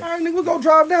 Yeah. All right, nigga, we go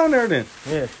drive down there then.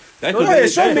 Yeah. That's Go ahead,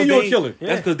 show me you're a killer.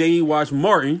 That's because they ain't watch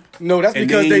Martin. No, that's and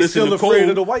because ain't they listen still to afraid Cole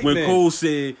of the white when man. Cole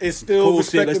said, It's still Cole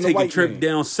said, let's respecting the take a white trip man.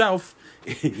 down south.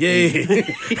 Yeah.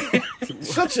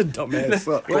 Shut your dumb ass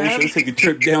up. Cole said, let's take a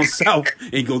trip down south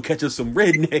and go catch us some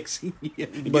rednecks and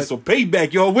get But- some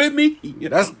payback. Y'all with me?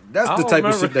 That's the don't type of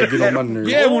remember. shit that get on my nerves.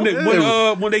 Yeah, when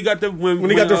they got the when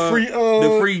they got the free,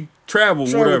 the free travel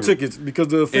travel whatever tickets because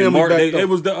the And family Martin, backed it up.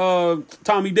 was the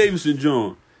Tommy Davidson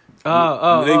John.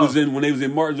 When they was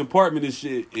in Martin's apartment and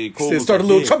shit, and Cole Said, was start a like,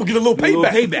 little yeah, trouble, get a little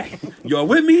payback. Y'all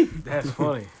with me? That's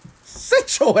funny.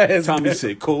 Sit your ass Tommy down.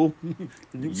 said, Cole,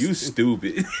 you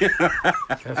stupid.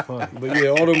 That's funny. But yeah,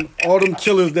 all them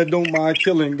killers that don't mind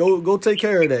killing, go take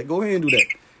care of that. Go handle that.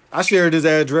 I shared his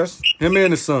address. Him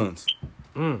and his sons.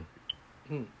 Damn,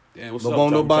 what's But up?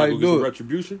 won't Trying nobody to get do some it.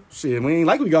 retribution? Shit, we ain't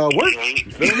like we gotta work.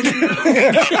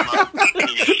 Shit.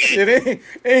 Shit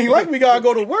ain't like we gotta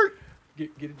go to work. Get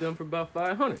it done for about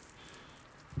 500.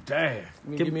 Damn.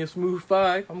 Give me a smooth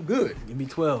 5. I'm good. Give me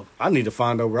 12. I need to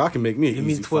find out where I can make me an Give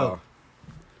me easy 12. file.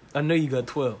 I know you got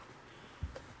 12.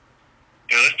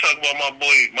 Yeah, let's talk about my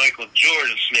boy Michael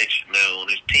Jordan snitching now on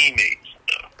his teammates.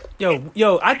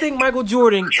 Yo, I think Michael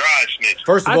Jordan. Dry snitching.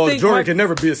 First of I all, think Jordan Mike- can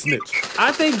never be a snitch.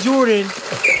 I think Jordan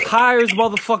hires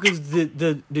motherfuckers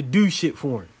to do shit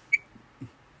for him.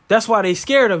 That's why they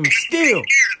scared of him still.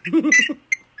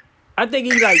 I think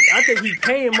he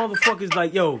paying motherfuckers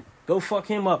like, yo, go fuck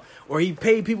him up. Or he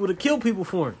paid people to kill people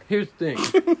for him. Here's the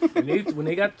thing: when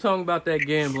they got to talking about that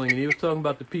gambling, and he was talking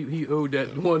about the people he owed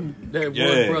that one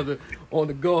brother on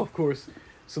the golf course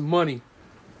some money,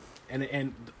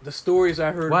 and the stories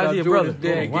I heard Why is about he a Jordan's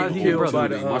brother? dad Why is getting he a killed by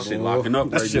brother? the My shit locking up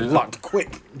That right shit now. locked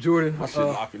quick. Jordan. My shit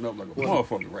locking up like a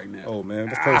motherfucker right now. Oh man,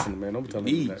 that's personal, man. Don't be telling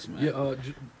me Ease, that. man.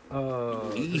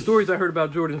 The stories I heard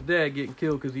about Jordan's dad getting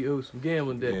killed because he owes some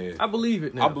gambling debt. Yeah. I believe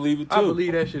it now. I believe it, I too.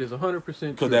 believe that shit is 100%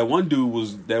 true. Because that one dude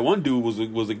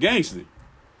was a gangster.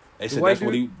 They said white that's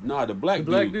what he. Nah, the black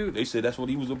black dude. dude? They said that's what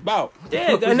he was about.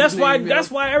 Yeah, What was and that's his why name, yo?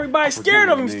 everybody's scared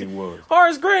of him. His name was.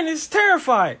 Horace Grant is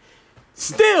terrified.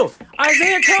 Still,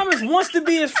 Isaiah Thomas wants to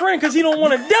be his friend because he don't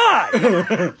want to die.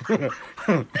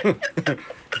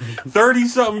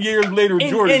 30-something years later,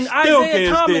 Jordan still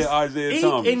can't stand Isaiah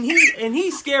Thomas. And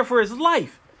he's scared for his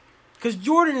life because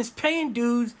Jordan is paying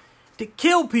dudes to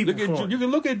kill people. Look for at him. you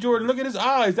can look at Jordan. Look at his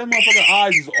eyes. That motherfucker's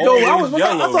eyes is Yo, always I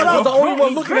yellow. thought I was the only one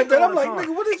He looking at that. drink I'm like, all the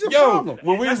nigga, what is your Yo, problem?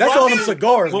 when we was That's all watching- them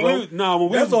cigars, when bro. we, nah, when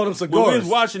we That's was, all them When we cigars. was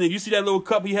watching it, you see that little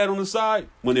cup he had on the side?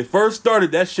 When it first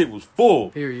started, that shit was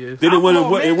full. Here he is. Then it went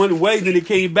Alcohol, away. It man. went away. Then it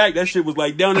came back. That shit was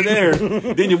like down in there.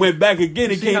 Then it went back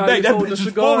again. It See came how back. he That was bitch holding was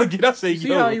the full cigar? again. I say, See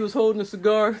how he yo. was holding the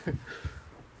cigar?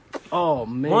 Oh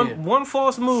man. One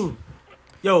false move.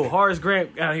 Yo, Horace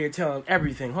Grant out here telling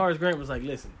everything. Horace Grant was like,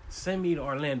 listen, send me to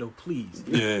Orlando, please.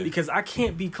 Yeah. Because I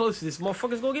can't be close to this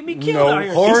motherfucker's gonna get me killed No, out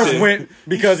here. Horace said- went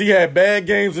because he had bad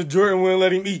games and Jordan wouldn't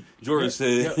let him eat. Jordan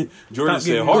said. Yeah. Jordan Stop said.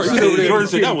 giving me Horace shit said. over there Jordan at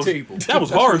said the that was table. that was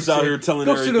Horace out here telling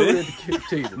Go sit over there at everything. the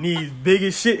kid table. Knees big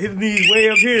as shit. His knees way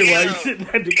up here while he's sitting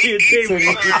at the kid table. Crazy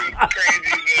though,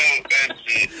 that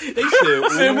shit. They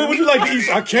said, Said, what would you like to eat?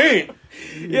 I can't.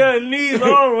 Yeah, knees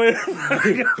all the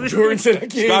way. Jordan said, I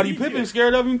can't. Scottie eat Pippen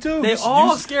scared of him too. They You-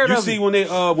 all you- scared you of see him.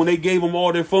 when they gave him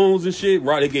all their phones and shit.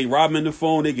 Right, they gave Rodman the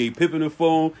phone, they gave Pippen the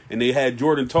phone, and they had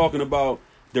Jordan talking about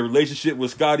their relationship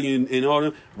with Scottie and all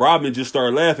them. Rodman just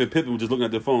started laughing. Pippen was just looking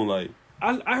at the phone like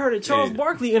I heard a Charles Yeah.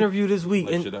 Barkley interview this week,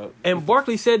 That shit out. and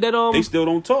Barkley said that they still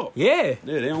don't talk. yeah.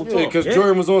 Yeah, they don't Yeah, talk. because Yeah.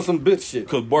 Jordan was on some bitch shit.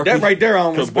 Because Barkley, That right there, I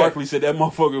don't Because respect. Barkley said that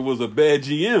motherfucker was a bad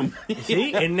GM.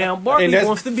 See, and now Barkley And that's-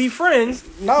 wants to be friends.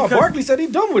 No, because- Barkley said he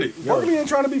done with it. Barkley ain't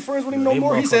trying to be friends with him no They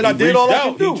more. He motherfucker- said, I He did all reached I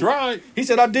can out. do. He tried. He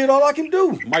said, I did all I can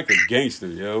do. Mike a gangster,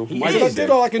 yo. He Mike He said, I said, did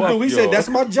all I can do. He "Fuck said, y'all." that's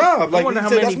my job. Like, he wonder how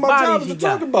said, many that's my job bodies is to he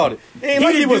talk got. about it. It ain't He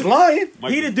like the he was dude- lying.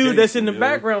 Mike He a the dude that's in the gangster,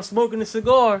 yo. background smoking a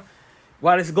cigar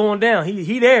while it's going down.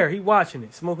 He there. He watching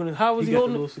it, smoking it. How was He he got the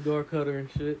holding little it? cigar cutter and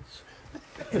shit.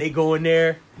 And they go in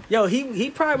there. Yo,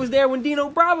 he probably was there when Dino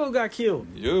Bravo got killed.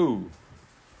 Yo,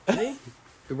 See?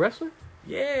 The wrestler?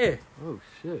 Yeah. Oh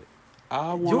shit.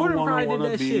 I Jordan wanna probably did wanna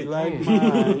that be shit. like Damn.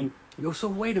 mine. Yo, so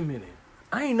wait a minute.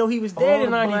 I ain't know he was dead All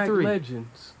in the black '93.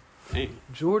 legends. Damn.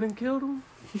 Jordan killed him.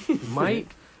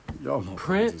 Mike. Y'all know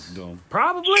Prince. dumb.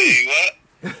 Probably.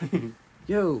 What?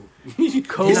 Yo. He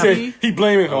Kobe. said, he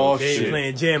blaming, oh, They ain't shit.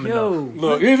 playing jamming Yo. though.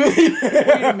 Look, Wait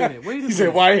a minute. Wait a he minute.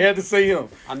 said, why he had to say him?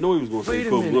 I know he was going to Wait say a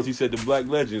Kobe. minute. Once he said the Black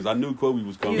Legends, I knew Kobe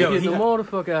was coming. Yo, Yo, get he them got- all the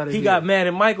fuck out of He here. got mad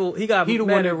at Michael. He got He the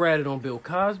mad one that at, ratted on Bill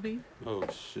Cosby. Oh, He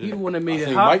the shit. one that I made it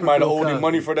think hot Mike for might have Bill owed him Cosby.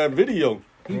 money for that video.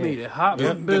 He made it hot for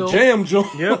The Bill. jam joint.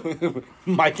 Yep.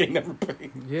 Mike ain't never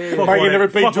paid. Yeah. Fuck Mike all ain't never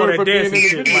that- paid fuck all Jordan that for being in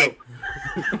dancing the shit, video.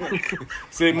 Mike.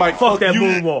 Said, Mike, Fuck that you,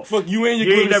 moonwalk. fuck you and your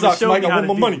You ain't glitter never socks, showed Mike. me I how want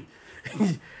my to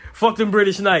money. Fuck them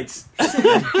British Knights.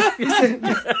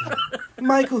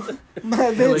 Michael, my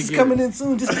advance is coming in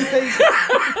soon. Just be patient.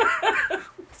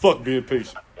 Fuck being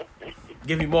patient.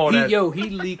 Give him all that. He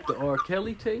leaked the R.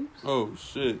 Kelly tapes. Oh,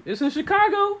 shit. It's in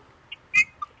Chicago.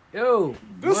 Yo,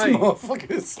 This Mike.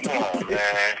 motherfucker is stupid. Oh,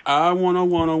 man. I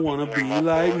wanna be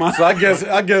like my. So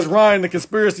I guess Ryan, the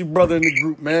conspiracy brother in the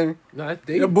group, man. Nah, that's That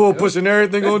David. boy pushing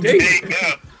everything on David. G.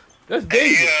 Yeah. That's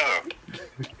Hey, David.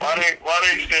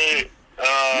 why they said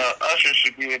Usher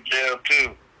should be in jail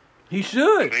too? He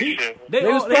should. They should. They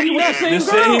was all, fucking with they, the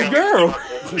same The same girl.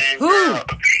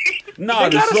 Who? Nah, They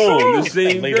the got a song, song. the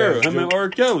same Late girl. ass Him and joke. R.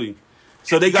 Kelly.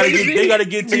 So they gotta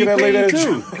get T Look at that late Pain ass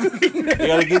too. They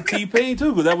gotta get T Pain too,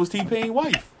 because that was T Pain's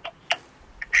wife.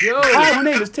 Yo, Hi, my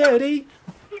name is Teddy.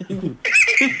 I'm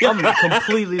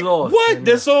completely lost. What?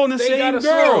 That's all the they same got a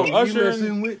girl. song. Usher You and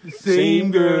messing with the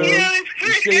same girl.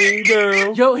 The same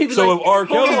girl. Yo, he was So like, if R.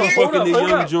 Kelly was hold fucking up, the hold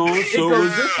young up. Jones, It so goes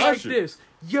was just like Usher. this.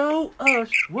 Yo,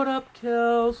 Ush, what up,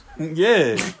 Kels?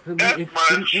 Yeah.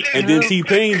 my shit. And then T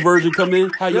Pain's version come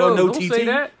in. How y'all Yo, know don't TT? say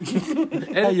that.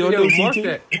 Edit, y'all yo, know mark TT?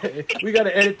 that. We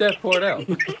gotta edit that part out.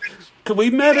 Cause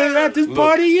we met her at this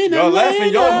party in Y'all Atlanta.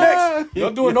 laughing, y'all next. Y'all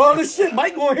doing all this shit.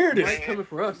 Mike gonna hear this. Mike coming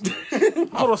for us.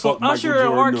 Hold on, so Fuck Michael Usher and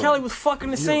R. Jordan up. Kelly was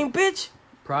fucking the same bitch?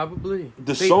 Probably.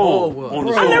 The They song all was. on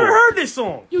the I song. never heard this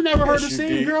song. You never heard the Yes, you same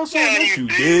did. girl song? Yeah, Yes, you you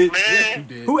did. man. You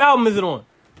did. Who album is it on?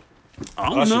 I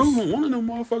don't Usher's. know. One of them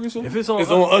motherfuckers. If it's on,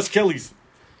 It's on Us Kelly's.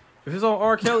 if it's on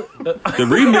R. Kelly, The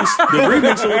remix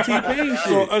on T Pain It's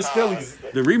on shit. Us Kelly's.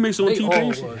 The remix on They T all Pain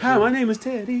was, shit. yeah. Hi, my name is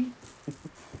Teddy.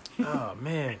 oh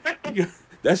man,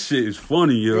 That shit is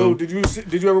funny, Yo, yo. did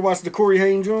you ever watch the Corey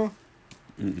Haim joint?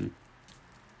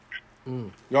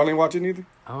 Y'all ain't watch it neither?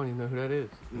 I don't even know who that is.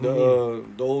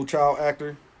 The old child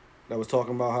actor that was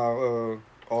talking about how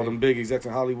all them big execs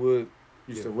in Hollywood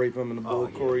used to rape him in the bowl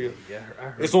Korea. Yeah, I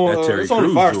heard. It's on That Terry it's on the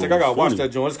Crews Fire joint Stick. I gotta was watch funny. that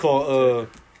joint. It's called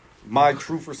My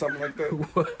Truth or something like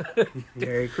that.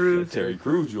 Terry Crews. Terry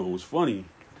Crews joint was funny.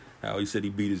 How he said he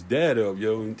beat his dad up,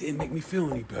 yo, and didn't make me feel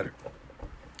any better.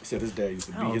 He said his dad used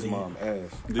to I don't beat his think- mom ass.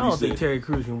 I don't think Terry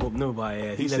Crews can whoop nobody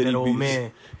ass. He let said that old beat-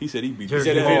 man. He said he beat. He Jerky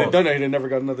said if he off. had done that, he'd never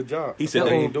got another job. He said they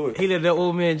that ain't do it. He let that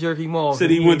old man jerk him off. Said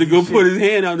he went to go put his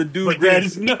hand out and the dude But grabbed then-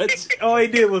 his nuts. All he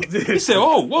did was this. He said,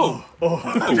 "Oh, whoa, whoa."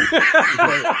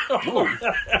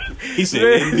 He said,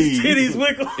 "Indeed, Titties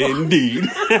wiggle. indeed."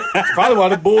 Probably why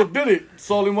the Bulls did it.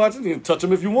 Saw him watching him. Touch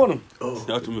him if you want him.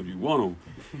 Touch him if you want him.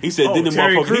 He said, Oh, then the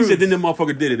Terry motherfucker. He Crews. said, then the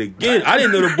motherfucker did it again. I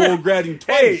didn't know the bull grabbed him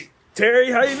twice. Hey,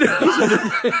 Terry, how you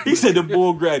doing? He said the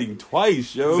bull grabbed him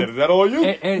twice, He yo. said, is that all you?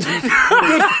 And he's,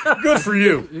 Good for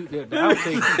you. the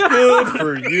outtake, Good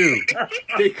for you.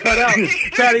 they cut out.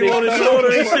 Patty on his shoulder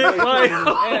and shit. Like, His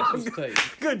ass was tight.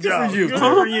 good job. for you, Good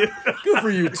Tom. for you. Good for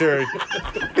you, Terry.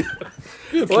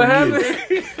 What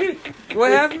happened?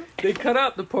 What happened? They cut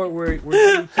out the part where he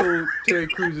told Terry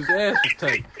Crews' ass was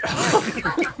tight.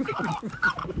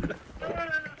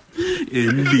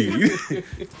 Indeed,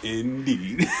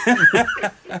 indeed.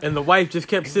 And the wife just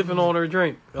kept sipping on her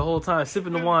drink the whole time,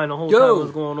 sipping the wine the whole Yo. time.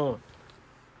 What's going on?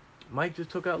 Mike just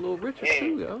took out Little Richard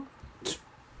too, yo.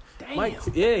 Mike,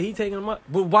 yeah, he taking him up.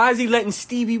 But why is he letting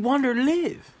Stevie Wonder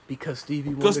live? Because Stevie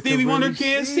Wonder. Because Stevie Wonder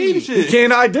can't see You shit.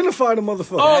 can't identify the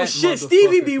motherfucker. Oh That shit,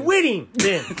 Stevie be motherfucker. winning.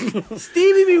 Then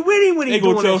Stevie be winning when he They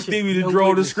doing gonna tell that shit. Stevie to No draw a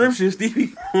witnesses. description.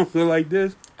 Stevie go like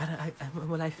this.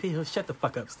 What I feel. Shut the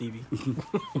fuck up, Stevie.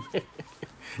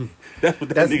 That's what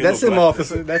that nigga That's look him, like.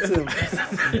 officer. That's him.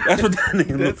 That's what that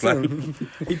nigga look That's like. him.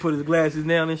 He put his glasses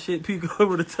down and shit, peek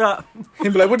over the top. He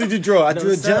be like, what did you draw? I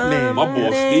drew a jump man. My boy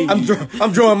Stevie.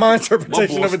 I'm drawing my My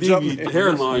interpretation boy of a jump Stevie man.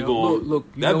 hairline Yo, going. look,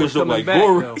 you that know bitch what's look coming like back,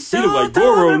 Goro. though. He look like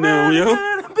Goro now,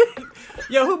 yo.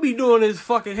 Yo, who be doing his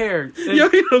fucking hair? Yo,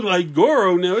 he look like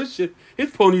Goro now. His shit, his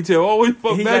ponytail always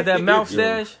fucked He back. got that here.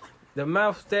 moustache. The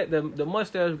moustache, the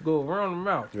mustache go around the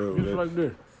mouth. Yo, just that- like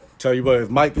this. Tell you what, if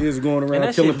Mike is going And around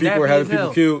that killing shit people or nappy having as people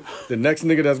hell. killed, the next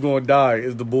nigga that's going to die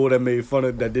is the boy that made fun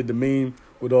of, that did the meme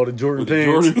with all the Jordan With the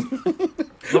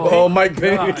pants. Jordan. All Mike God,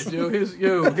 pants. yo, his pants.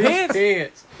 Yo, They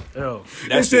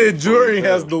That said shit was Jordan funny,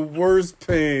 has yo. the worst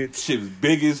pants. Shit was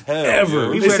big as hell. Ever.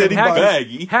 Yo. He They said said he he buy-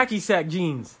 baggy. hacky sack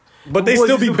jeans. But they Boy,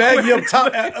 still be you- baggy up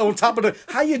top, on top of the.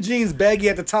 How your jeans baggy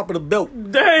at the top of the belt?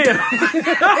 Damn.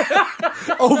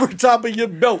 Over top of your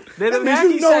belt. They them That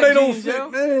means hacky you know sack they don't jeans, fit, yo.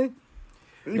 man.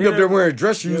 You They be up there them- wearing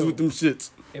dress shoes Yo. with them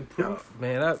shits. And proof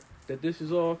Man, that this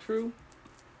is all true.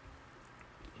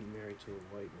 He married to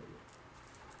a white woman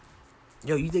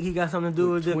yo, you think he got something to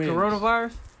do with the Twins.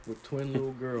 coronavirus? with twin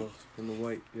little girls from the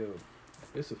white. Yo,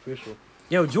 it's official.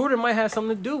 Yo, Jordan might have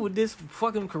something to do with this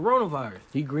fucking coronavirus.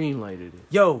 He greenlighted it.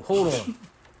 Yo, hold on.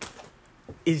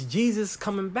 Is Jesus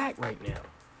coming back right now?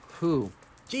 Who?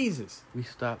 Jesus. We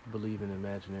stopped believing in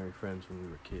imaginary friends when we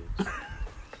were kids.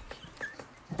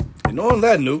 And on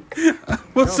that note,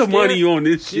 Put some scared? money on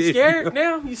this You shit. scared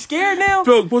now? You scared now?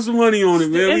 Bro, put some money on it,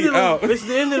 The man. end We of the- out. It's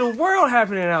the end of the world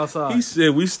happening outside. He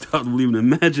said we stopped believing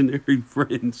in imaginary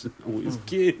friends when we was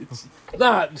kids.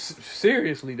 Nah,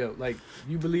 seriously though, like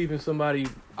you believe in somebody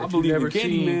I that you believe never in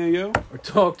seen Candyman, yo. or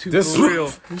talked to This- for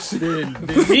real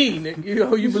than me. You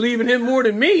know, you believe in him more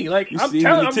than me. Like You I'm seen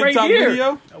telling, the I'm right TikTok here.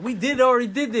 video? We already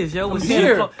did this, yo. With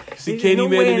here. Santa Claus. See There's no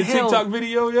Candyman way in the hell- TikTok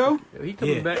video, yo? Yo, he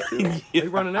coming Yeah. back too. They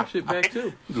running that shit back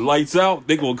too. Lights out.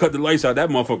 They gonna cut the lights out. That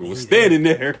motherfucker was standing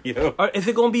there, yo. Is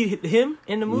it gonna be him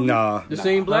in the movie? nah. The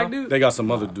same black dude. They got some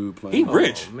other dude playing. He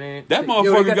rich. Oh, man, That Yo,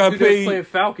 motherfucker they got the dude that's paid. Playing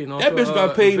Falcon. That bitch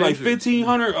got paid like Avengers.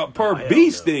 $1,500 per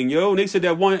beast thing, yo. And they said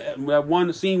that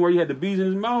one scene where he had the bees in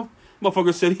his mouth.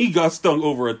 Motherfucker said he got stung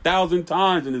over 1,000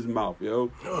 times in his mouth, yo.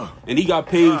 And he got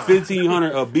paid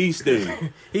 $1,500 a bee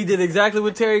sting He did exactly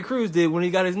what Terry Crews did when he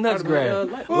got his nuts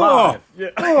grabbed. Oh,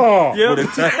 oh. Yep. with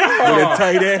a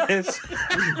tight ass.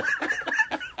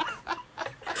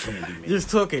 Just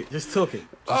took it. Just take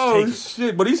Oh it.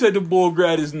 shit! But he said the boy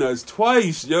grabbed his nuts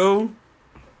twice, yo.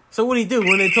 So what he do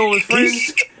when they told his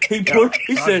friends? He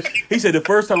said the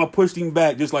first time I pushed him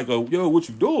back, just like yo, what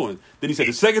you doing? Then he said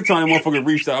the second time the motherfucker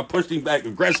reached out, I pushed him back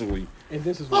aggressively. And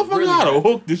this is what Motherfucker, really I'd have happened.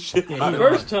 hooked this shit Yeah, out The of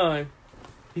first time,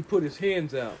 he put his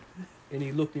hands out and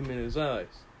he looked him in his eyes.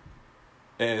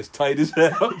 as tight as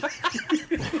hell.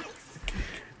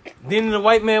 Then the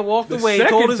white man walked The away,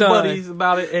 second told his time- buddies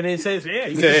about it, and then says, "Yeah,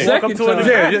 you Yeah. can walk up to Second it."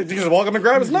 time. Yeah, you just walk up and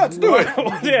grab his nuts. Do it.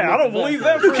 Yeah, I don't believe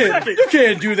that for a second. You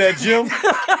can't do that, Jim.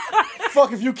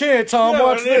 Fuck if you can, Tom. No,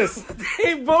 Watch they- this.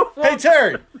 They both Hey,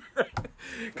 Terry.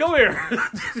 come here.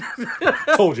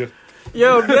 Told you.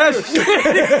 Yo, that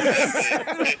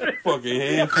shit. Fucking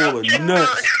handful of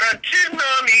nuts.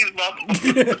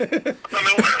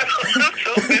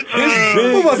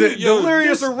 Who was it? Yo,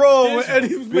 Delirious this- or Raw this when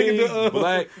Eddie was making big, the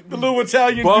black, the little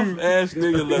Italian buff dude. ass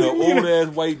nigga let an old ass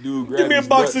white dude grab Give me a his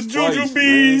box of nuts Juju twice,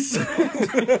 bees.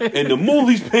 man. And the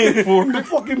moolie's paying for The it.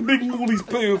 fucking big moolie's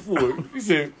paying for it. He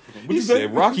said, what He you say?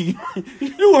 said Rocky.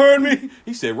 You heard me.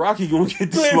 He said Rocky gonna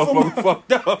get this Playing for motherfucker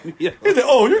fucked up. Yeah. He said,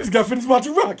 oh, you just got finished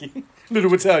watching Rocky.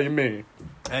 Little Italian man.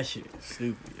 That shit is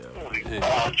stupid, yo.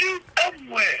 Oh, you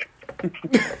everywhere.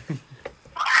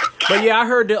 But yeah, I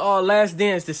heard the Last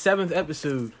Dance, the 7th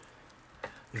episode,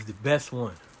 is the best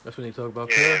one. That's when they talk about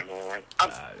Yeah, Cam. man.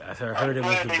 I heard it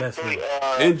was the best one.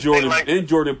 And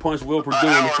Jordan punched Will Purdue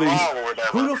in the face.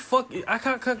 Who the fuck?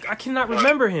 I cannot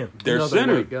remember him. Their Another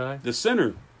center, white guy. the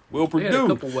center, Will They had a Purdue.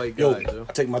 couple white Yo, guys, though.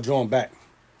 I take my drawing back.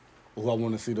 Who I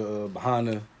want to see the behind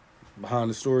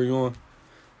the story on.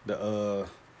 I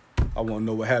want to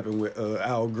know what happened with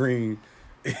Al Green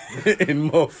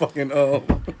and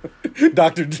motherfucking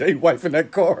Dr. J wife in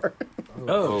that car.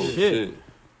 Oh, shit.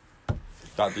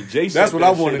 Dr. J. That's what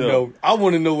I want to know. I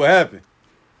want to know what happened.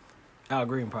 Al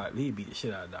Green probably he beat the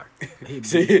shit out of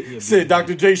Doctor. Said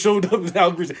Dr. J showed up and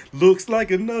Al Green said, looks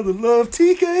like another love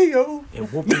TKO.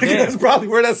 And whooped his That's ass. probably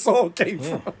where that song came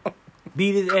Yeah. from.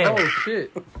 Beat his ass. Oh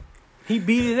shit! He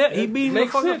beat his ass. He beat him.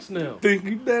 Makes Motherfucker. sense now. Think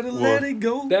you better let it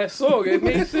go. That song, it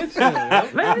makes sense now.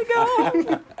 Let it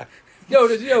go.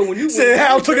 When you Said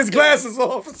Hal took his glasses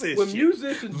off and said, when "Shit,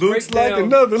 musicians looks break like down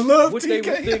another love what they was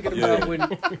TKO. thinking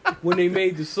about when they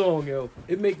made the song, yo,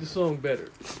 it make the song better.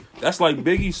 That's like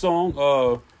Biggie's song.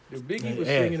 The Biggie was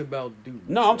Yeah. singing about dude.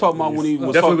 No, I'm talking about when he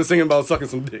was Definitely talking, was singing about sucking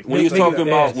some dick. when he was Biggie talking was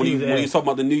about ass. when He he was when he ass. was talking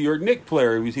about the New York Knicks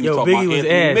player. He was Yo, talking Biggie about was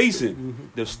Anthony ass.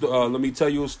 Mason. Let me tell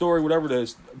you a story. Whatever that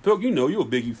is. Pilk, you know you're a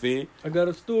Biggie fan. I got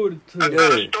a story to tell. I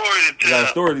got a story You to got a tell.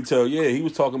 story to tell. Yeah, he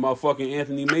was talking about fucking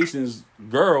Anthony Mason's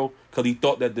girl because he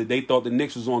thought that they thought the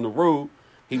Knicks was on the road.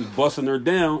 He was busting her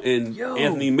down, and Yo.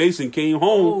 Anthony Mason came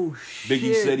home. Oh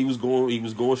Biggie shit! said he was going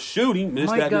to shoot him. This,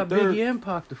 Mike that, got and the third. Biggie and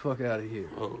Pac the fuck out of here.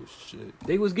 Oh shit,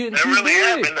 They was getting That too really big.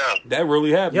 happened though. that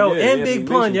really happened. Yo, yeah, and Anthony Big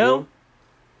Pun, Mason, yo. bro.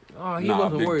 Oh, he Nah,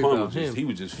 wasn't Big worried Pun about was just him. he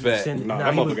was just fat. Nah,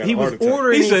 that motherfucker got he a was heart attack.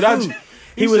 ordering. He said, food.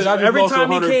 He was I just every lost time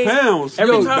he 100 came. pounds.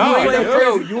 Every Yo, time he yo, went,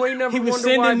 yo, you ain't never he was wonder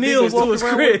why sending Biggie meals to walked his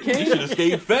around with a crib. He cane? should have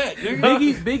stayed fat.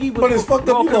 Nigga. Biggie But it's was fucked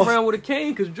up, walking you lost- around with a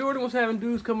cane because Jordan was having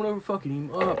dudes coming over fucking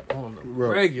him up on the Bro,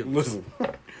 regular. listen, Yeah.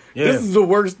 this is the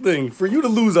worst thing. For you to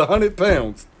lose 100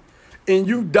 pounds and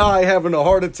you die having a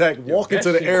heart attack walking That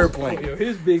to the shit- airplane. Yo,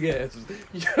 his big ass.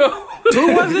 Yo,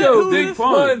 Who was it? Yo, Who Big was-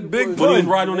 Pun. Big When he was Pun.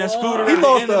 riding on that scooter. He at the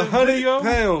lost end of the 100 video.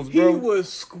 pounds, he bro. was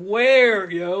square,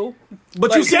 yo.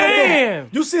 But you like, see him damn.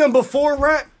 you see him before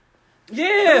rap? That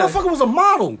Yeah. motherfucker was a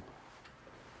model.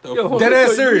 Yo, hold Dead on, ass let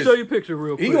me serious. show you a picture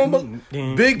real quick. He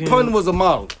gonna Big Pun was a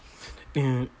model.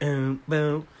 Boom.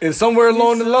 And somewhere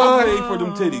along the I line, paid for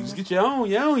them titties. Get your own,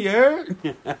 you heard?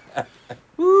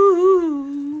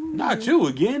 Woo. Not you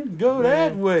again. Go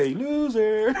that way,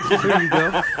 loser. There you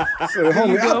go. I said,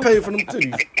 homie, I paid for them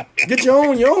titties. Get your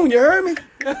own, you heard me?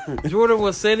 Jordan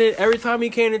was saying it every time he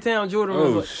came to town. Jordan was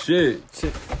Oh like, shit!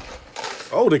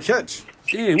 Oh, the catch.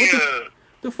 Damn, what Yeah.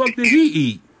 the fuck did he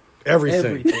eat?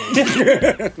 Everything.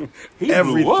 Everything. He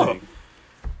blew up. Everything.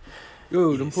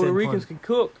 Yo, He them said Puerto Ricans pun. can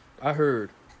cook. I heard.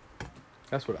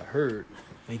 That's what I heard.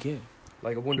 they can.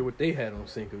 Like, I wonder what they had on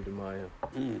Cinco de Mayo.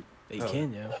 They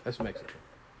can, yo. That's Mexican.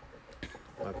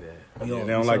 My bad. We Yeah, all-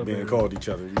 they don't we like being celebrate called each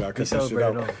other. You gotta We cut that shit celebrate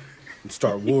out all. and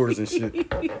start wars and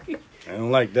shit. I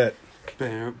don't like that.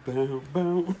 Bam, bam,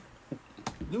 bam.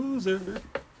 Loser.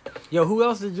 Yo, who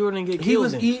else did Jordan get killed He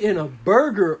was in? eating a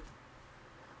burger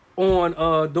on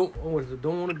don't what is it?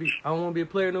 Don't want to be. I don't want to be a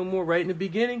player no more. Right in the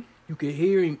beginning, you could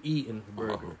hear him eating the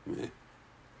burger. Oh, man.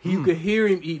 You could hear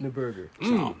him eating the burger.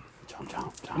 Chomp, chomp,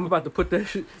 chomp, I'm chomp. about to put that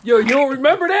shit. Yo, you don't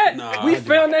remember that? Nah, We I do.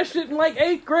 found that shit in like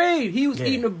 8th grade. He was Yeah.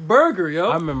 eating a burger, yo.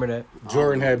 I remember that.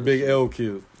 Jordan had Big L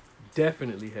killed.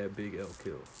 Definitely had Big L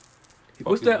killed. Fuck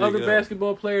What's is that Big other L?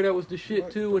 basketball player that was the shit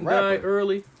too and Rapper. died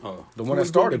early? Oh, The Who one that was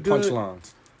started really good?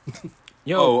 punchlines.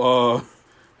 Yo,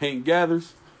 Hank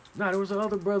Gathers. Nah, there was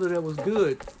another brother that was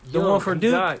good. The one for he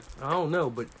Duke? died. I don't know,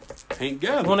 but Hank the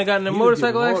Gathers. one that got in the he was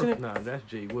motorcycle getting accident. Nah, that's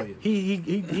Jay Williams.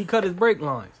 He cut his brake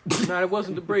lines. Nah, it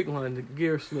wasn't the brake line, the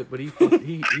gear slip, but he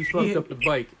fucked up the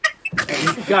bike.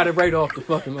 He got it right off the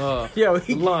fucking Yo,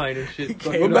 the line and shit.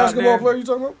 came What out basketball there. player you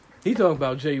talking about? He talking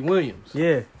about Jay Williams.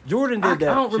 Yeah, Jordan I did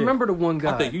that. don't shit. remember the one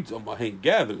guy. I think you talking about Hank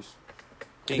Gathers.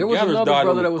 Hank there was Gathers another died brother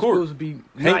on that the was court. supposed to be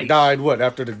Hank nice. died what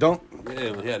after the dunk?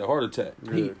 Yeah, he had a heart attack.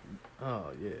 He, oh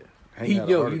yeah. Hank had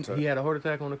a heart attack. He had a heart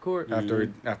attack on the court.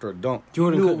 After a dunk. He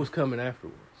Jordan knew could- it was coming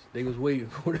afterwards. They was waiting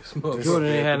for this motherfucker. Jordan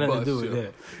ain't had at the nothing to do bus, with yo.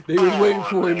 that. They was waiting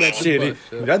for him at the Shit,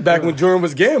 bus. that's back when Jordan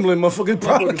was gambling, motherfucking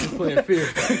probably. Motherfuckers was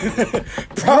playing fair.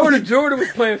 Probably, Jordan was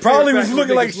playing fair. probably back was when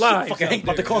looking like niggas shit. lied Fuck, I ain't out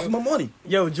about to there, cost yo. my money.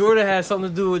 Yo, Jordan had something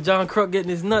to do with John Kruk getting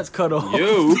his nuts cut off.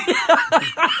 Yo,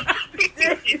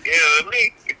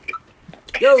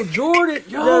 Yo, Jordan.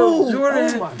 Yo,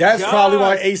 Jordan. Oh my That's God. probably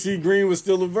why AC Green was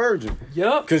still a virgin.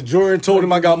 Yup. Because Jordan told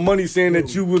him I got money saying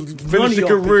that you would None finish of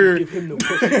your y'all career. bitches give him no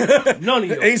pussy. None of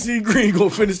y'all. AC Green gonna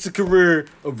finish the career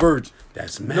a virgin.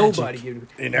 that's magic. Nobody give him.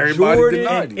 And everybody Jordan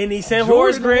denied it. And he sent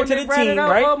Horace Grant to the team,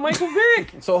 right? Michael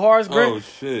Vick. So Horace Oh Grant.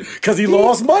 shit. Because he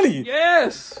lost money.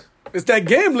 Yes. It's that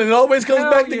gambling. It always comes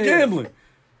Hell back to yeah. gambling.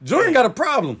 Jordan got a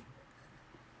problem.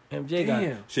 MJ got it.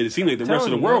 Damn. Shit, it seemed like the rest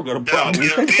of the Telling world you, got a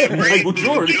problem. Michael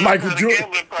Jordan. Michael Jordan.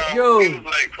 Yo.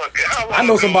 I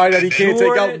know somebody that he can't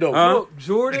take out, though. Huh? Look,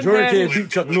 Jordan Jordan had can't beat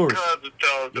Chuck Norris.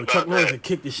 Yo, Chuck Norris would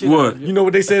kick the shit What? out of you. You know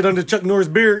what they said under Chuck Norris'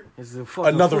 beard? It's a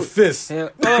fucking Another foot. fist. Hell,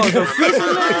 oh, the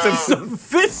fist. Some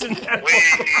Fist in that.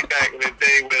 Way back in the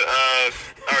day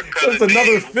with our cousin. That's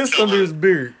another Dave fist under his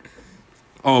beard.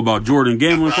 Oh, about Jordan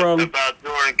gambling problem? About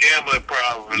Jordan gambling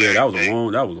problem. Yeah, that was a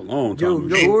long Yo, time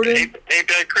ago. Jordan. Ain't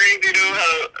that crazy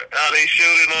though? How they showed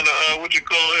it on the what you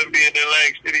call him being in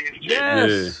Atlantic City and shit.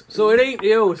 Yes. So it ain't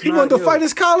yo. It's He not, wanted to yo. fight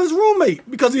his college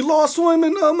roommate because he lost to him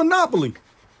in Monopoly.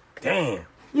 Damn.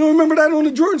 You don't remember that on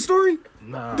the Jordan story?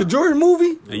 Nah. The Jordan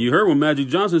movie? And you heard when Magic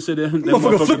Johnson said that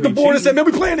Motherfucker flipped the be board and said, cheating? man,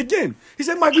 we playing again. He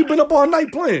said, Mike, we been up all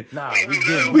night playing. Nah, we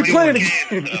did. We playing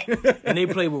again. And they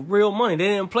played with real money. They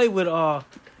didn't play with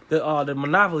the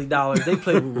Monopoly dollars. They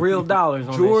played with real dollars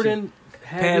on Jordan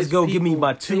had Pass his go, give me people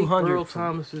my take 200 Earl from-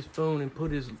 Thomas's phone and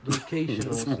put his location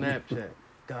on Snapchat.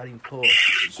 Got him caught.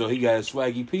 So he got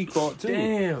Swaggy P caught too.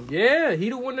 Damn. Yeah, he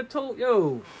the one that told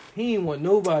yo. He ain't want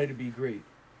nobody to be great.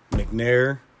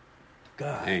 McNair.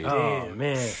 God Dang. damn. Oh,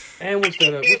 man. And what's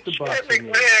that? What's the boxing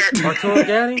name? Arturo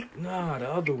Gatti? Nah, the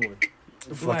other one.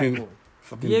 The black Fucking- one.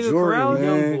 Fucking Diego Jordan, Corrales,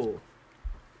 Young man. bull.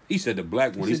 He said the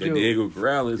black one. He He said said, yo, Diego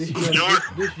Corrales.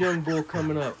 This young bull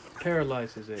coming up.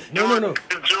 Paralyzed his ass. No.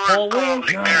 Paul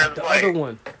Williams? Nah, the other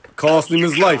one. Cost him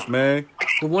his life, man.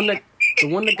 The one that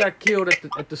got killed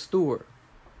at the store.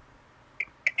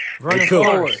 Vernon Cook.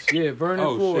 Forrest. Forrest. Yeah, Vernon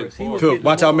Oh, shit, Forrest. He was Forrest. Cook, getting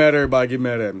watch how along. mad everybody get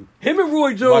mad at me. Him and Roy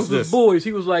Watch Jones this. was boys.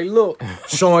 He was like, look,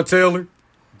 Sean Taylor.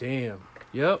 damn.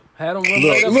 Yep. Had him run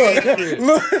Look, right up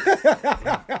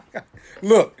the crib.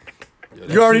 Look.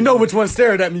 You already know which one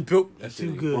stared at me, Pilk. That's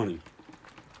Too too good. funny.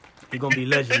 He gonna be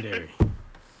legendary.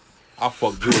 I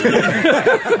fucked Jordan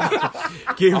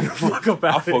up. Get him the fuck up I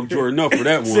out of fucked here. Jordan up for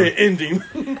that one. Said end him.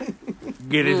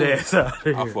 Get his ass out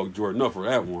of I here. fucked Jordan up for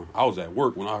that one. I was at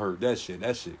work when I heard that shit.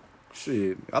 That shit.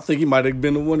 Shit. I think he might have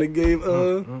been the one that gave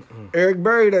Eric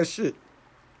Berry that shit.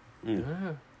 Yeah.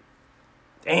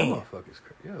 Damn. Motherfucker's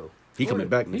crazy. Yo. He coming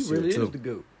back He next really year, is too. the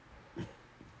GOAT.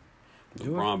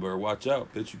 LeBron better watch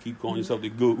out. Bitch, you keep calling yourself the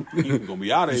GOAT. You gonna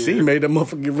be out of See, he here. made that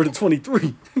motherfucker get rid of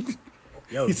 23.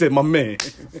 Yo, He said, my man,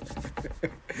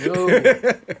 Yo.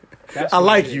 That's I what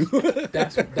like it you.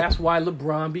 is. That's why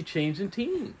LeBron be changing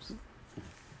teams.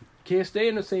 Can't stay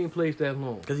in the same place that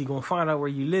long. because he gonna find out where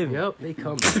you live. Yep, they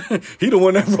come. He the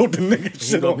one that wrote the nigga He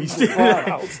shit gonna on be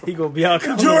me. he gonna be out.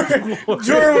 Jordan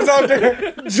was out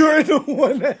there. Jordan the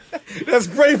one that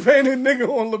spray painted nigga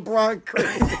on LeBron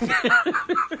crazy.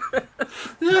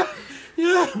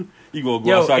 You gonna go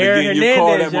Yo, outside Aaron and get in your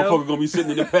car. That Hernandez, yo. motherfucker gonna be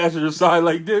sitting in the passenger side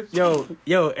like this. Yo,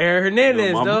 Aaron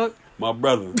Hernandez, Yo, dog. my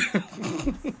brother.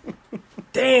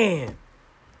 Damn.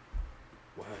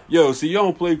 Yo, see, y'all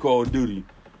don't play Call of Duty.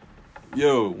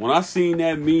 Yo, when I seen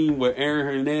that meme with Aaron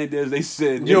Hernandez, they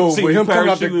said, Yo, seen with him him coming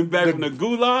out parachuting back from the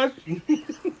goulash.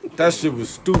 That shit was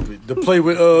stupid. To play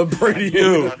with Brady.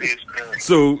 Yo,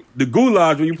 so the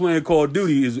goulash when you playing Call of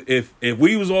Duty is if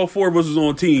we was all four of us was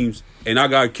on teams and I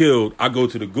got killed, I go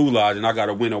to the goulash and I got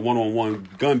to win a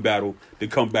 1-on-1 gun battle to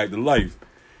come back to life.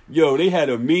 Yo, they had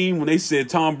a meme when they said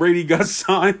Tom Brady got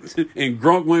signed and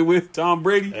Gronk went with Tom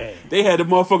Brady. Hey. They had the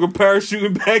motherfucker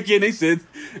parachuting back in. They said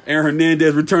Aaron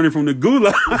Hernandez returning from the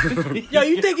goulash. Yo,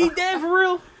 you think he dead for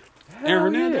real?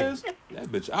 Aaron yeah. Hernandez?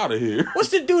 That bitch out of here. What's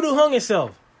the dude who hung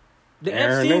himself? The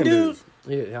Aaron Epstein dude? Hernandez.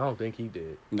 Yeah, I don't think he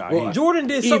did. Nah, Well, he- Jordan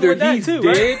did something Either with that he's too,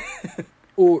 dead, right?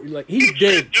 or like he's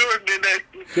dead. Jordan did that.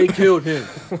 They killed him.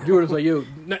 Jordan's like, yo,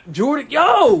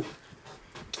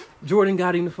 Jordan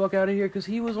got him the fuck out of here because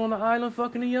he was on the island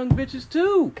fucking the young bitches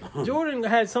too. Jordan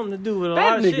had something to do with a That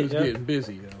lot of nigga's shit. yo. getting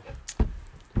busy, yo.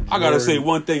 I gotta say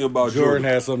one thing about Jordan Jordan.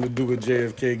 had something to do with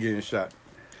JFK getting shot.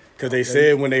 Because they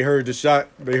said when they heard the shot,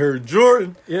 they heard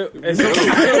Jordan. Yep. And, so,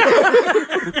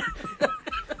 I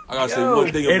gotta say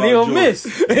one thing and about he don't Jordan. miss.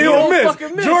 He don't miss.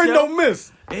 fucking miss, Jordan yo. don't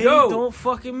miss. And Yo. he don't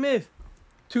fucking miss.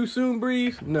 Too soon,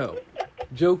 Breeze? No.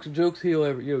 Jokes heal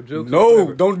every. Yo, jokes. No,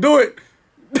 forever. don't do it.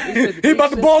 He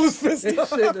about to ball his fist. They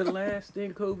said the last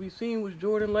thing Kobe seen was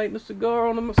Jordan lighting a cigar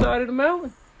on the side of the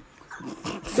mountain.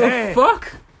 The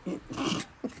fuck?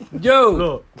 Yo.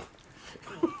 Look,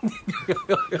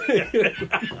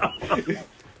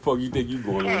 Fuck you think you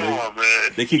going on, Come nigga? on, man.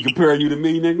 They keep comparing you to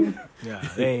me, nigga. yeah,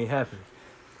 they ain't happening.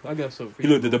 I got something for He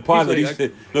you. looked at the pilot. He He's like,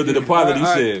 said, "Look at the pilot." He All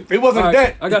right. said, It wasn't All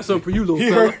right, that. I got something for you, little He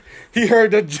fella.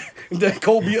 heard that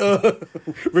Kobe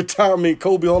retirement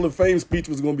Kobe Hall of Fame speech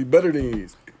was gonna be better than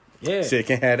his. Yeah. Shit,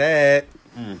 can't have that.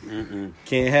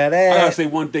 Can't have "I gotta that. say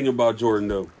one thing about Jordan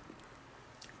though.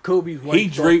 Kobe's wife He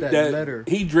thought draped that that. letter.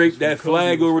 He draped that from Kobe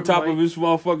flag was over from top Mike. of his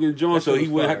motherfucking joint, That so shit he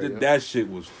was wouldn't fire, have to. yo. That shit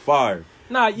was fire.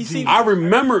 Nah, you see, I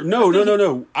remember.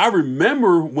 No. I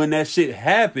remember when that shit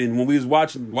happened when we was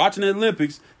watching the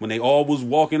Olympics when they all was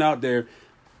walking out there.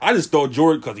 I just thought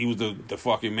Jordan, because he was the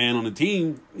fucking man on the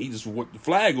team, he just wore the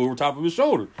flag over top of his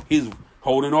shoulder. He's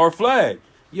holding our flag.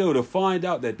 Yo, to find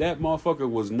out that motherfucker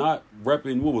was not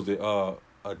repping, what was it,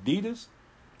 Adidas?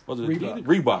 Was it Reebok. Adidas?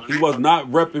 Reebok. He was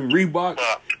not repping Reebok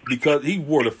because he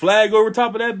wore the flag over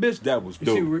top of that bitch. That was You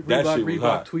dope. see, That shit was Reebok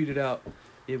hot. tweeted out,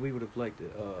 "Yeah, we would have liked the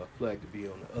flag to be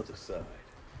on the other side."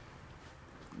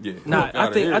 Yeah. Nah, Fuck I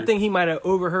outta think here. I think he might have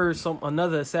overheard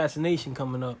another assassination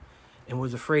coming up, and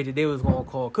was afraid that they was gonna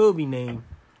call Kobe name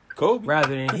Kobe,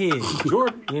 rather than his.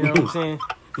 Jordan. You know what I'm saying?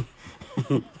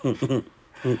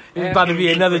 It's about to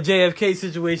be another JFK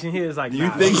situation here. It's like, You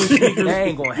nah, think his sneakers? that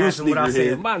ain't gonna you happen without sneakerhead.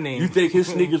 saying my name. You think his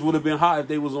sneakers would have been hot if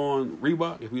they was on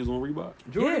Reebok? If he was on Reebok?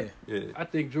 Jordan, Yeah. Yeah. I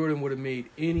think Jordan would have made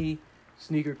any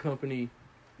sneaker company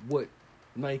what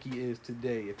Nike is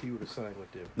today if he would have signed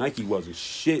with them. Nike wasn't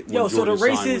shit when Yo, so the Jordan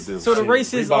signed with racist, them. so the Reebok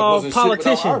racist wasn't shit without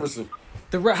politician. Iverson.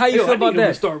 How you Yo, feel I about need them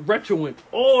to that? start retroing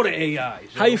all the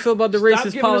AIs. How you feel about the Stop racist giving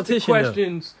us the politician? though?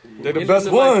 questions. They're the And best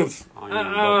then like, ones. I ain't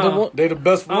know The one- They the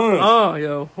best ones.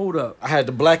 yo, hold up. I had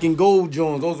the black and gold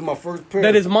Jones. Those are my first pair.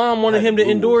 That his mom wanted Had him to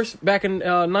rules. endorse back in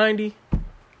 '90.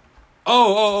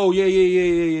 Oh, yeah.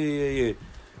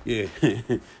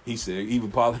 He said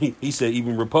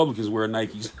even Republicans wear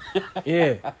Nikes.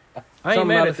 Yeah, I ain't Something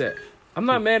mad out at of- that. I'm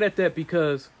not mad at that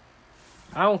because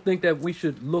I don't think that we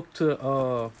should look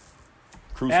to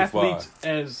Crucified. athletes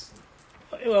as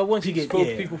well, once you get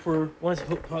spokespeople for once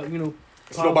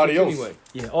It's nobody else.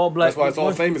 anyway. all black. That's why it's all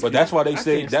once- famous. But that's why they I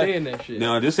say can't that. stand that shit.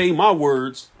 Now this ain't my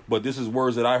words, but this is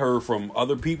words that I heard from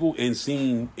other people and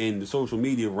seen in the social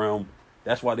media realm.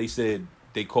 That's why they said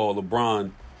they call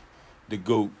LeBron the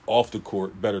GOAT off the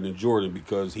court better than Jordan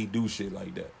because he do shit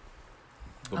like that.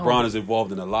 LeBron is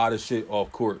involved in a lot of shit off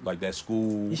court, like that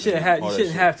school. You shouldn't and have. all You that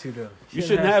shouldn't shit. have to though. You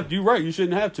shouldn't have. You're right. You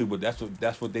shouldn't have to. But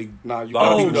that's what they. Nah, you a lot of got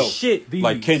to people though. Oh shit!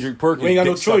 like Kendrick Perkins. You ain't got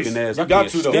no dick sucking choice. Ass. You I got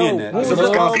can't to, though. stand Yo, that. what It's was a that?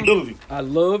 responsibility. I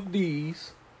love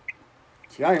these.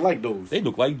 See, I ain't like those. They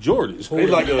look like Jordans. They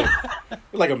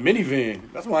like a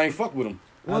minivan. That's why I ain't fuck with them.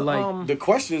 I like The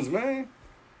questions, man.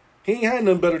 He ain't had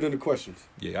nothing better than the questions.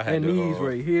 Yeah, I had And the, these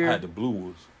right here. I had the blue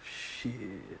ones. shit.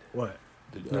 What?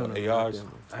 The No, AIs.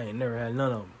 I ain't never had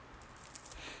none of them.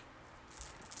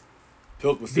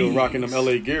 Pilk was still These. rocking them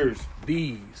LA Gears.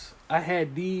 These. I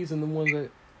had these and the ones that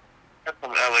That's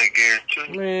some LA gear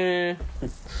too. man.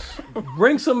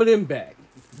 Bring some of them back.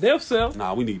 They'll sell.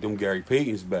 Nah, we need them Gary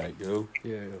Paytons back, yo.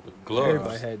 Yeah. Gloves.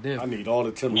 Everybody had I them. need all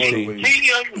the Tim We Hardaway.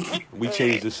 We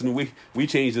changed we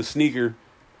changed the sneaker.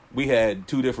 We had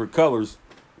two different colors.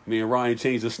 Me and Ryan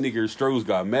changed the sneaker. Strohs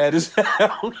got mad as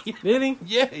hell. Did he?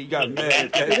 Yeah, he got mad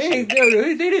at that They, shit. ain't,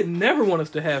 they didn't never want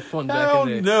us to have fun back Hell in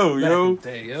there. no, back yo. in the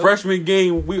day, yo. Freshman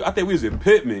game, I think we was in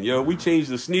Pittman, yo. We changed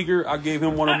the sneaker. I gave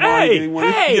him one of mine. Hey, gave him one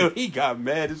of- hey. Yo, he got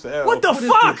mad as hell. What the What is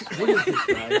fuck? this? What is this,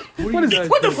 guys? What is-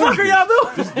 What the fuck are y'all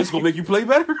doing? This gonna make you play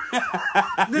better?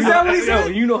 Is that what he Yo,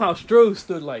 said? you know how Stroh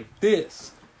stood like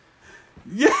this.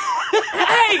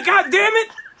 Hey, god damn it!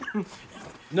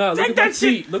 No, look Take at my that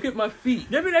shit. feet. Look at my feet.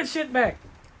 Give me that shit back.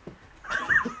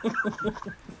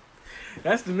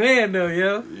 That's the man though,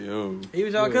 yo. Yo, He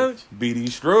was y'all Yeah. coach. BD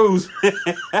Strohs.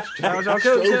 That was y'all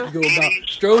coach, yo.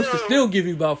 Strohs can still give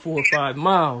you about 4 or 5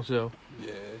 miles, yo.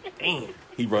 Damn,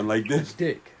 He run like this.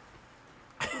 Dick.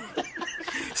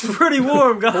 it's pretty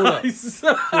warm, guys. 4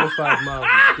 or 5 miles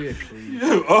of dick, please.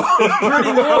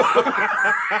 Pretty warm.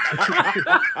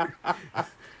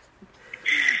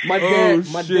 My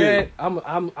Oh, shit. dad.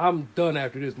 I'm done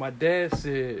after this. My dad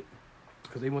said,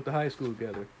 because they went to high school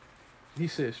together. He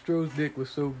said Stroh's dick was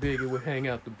so big it would hang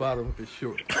out the bottom of his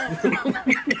shorts.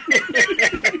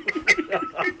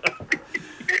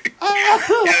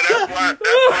 Yeah, that's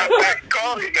why Beck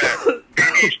called him that.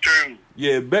 It's true.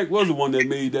 Yeah, Beck was the one that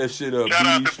made that shit up. Shout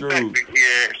out BD to Becky. Strohs.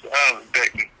 Yeah, shout out to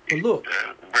Becky. But look,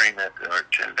 Bring that to our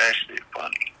attention. That shit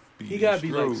funny. He got to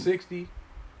be like Strode. 60.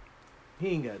 He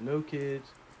ain't got no kids,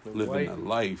 no Living wife, a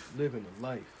life. living a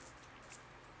life.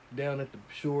 Down at the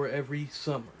shore every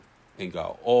summer. And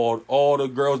got all the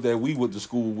girls that we went to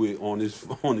school with on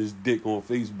his dick on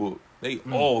Facebook. They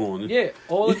all on it. Yeah,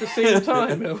 all at the same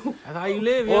time, yo. That's how you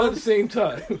live, All yo. at the same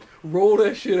time. Roll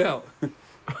that shit out.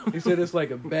 He said it's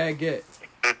like a baguette.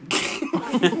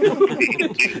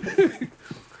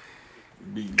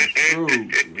 Be true,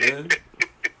 man.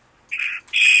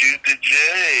 Shoot the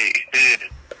J.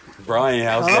 Brian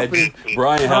House that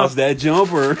Confident.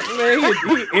 jumper. Man,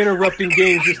 he interrupting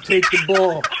games, just take the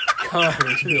ball.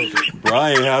 Confidence builder.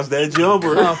 Brian House that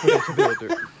jumper. Confidence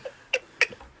builder.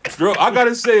 Stro, I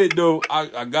gotta say it though.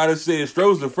 I gotta say it.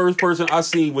 Stro's the first person I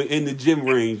seen within the gym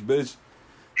range, bitch.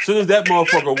 Soon as that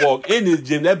motherfucker walk in the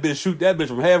gym, that bitch shoot that bitch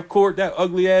from half court. That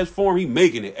ugly ass form, he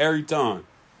making it every time.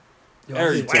 Yo,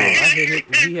 Every I time. hit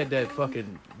it. He had that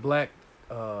fucking black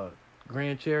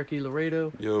Grand Cherokee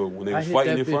Laredo. Yo, when they I was hit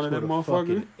fighting that in front of bitch that with a motherfucker.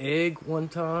 fucking egg one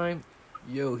time.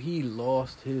 Yo, he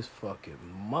lost his fucking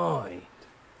mind.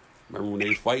 Remember when they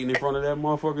was fighting in front of that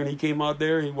motherfucker and he came out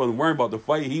there? He wasn't worrying about the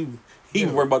fight. He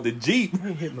was worried about the Jeep. I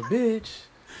ain't hit my bitch.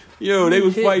 Yo, they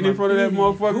was Hit fighting in my front of that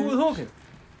bitch. motherfucker. Who was hooking?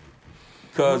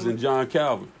 Cousin John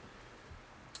Calvin.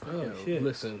 Oh, Yo, shit.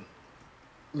 listen.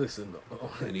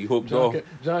 And he hooked off.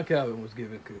 John Calvin was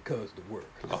giving Cuz the work.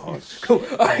 Oh, Cool.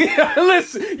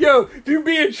 Listen, yo, if you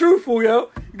being truthful, yo,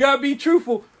 you gotta be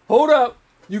truthful. Hold up.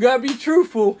 You gotta be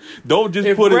truthful. don't just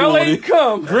If put it Rel on ain't it.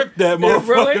 come, Drip that if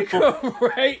Rel ain't motherfucker. come,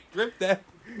 right? Drip that.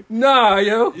 Nah,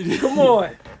 yo. Come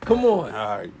on. Come on.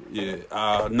 All right, yeah.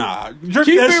 Nah. Drip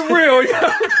Keep that it shit. real, yo.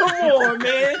 Come on,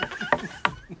 man.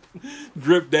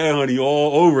 Drip that honey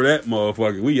all over that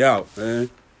motherfucker. We out, man.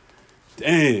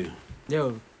 Damn.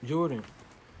 Yo, Jordan.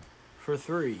 For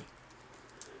 3.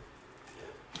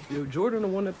 Yo, Jordan, the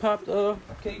one that popped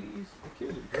KD's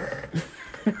Achilles, bro.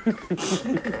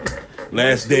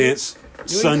 Last Dance,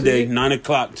 see Sunday, it? 9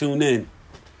 o'clock. Tune in.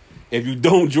 If you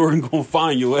don't, Jordan gonna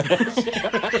find your ass.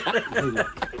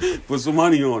 Put some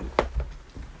money on it.